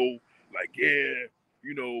world know, like, yeah,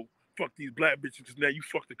 you know, fuck these black bitches because now you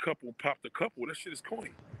fucked a couple and popped a couple. That shit is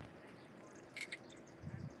corny.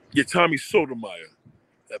 Yeah, Tommy Sotomayor,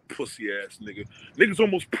 that pussy ass nigga. Niggas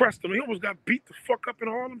almost pressed him. He almost got beat the fuck up in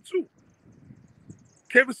Harlem too.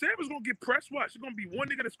 Kevin Samuels gonna get pressed. Watch, it's gonna be one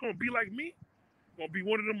nigga that's gonna be like me. Gonna be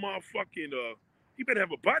one of them motherfucking. He better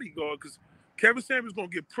have a bodyguard because Kevin Samuels gonna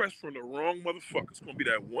get pressed from the wrong motherfucker. It's gonna be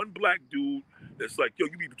that one black dude that's like, yo,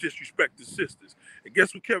 you be disrespecting sisters. And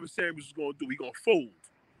guess what Kevin Samuels is gonna do? He gonna fold.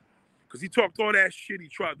 Because he talked all that shit. He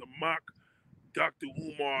tried to mock Dr.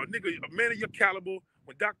 Umar. Nigga, a man of your caliber,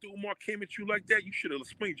 when Dr. Umar came at you like that, you should have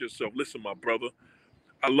explained yourself. Listen, my brother,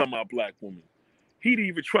 I love my black woman. He didn't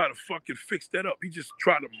even try to fucking fix that up. He just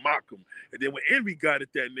tried to mock him. And then when Envy got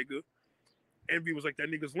at that nigga, Envy was like, that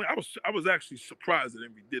nigga's lame. I was actually surprised that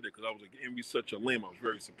Envy did it because I was like, Envy's such a lame. I was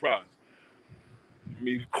very surprised. I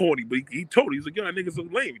mean, corny, but he told he's like, yo, that niggas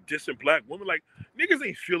are lame. Dissing black women. Like, niggas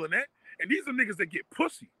ain't feeling that. And these are niggas that get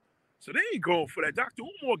pussy. So they ain't going for that. Dr.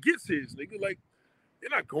 Umar gets his, nigga. Like, they're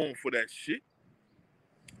not going for that shit.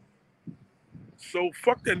 So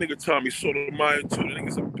fuck that nigga Tommy Sotomayor too. That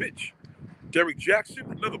nigga's a bitch. Derek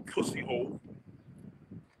Jackson, another pussy hole.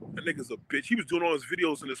 That nigga's a bitch. He was doing all his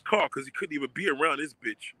videos in his car because he couldn't even be around his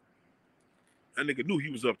bitch. That nigga knew he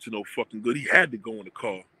was up to no fucking good. He had to go in the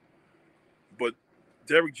car. But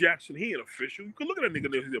Derek Jackson, he ain't official. You can look at that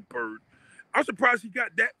nigga, he's a bird. I'm surprised he got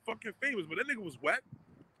that fucking famous, but that nigga was whack.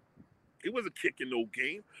 He wasn't kicking no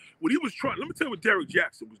game. What he was trying, let me tell you what Derek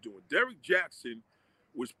Jackson was doing. Derek Jackson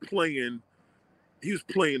was playing, he was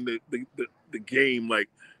playing the game like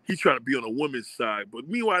he's trying to be on a woman's side. But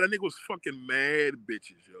meanwhile, that nigga was fucking mad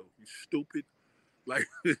bitches, yo. You stupid. Like,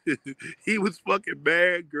 he was fucking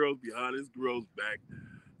mad girls behind his girl's back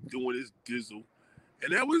doing his dizzle.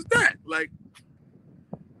 And that was that. Like,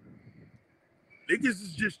 niggas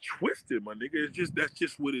is just twisted, my nigga. It's just, that's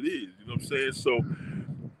just what it is. You know what I'm saying? So,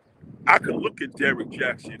 I could look at Derek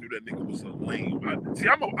Jackson and knew that nigga was a lame.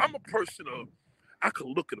 I'm a person of, I could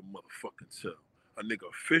look at a motherfucking tell. A nigga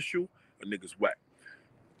official, a nigga's whack.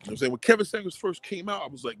 You know what I'm saying? When Kevin Samuels first came out, I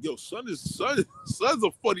was like, yo, son's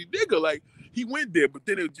a funny nigga. Like, he went there, but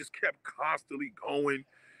then it just kept constantly going.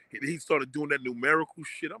 And he started doing that numerical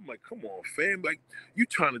shit. I'm like, come on, fam. Like, you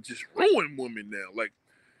trying to just ruin women now. Like,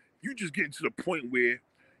 you just getting to the point where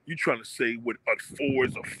you trying to say what a 4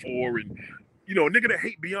 is a 4 and you know, a nigga that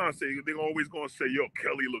hate Beyonce, they always gonna say, yo,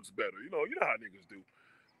 Kelly looks better. You know how niggas do.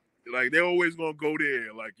 Like, they always gonna go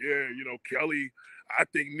there. Like, yeah, you know, Kelly, I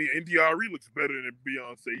think NDRE looks better than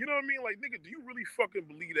Beyonce. You know what I mean? Like, nigga, do you really fucking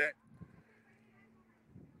believe that?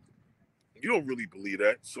 You don't really believe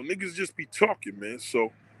that. So niggas just be talking, man.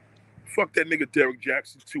 So fuck that nigga Derek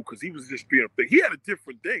Jackson too, because he was just being a thing. He had a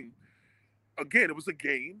different thing. Again, it was a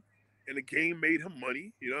game. And the game made him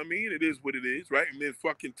money. You know what I mean? It is what it is, right? And then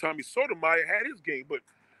fucking Tommy Sotomayor had his game, but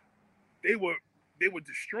they were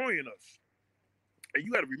destroying us. And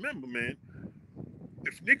you got to remember, man,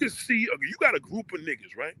 if niggas see, you got a group of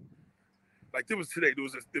niggas, right? Like there was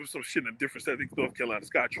some shit in a different state. I think North Carolina. This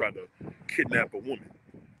guy tried to kidnap a woman,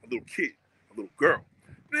 a little kid, a little girl.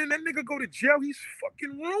 Man, that nigga go to jail. He's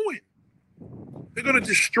fucking ruined. They're gonna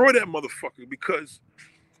destroy that motherfucker because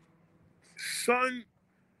son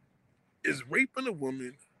is raping a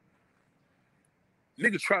woman.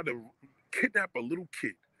 Nigga tried to kidnap a little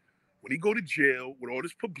kid. When he go to jail with all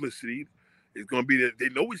this publicity, it's gonna be that they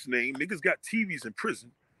know his name. Niggas got TVs in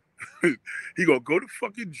prison. He gonna go to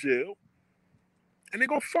fucking jail, and they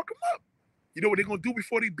gonna fuck him up. You know what they gonna do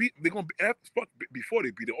before they beat? They gonna before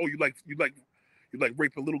they beat him. Oh, you like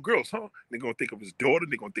raping little girls, huh? They're gonna think of his daughter.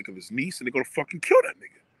 They're gonna think of his niece, and they're gonna fucking kill that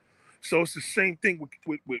nigga. So it's the same thing with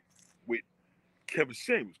Kevin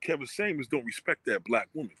Samuels. Kevin Samuels don't respect that black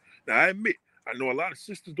woman. Now I admit, I know a lot of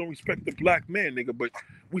sisters don't respect the black man, nigga, but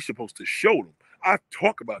we supposed to show them. I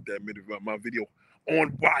talk about that in my video on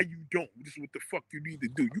why you don't. This is what the fuck you need to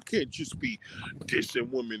do. You can't just be dissing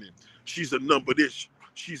women and she's a number this,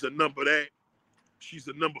 she's a number that, she's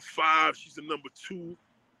a number 5, she's a number 2.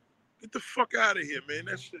 Get the fuck out of here, man.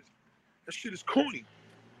 That shit is corny.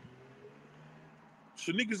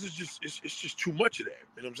 So niggas is just it's just too much of that.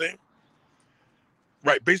 You know what I'm saying?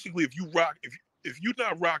 Right. Basically, if you're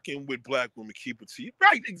not rocking with black women, keep it to you.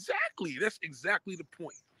 Right. Exactly. That's exactly the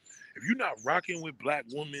point. If you're not rocking with black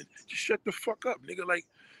women, just shut the fuck up, nigga. Like,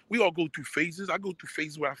 we all go through phases. I go through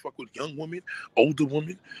phases where I fuck with young women, older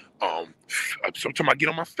women. Sometimes I get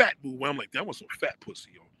on my fat boo where I'm like, that was some fat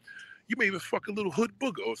pussy, yo. You may even fuck a little hood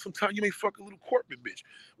booger, or sometimes you may fuck a little corporate bitch.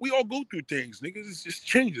 We all go through things, niggas. It's just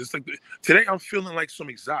changes. It's like today I'm feeling like some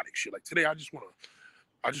exotic shit. Like today I just want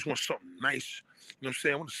something nice. You know what I'm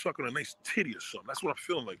saying? I want to suck on a nice titty or something. That's what I'm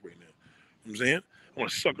feeling like right now. You know what I'm saying? I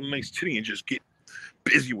want to suck on a nice titty and just get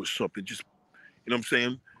busy with something. Just, you know what I'm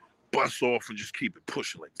saying? Bust off and just keep it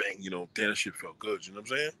pushing. Like, bang, you know, damn, that shit felt good. You know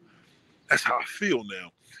what I'm saying? That's how I feel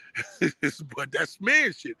now. But that's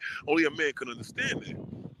man shit. Only a man can understand that.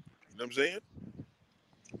 You know what I'm saying?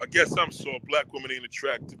 I guess I'm soft. Black women ain't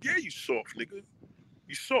attractive. Yeah, you soft, nigga.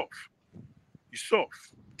 You soft. You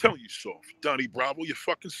soft. I'm telling you soft. Donnie Bravo, you're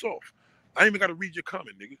fucking soft. I ain't even got to read your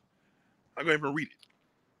comment, nigga. I'm going to even read it.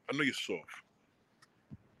 I know you're soft.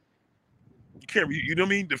 You can't read, you know what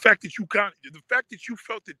I mean? The fact that you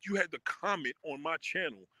felt that you had to comment on my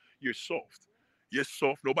channel, you're soft. You're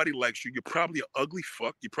soft. Nobody likes you. You're probably an ugly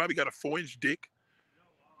fuck. You probably got a 4-inch dick.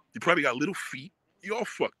 You probably got little feet. You all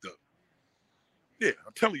fucked up. Yeah,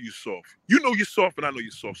 I'm telling you soft. You know you're soft and I know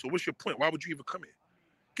you're soft. So what's your point? Why would you even come here?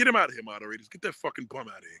 Get him out of here, moderators. Get that fucking bum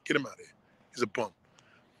out of here. Get him out of here. He's a bum.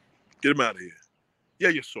 Get him out of here. Yeah,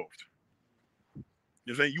 you're soft. You know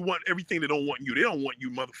what I'm saying? You want everything they don't want you. They don't want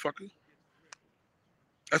you, motherfucker.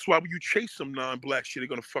 That's why when you chase some non-black shit, they're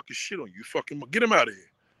gonna fucking shit on you. Fucking get him out of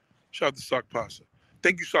here. Shout out to Sock Pasta.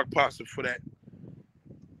 Thank you, Sock Pasta, for that.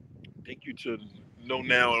 Thank you to Know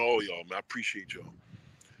Now and all y'all, man. I appreciate y'all.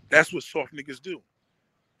 That's what soft niggas do.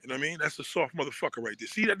 You know what I mean? That's a soft motherfucker right there.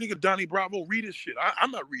 See that nigga Donnie Bravo? Read his shit. I'm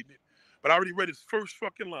not reading it, but I already read his first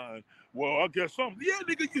fucking line. Well, I guess I'm. Yeah,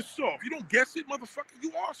 nigga, you soft. You don't guess it, motherfucker.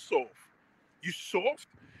 You are soft. You soft,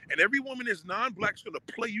 and every woman that's non-black's gonna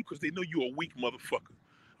play you because they know you a weak motherfucker.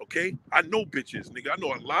 Okay? I know bitches, nigga. I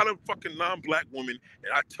know a lot of fucking non-black women,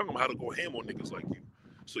 and I tell them how to go ham on niggas like you.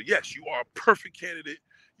 So yes, you are a perfect candidate.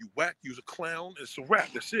 You whack. You's a clown. It's a rap.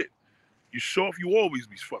 That's it. You soft. You always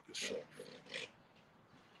be fucking soft.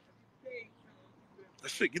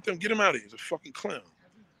 That's it. Get him out of here. He's a fucking clown.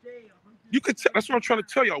 You could tell. That's what I'm trying to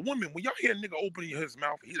tell y'all. Women, when y'all hear a nigga opening his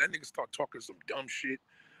mouth, that nigga start talking some dumb shit.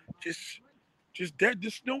 Just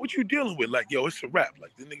know what you're dealing with. Like, yo, it's a rap.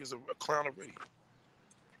 Like, the nigga's a clown already.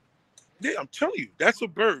 Yeah, I'm telling you, that's a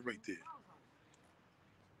bird right there.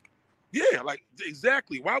 Yeah, like,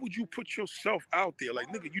 exactly. Why would you put yourself out there? Like,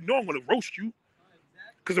 nigga, you know I'm gonna roast you.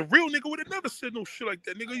 Because a real nigga would have never said no shit like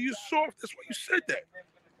that. Nigga, you soft. That's why you said that.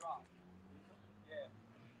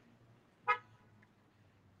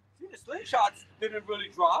 The slingshots didn't really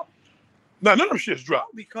drop. No, none of them shits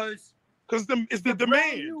dropped. Because it's the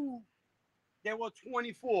demand. There were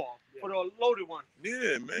 24 for the loaded one.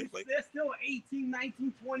 Yeah, man. Like, they're still 18,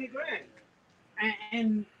 19, 20 grand.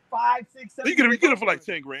 And 5, 6, 7. You get it for like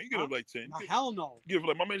 10 grand. You get it for like 10. No, hell no. You get it for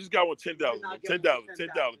like, my man just got one $10. $10.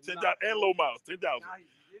 And low miles. $10. This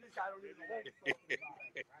guy don't even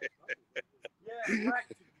yeah, right.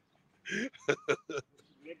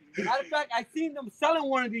 Matter of fact, I seen them selling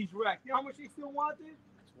one of these wrecks. You know how much they still wanted?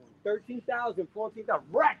 13,000, 14,000.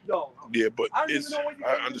 Wreck though. Yeah, but I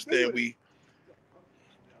understand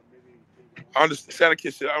Santa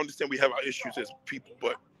Kid said, I understand we have our issues as people,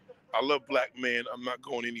 but I love black men. I'm not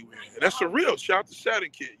going anywhere. And that's a real shout out to Santa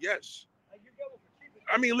Kid. Yes.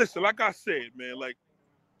 I mean, listen, like I said, man, like,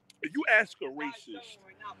 if you ask a racist,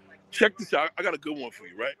 check this out. I got a good one for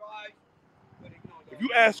you, right? If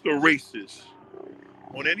you ask a racist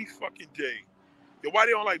on any fucking day, yo, why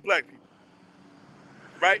they don't like black people?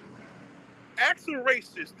 Right? Ask a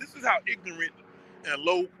racist, this is how ignorant and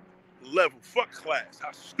low level, fuck class,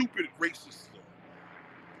 how stupid racists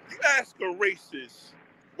are. You ask a racist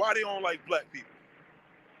why they don't like black people.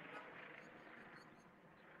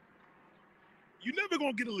 You're never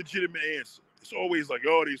gonna get a legitimate answer. It's always like,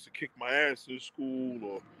 oh, they used to kick my ass in school,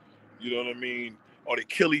 or you know what I mean? Or they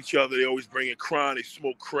kill each other, they always bring in crime, they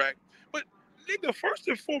smoke crack. But nigga, first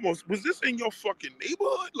and foremost, was this in your fucking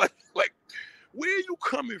neighborhood? Like, where are you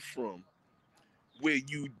coming from where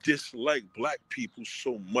you dislike black people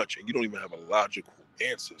so much and you don't even have a logical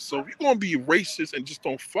answer? So if you're gonna be racist and just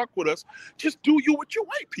don't fuck with us, just do you with your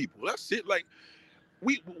white people. That's it. Like,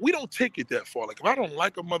 we don't take it that far. Like, if I don't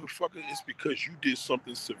like a motherfucker, it's because you did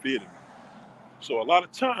something severe to me. So a lot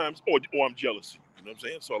of times, or I'm jealous of you, you know what I'm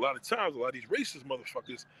saying? So a lot of times, a lot of these racist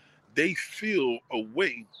motherfuckers, they feel a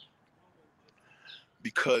way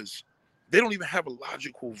because they don't even have a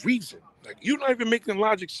logical reason. Like, you're not even making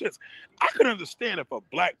logic sense. I could understand if a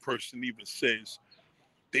black person even says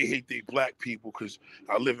they hate their black people because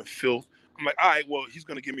I live in filth. I'm like, all right, well, he's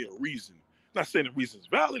going to give me a reason. Not saying the reason's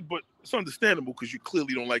valid, but it's understandable because you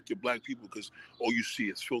clearly don't like your black people because all you see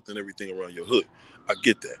is filth and everything around your hood. I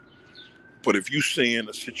get that. But if you say in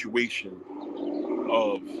a situation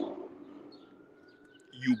of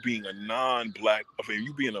you being a non-black,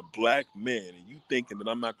 you being a black man and you thinking that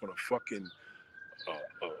I'm not going to fucking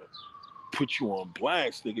put you on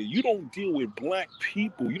blast, nigga, you don't deal with black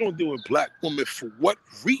people. You don't deal with black women for what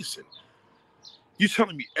reason? You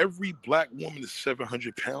telling me every black woman is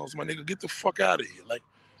 700 pounds, my nigga? Get the fuck out of here. Like,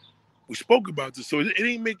 we spoke about this, so it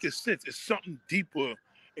ain't making sense. It's something deeper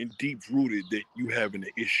and deep-rooted that you having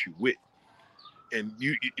an issue with. And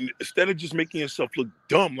you, instead of just making yourself look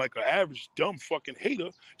dumb like an average dumb fucking hater,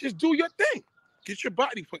 just do your thing. Get your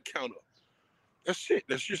body count up. That's it.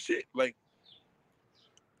 That's just it. Like,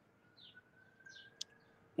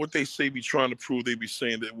 what they say be trying to prove, they be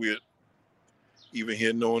saying that we're even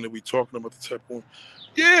here knowing that we talking about the type of,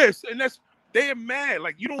 yes, and they're mad.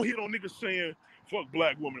 Like, you don't hear no niggas saying, fuck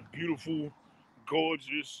black women, beautiful,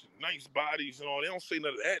 gorgeous, nice bodies and all. They don't say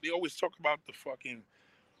none of that. They always talk about the fucking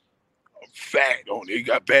fat on. They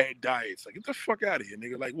got bad diets. Like, get the fuck out of here,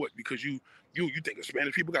 nigga. Like, what? Because you think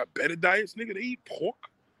Spanish people got better diets, nigga? They eat pork.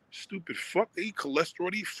 Stupid fuck. They eat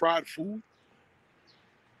cholesterol. They eat fried food.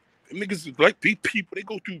 Them niggas like these people. They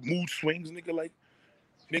go through mood swings, nigga. Like,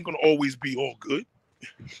 it ain't gonna always be all good,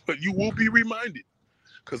 but you will be reminded.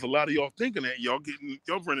 Because a lot of y'all thinking that y'all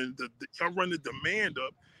running the demand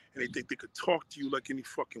up, and they think they could talk to you like any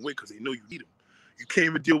fucking way because they know you need them. You can't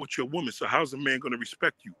even deal with your woman. So how's a man gonna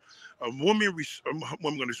respect you? A woman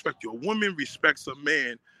gonna respect you. A woman respects a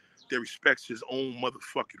man that respects his own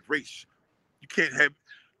motherfucking race.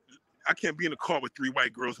 I can't be in a car with 3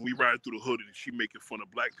 white girls and we ride through the hood and she making fun of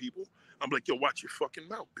black people. I'm like, yo, watch your fucking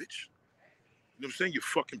mouth, bitch. You know what I'm saying? You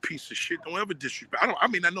fucking piece of shit. Don't ever disrespect. I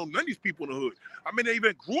know none of these people in the hood. I mean, they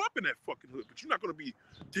even grew up in that fucking hood, but you're not gonna be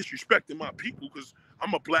disrespecting my people because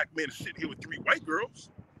I'm a black man sitting here with 3 white girls.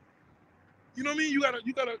 You know what I mean?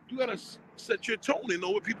 You gotta set your tone and know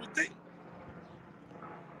what people think.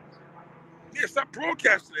 Yeah, stop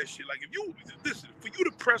broadcasting that shit. Like, if you listen, for you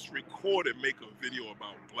to press record and make a video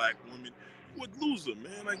about black women, you would lose them,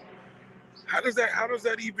 man. Like, how does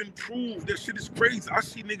that even prove? That shit is crazy. I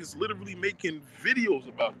see niggas literally making videos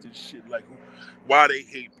about this shit, like why they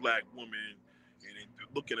hate black women, and they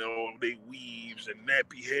looking at all they weaves and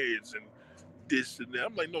nappy heads and this and that.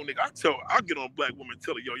 I'm like, no, nigga, I'll get on black women and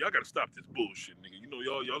tell her, yo, y'all gotta stop this bullshit, nigga. You know,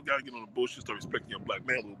 y'all gotta get on the bullshit, start respecting your black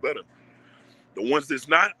man a little better. The ones that's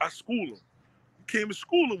not, I school them. You can't even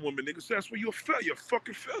school a woman, nigga. So that's where you're a failure. You're a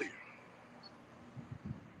fucking failure. You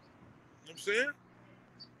know what I'm saying?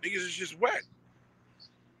 Niggas is just whack.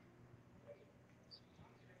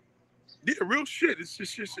 Yeah, real shit. It's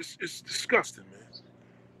disgusting, man. You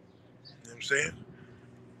know what I'm saying?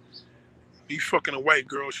 You fucking a white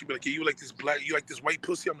girl, she be like, yeah, you like this white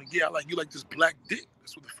pussy? I'm like, yeah, you like this black dick.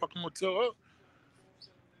 That's what the fuck I'm gonna tell her.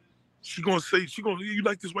 She gonna say, you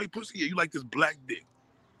like this white pussy? Yeah, you like this black dick.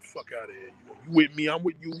 Fuck out of here. You know, you with me, I'm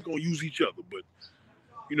with you. We gonna use each other, but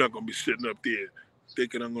you're not gonna be sitting up there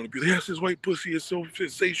thinking I'm gonna be like, yes, this white pussy is so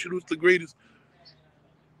sensational, it's the greatest.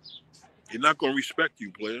 You're not gonna respect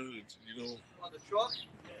you, player. It's, you know. On the truck,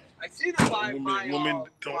 I see the women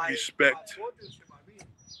don't respect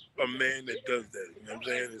a man that does that. You know what I'm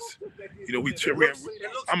saying? It's, you know,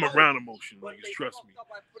 I'm around emotion, niggas. Trust me.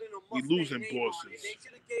 We losing bosses.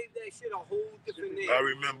 I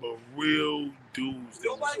remember real dudes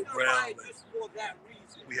that was around.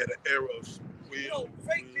 We had an era of real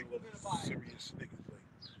serious niggas.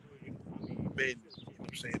 Like, men, you know what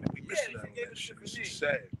I'm saying? That we missing out on that shit. It's just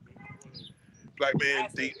sad. Black men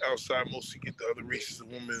date outside, mostly get the other races of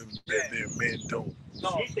women that their men don't.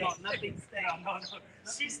 No, nothing stink. No.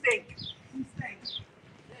 She stink.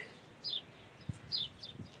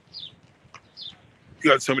 You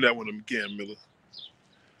gotta tell me that one again, Miller.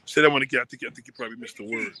 Say that one again. I think you probably missed the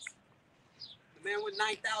word. The man with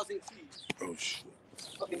 9,000 keys. Oh shit.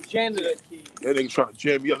 Fucking janitor keys. That nigga trying to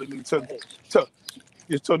jam me up. That nigga tell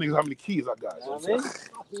niggas how many keys I got. You know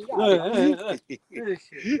Yo, do you hear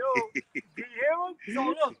him? So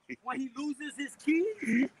look, when he loses his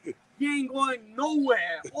keys, he ain't going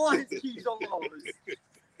nowhere. All his keys are lost.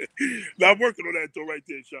 Now I'm working on that though, right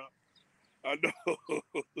there, Sean. I know.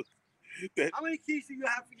 How many keys do you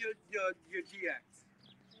have for your GX?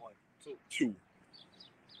 1, 2.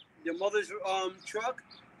 Your mother's truck?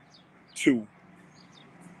 2.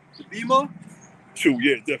 The Beamer? 2,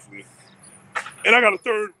 yeah, definitely. And I got a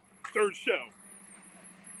third shell.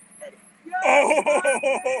 Yeah,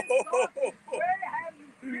 Oh! Where have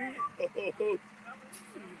you been?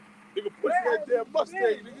 Nigga push that damn Mustang,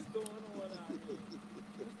 nigga. What's going on out here?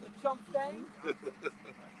 Mr. Chump Thing? I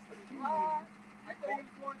thought he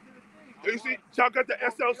was going to the thing. You see, y'all got the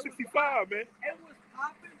SL65, man. It was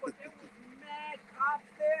popping, but there was mad cops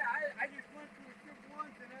there. I just went to a trip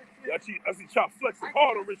once and that's it. I see Chop flexing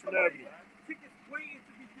hard on Richmond Avenue. Tickets waiting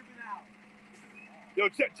to be given out. Yo,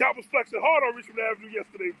 Chop was flexing hard on Richmond Avenue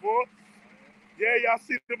yesterday, boy. Yeah, y'all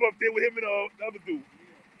see him up there with him and the other dude.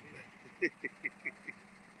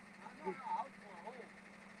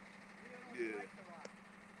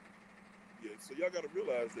 Yeah, so y'all gotta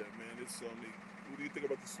realize that, man. It's what do you think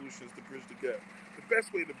about the solutions to bridge the gap? The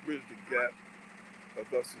best way to bridge the gap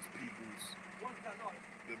of us as peoples,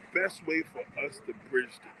 the best way for us to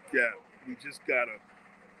bridge the gap, we just gotta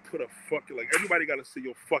put a fucking, like, everybody gotta say,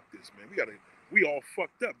 yo, fuck this, man. We all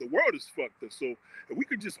fucked up. The world is fucked up. So if we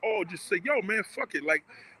could just all just say, yo, man, fuck it. Like,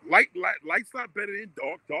 light's not better than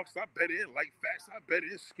dark's not better than light, fat's not better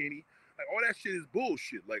than skinny. Like, all that shit is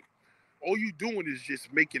bullshit. Like, all you doing is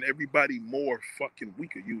just making everybody more fucking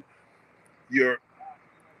weaker.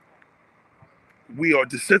 We are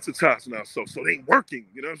desensitizing ourselves, so it ain't working.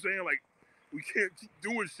 You know what I'm saying? Like, we can't keep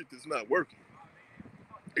doing shit that's not working.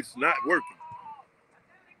 It's not working.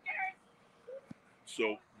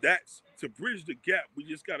 So that's, to bridge the gap, we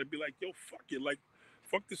just gotta be like, yo, fuck it. Like,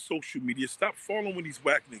 fuck the social media. Stop following these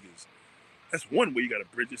whack niggas. That's one way you gotta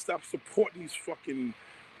bridge it. Stop supporting these fucking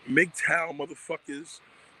MGTOW motherfuckers,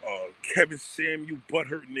 Kevin Samuel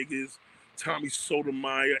butthurt niggas, Tommy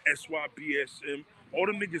Sotomayor, SYBSM. All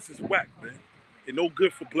them niggas is whack, man. They're no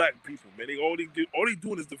good for black people, man. All they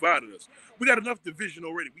doing is dividing us. We got enough division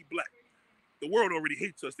already. We black. The world already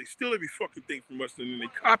hates us. They steal every fucking thing from us, and then they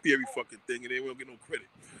copy every fucking thing, and they don't get no credit.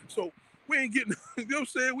 So we ain't getting, you know what I'm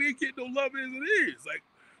saying? We ain't getting no love as it is. Like,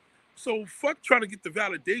 so fuck trying to get the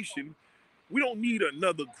validation. We don't need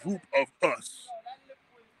another group of us,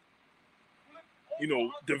 you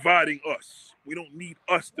know, dividing us. We don't need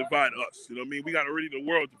us divide us. You know what I mean? We got already the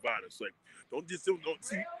world divide us. Like, don't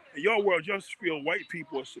see in your world, just feel white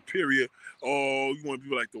people are superior. Oh, you want to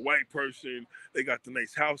be like the white person? They got the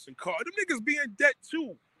nice house and car. Them niggas be in debt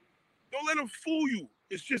too. Don't let them fool you.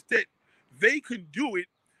 It's just that they can do it.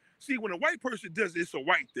 See, when a white person does it, it's a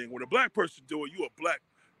white thing. When a black person do it, you a black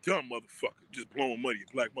dumb motherfucker, just blowing money,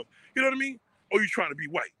 a black mother. You know what I mean? Or you trying to be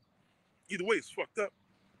white. Either way, it's fucked up.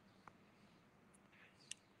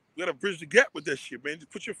 We gotta bridge the gap with that shit, man.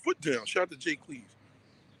 Just put your foot down. Shout out to Jay Cleese.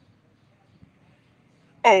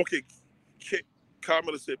 Oh, okay.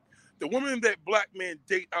 Carmela said, the women that black men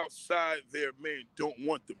date outside their men don't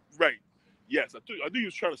want them. Right. Yes, I knew you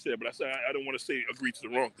was trying to say it, but I said I don't want to say agree to the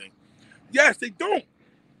wrong thing. Yes, they don't.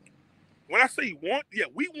 When I say want, yeah,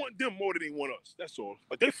 we want them more than they want us. That's all.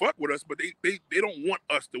 Like, they fuck with us, but they don't want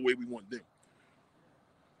us the way we want them.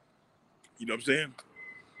 You know what I'm saying?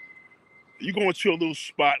 You go into a little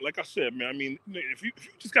spot, like I said, man. I mean, if you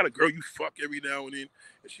just got a girl you fuck every now and then,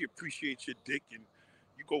 and she appreciates your dick, and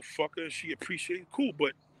you go fuck her, and she appreciates it, cool.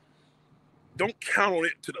 But don't count on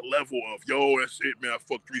it to the level of, yo, that's it, man. I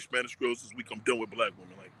fucked 3 Spanish girls this week. I'm done with black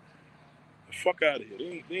women. Like, the fuck out of here.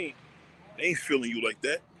 They ain't feeling you like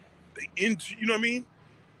that. They into, you know what I mean?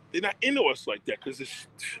 They're not into us like that because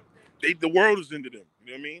the world is into them.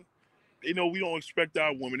 You know what I mean? They know we don't expect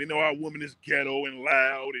our woman. They know our woman is ghetto and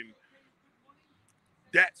loud, and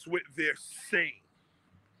that's what they're saying.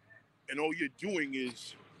 And all you're doing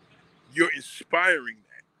is you're inspiring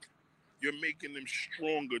that. You're making them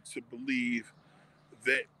stronger to believe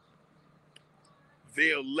that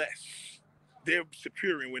they're less. They're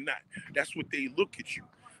superior and we're not. That's what they look at you.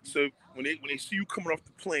 So when they see you coming off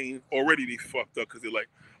the plane, already they fucked up because they're like,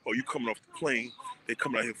 oh, you coming off the plane, they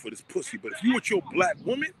coming out here for this pussy. But if you with your black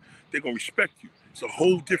woman, they're going to respect you. It's a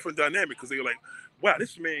whole different dynamic because they're like, wow,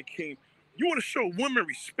 this man came. You want to show women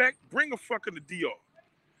respect? Bring a fucking to DR.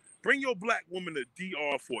 Bring your black woman to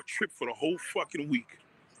DR for a trip for the whole fucking week.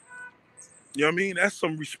 You know what I mean? That's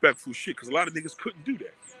some respectful shit because a lot of niggas couldn't do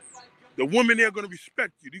that. The women there are going to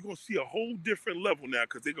respect you. You're going to see a whole different level now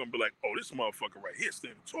because they're going to be like, oh, this motherfucker right here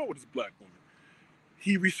standing tall with this black woman.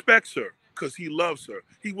 He respects her because he loves her.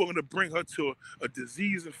 He willing to bring her to a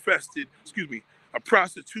disease-infested, a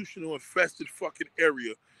prostitutional-infested fucking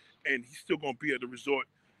area, and he's still going to be at the resort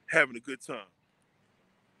having a good time.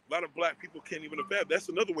 A lot of black people can't even afford. That's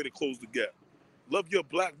another way to close the gap. Love your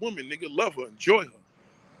black woman, nigga. Love her. Enjoy her.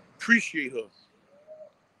 Appreciate her.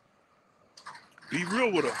 Be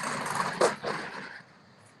real with her.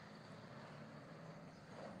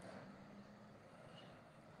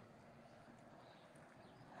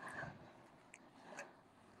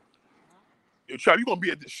 Yo, Chop, you gonna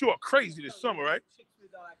be at the shore crazy this summer, right?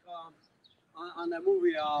 On that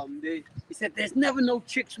movie, he said there's never no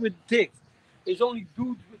chicks with dicks. There's only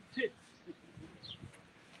dudes with tits.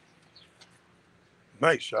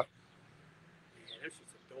 Nice, Chop. Yeah, that's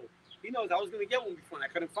just a dope. He knows I was gonna get one before and I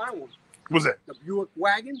couldn't find one. What's that? The Buick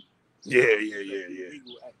wagon. Yeah.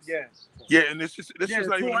 Yeah, and this is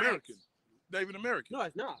not even American. Not even American. No,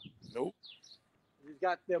 it's not. Nope. It's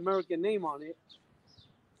got the American name on it.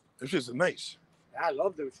 It's just nice. I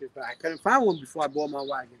love those shit, but I couldn't find one before I bought my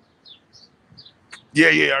wagon. Yeah,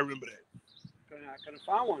 I remember that. I couldn't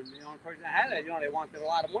find one. The only person that had it, they wanted a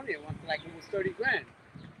lot of money. They wanted like almost 30 grand.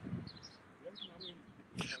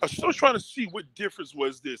 I was still trying to see what difference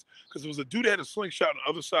was this, because there was a dude that had a slingshot on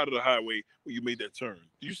the other side of the highway when you made that turn.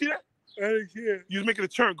 Did you see that? I didn't see it. You was making a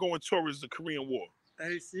turn going towards the Korean War. I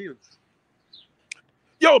didn't see him.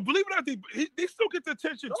 Yo, believe it or not, they still get the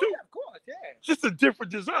attention too. Yeah, of course, yeah. Just a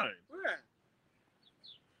different design. Yeah.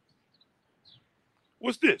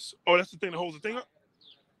 What's this? Oh, that's the thing that holds the thing up?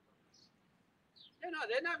 Yeah, no,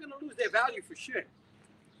 they're not going to lose their value for shit.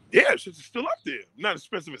 Yeah, it's still up there. Not as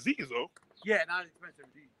expensive as these, though. Yeah, not as expensive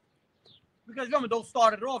as these. Because remember, those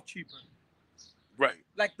started off cheaper. Right.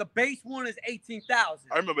 Like the base one is $18,000.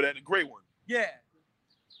 I remember that, the gray one. Yeah.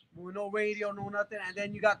 With no radio, no nothing. And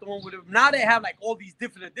then you got the one with it. Now they have like all these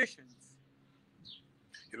different editions.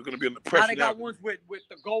 They're going to be in the press. Now they got ones with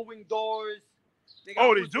the going doors. They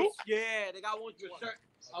do? Yeah, they got ones with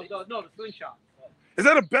certain. No, the slingshot. Is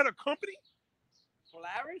that a better company?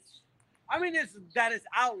 Polaris? I mean, that is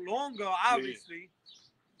out longer, obviously.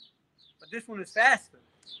 Yeah. But this one is faster.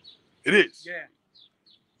 It is? Yeah.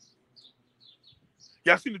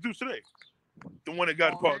 Yeah, I seen the dude today. The one that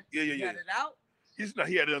got parked. Yeah. He had it out?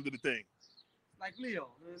 He had it under the thing. Like Leo.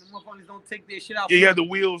 The motherfuckers don't take their shit out. Yeah, he had the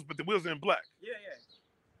wheels, but the wheels are in black. Yeah.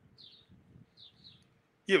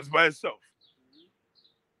 Yeah, it was by itself.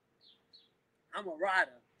 I'm a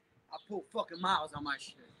rider. I put fucking miles on my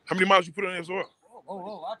shit. How many miles you put on there as well?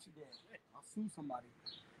 Oh, watch you there. I'll sue somebody.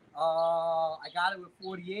 I got it with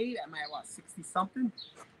 48. I'm at 60 something.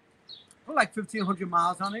 Put like 1,500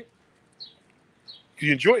 miles on it.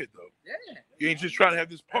 You enjoy it though. Yeah. You ain't just trying to have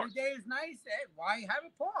this park. Every day is nice. Hey, why have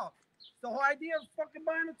it parked? It's the whole idea of fucking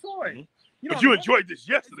buying a toy. Mm-hmm. But you enjoyed this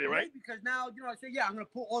yesterday, right? Because now, I say, I'm going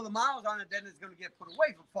to put all the miles on it, then it's going to get put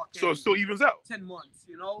away for fucking. So it still evens out. 10 months,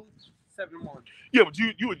 7 months. Yeah, but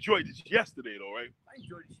you enjoyed this yesterday though, right? I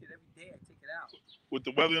enjoy this shit every day. I take it out. With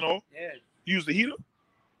the weather and all? Yeah. You use the heater?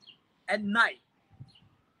 At night.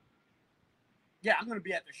 Yeah, I'm going to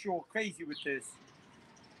be at the shore crazy with this.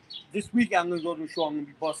 This week, I'm going to go to the shore. I'm going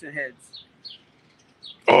to be busting heads.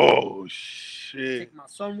 Oh, shit. Take my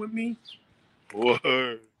son with me.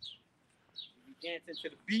 Word. We dancing to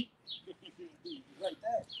the beat. Like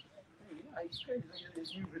that. Hey, he's crazy. Look at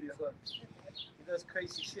his new video. He does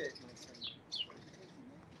crazy shit.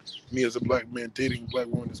 Me as a black man dating a black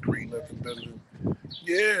woman is great. Nothing better than...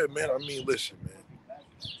 Yeah, man. I mean, listen, man.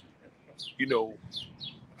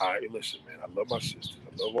 Listen, man. I love my sisters.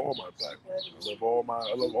 I love all my black women.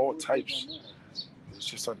 I love all types. It's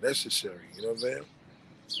just unnecessary. You know what I'm saying?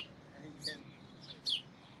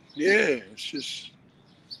 Yeah, it's just.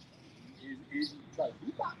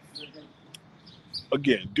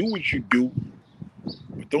 Again, do what you do,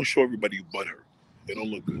 but don't show everybody you butt hurt. They don't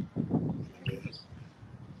look good.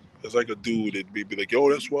 It's like a dude that'd be like, yo,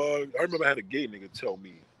 that's why. I remember I had a gay nigga tell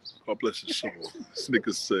me, God bless his soul. This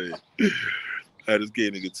nigga said, I had this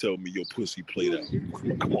gay nigga tell me your pussy played out.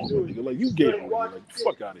 Come on, nigga. Like, you gay. Like,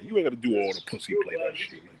 fuck out of here. You ain't got to do all the pussy played out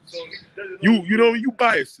shit. Like, you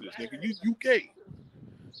biased to this, nigga. You gay.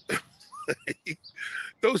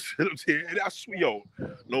 Those shit up here. And I swear, yo,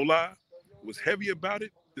 no lie, was heavy about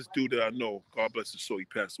it. This dude that I know, God bless his soul, he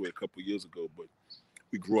passed away a couple of years ago, but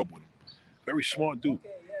we grew up with him. Very smart dude.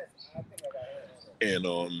 And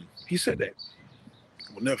he said that.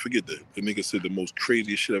 I'll never forget that. The nigga said the most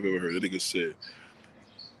craziest shit I've ever heard. The nigga said,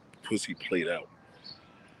 pussy played out.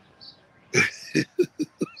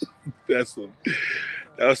 That's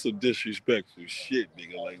some disrespectful shit,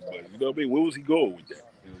 nigga. Like, but you know what I mean? Where was he going with that?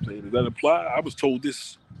 You know what I'm saying? Does that apply? I was told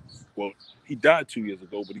this. Well, he died 2 years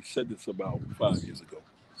ago, but he said this about 5 years ago.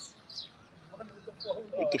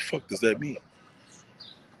 What the fuck does that mean?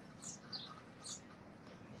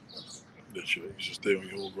 That you should stay on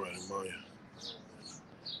your own grind, Maya.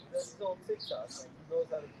 That's on TikTok. Like, he knows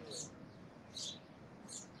how to do it.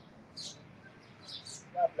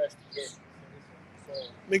 God bless the kid.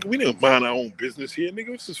 Nigga, we didn't mind our own business here,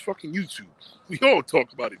 nigga. This is fucking YouTube. We all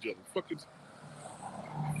talk about each other. Fuck are you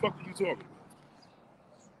talking about?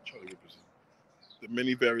 Charlie Rippers. The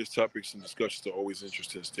many various topics and discussions are always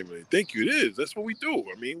interesting and stimulating. Thank you. It is. That's what we do.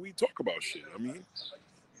 I mean, we talk about shit. I mean,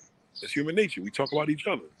 it's human nature. We talk about each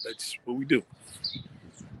other. That's what we do.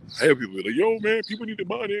 I hear people like, yo, man, people need to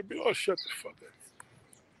mind it. Oh, shut the fuck up.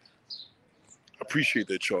 I appreciate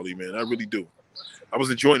that, Charlie, man. I really do. I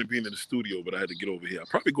was enjoying being in the studio, but I had to get over here. I'll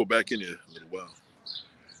probably go back in there a little while.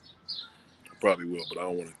 I probably will, but I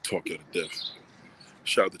don't want to talk you to death.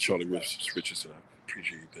 Shout out to Charlie Richardson. I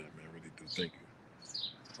appreciate that, man. I really do. Thank you.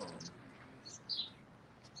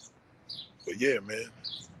 But yeah, man.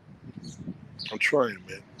 I'm trying,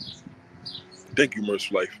 man. Thank you,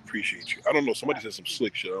 Merce Life. Appreciate you. I don't know. Somebody said some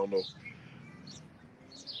slick shit. I don't know.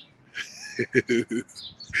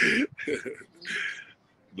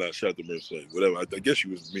 Nah, shout out to Merce Life. Whatever. I guess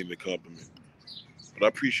you was meaning a compliment. But I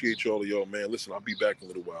appreciate all of y'all, man. Listen, I'll be back in a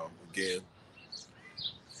little while. Again,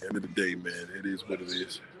 end of the day, man. It is what it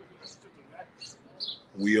is.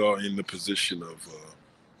 We are in the position of,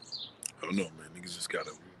 I don't know, man. Niggas just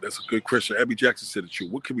gotta. That's a good question. Abby Jackson said it too.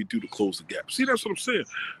 What can we do to close the gap? See, that's what I'm saying.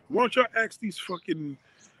 Why don't y'all ask these fucking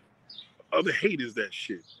other haters that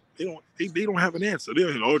shit? They don't have an answer. They're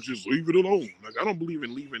like, oh, just leave it alone. Like, I don't believe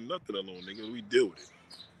in leaving nothing alone, nigga. We deal with it.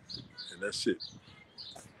 And that's it.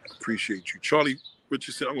 Appreciate you. Charlie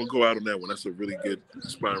Richardson, I'm gonna go out on that one. That's a really good,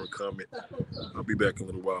 inspiring comment. I'll be back in a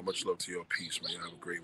little while. Much love to y'all. Peace, man. Have a great one.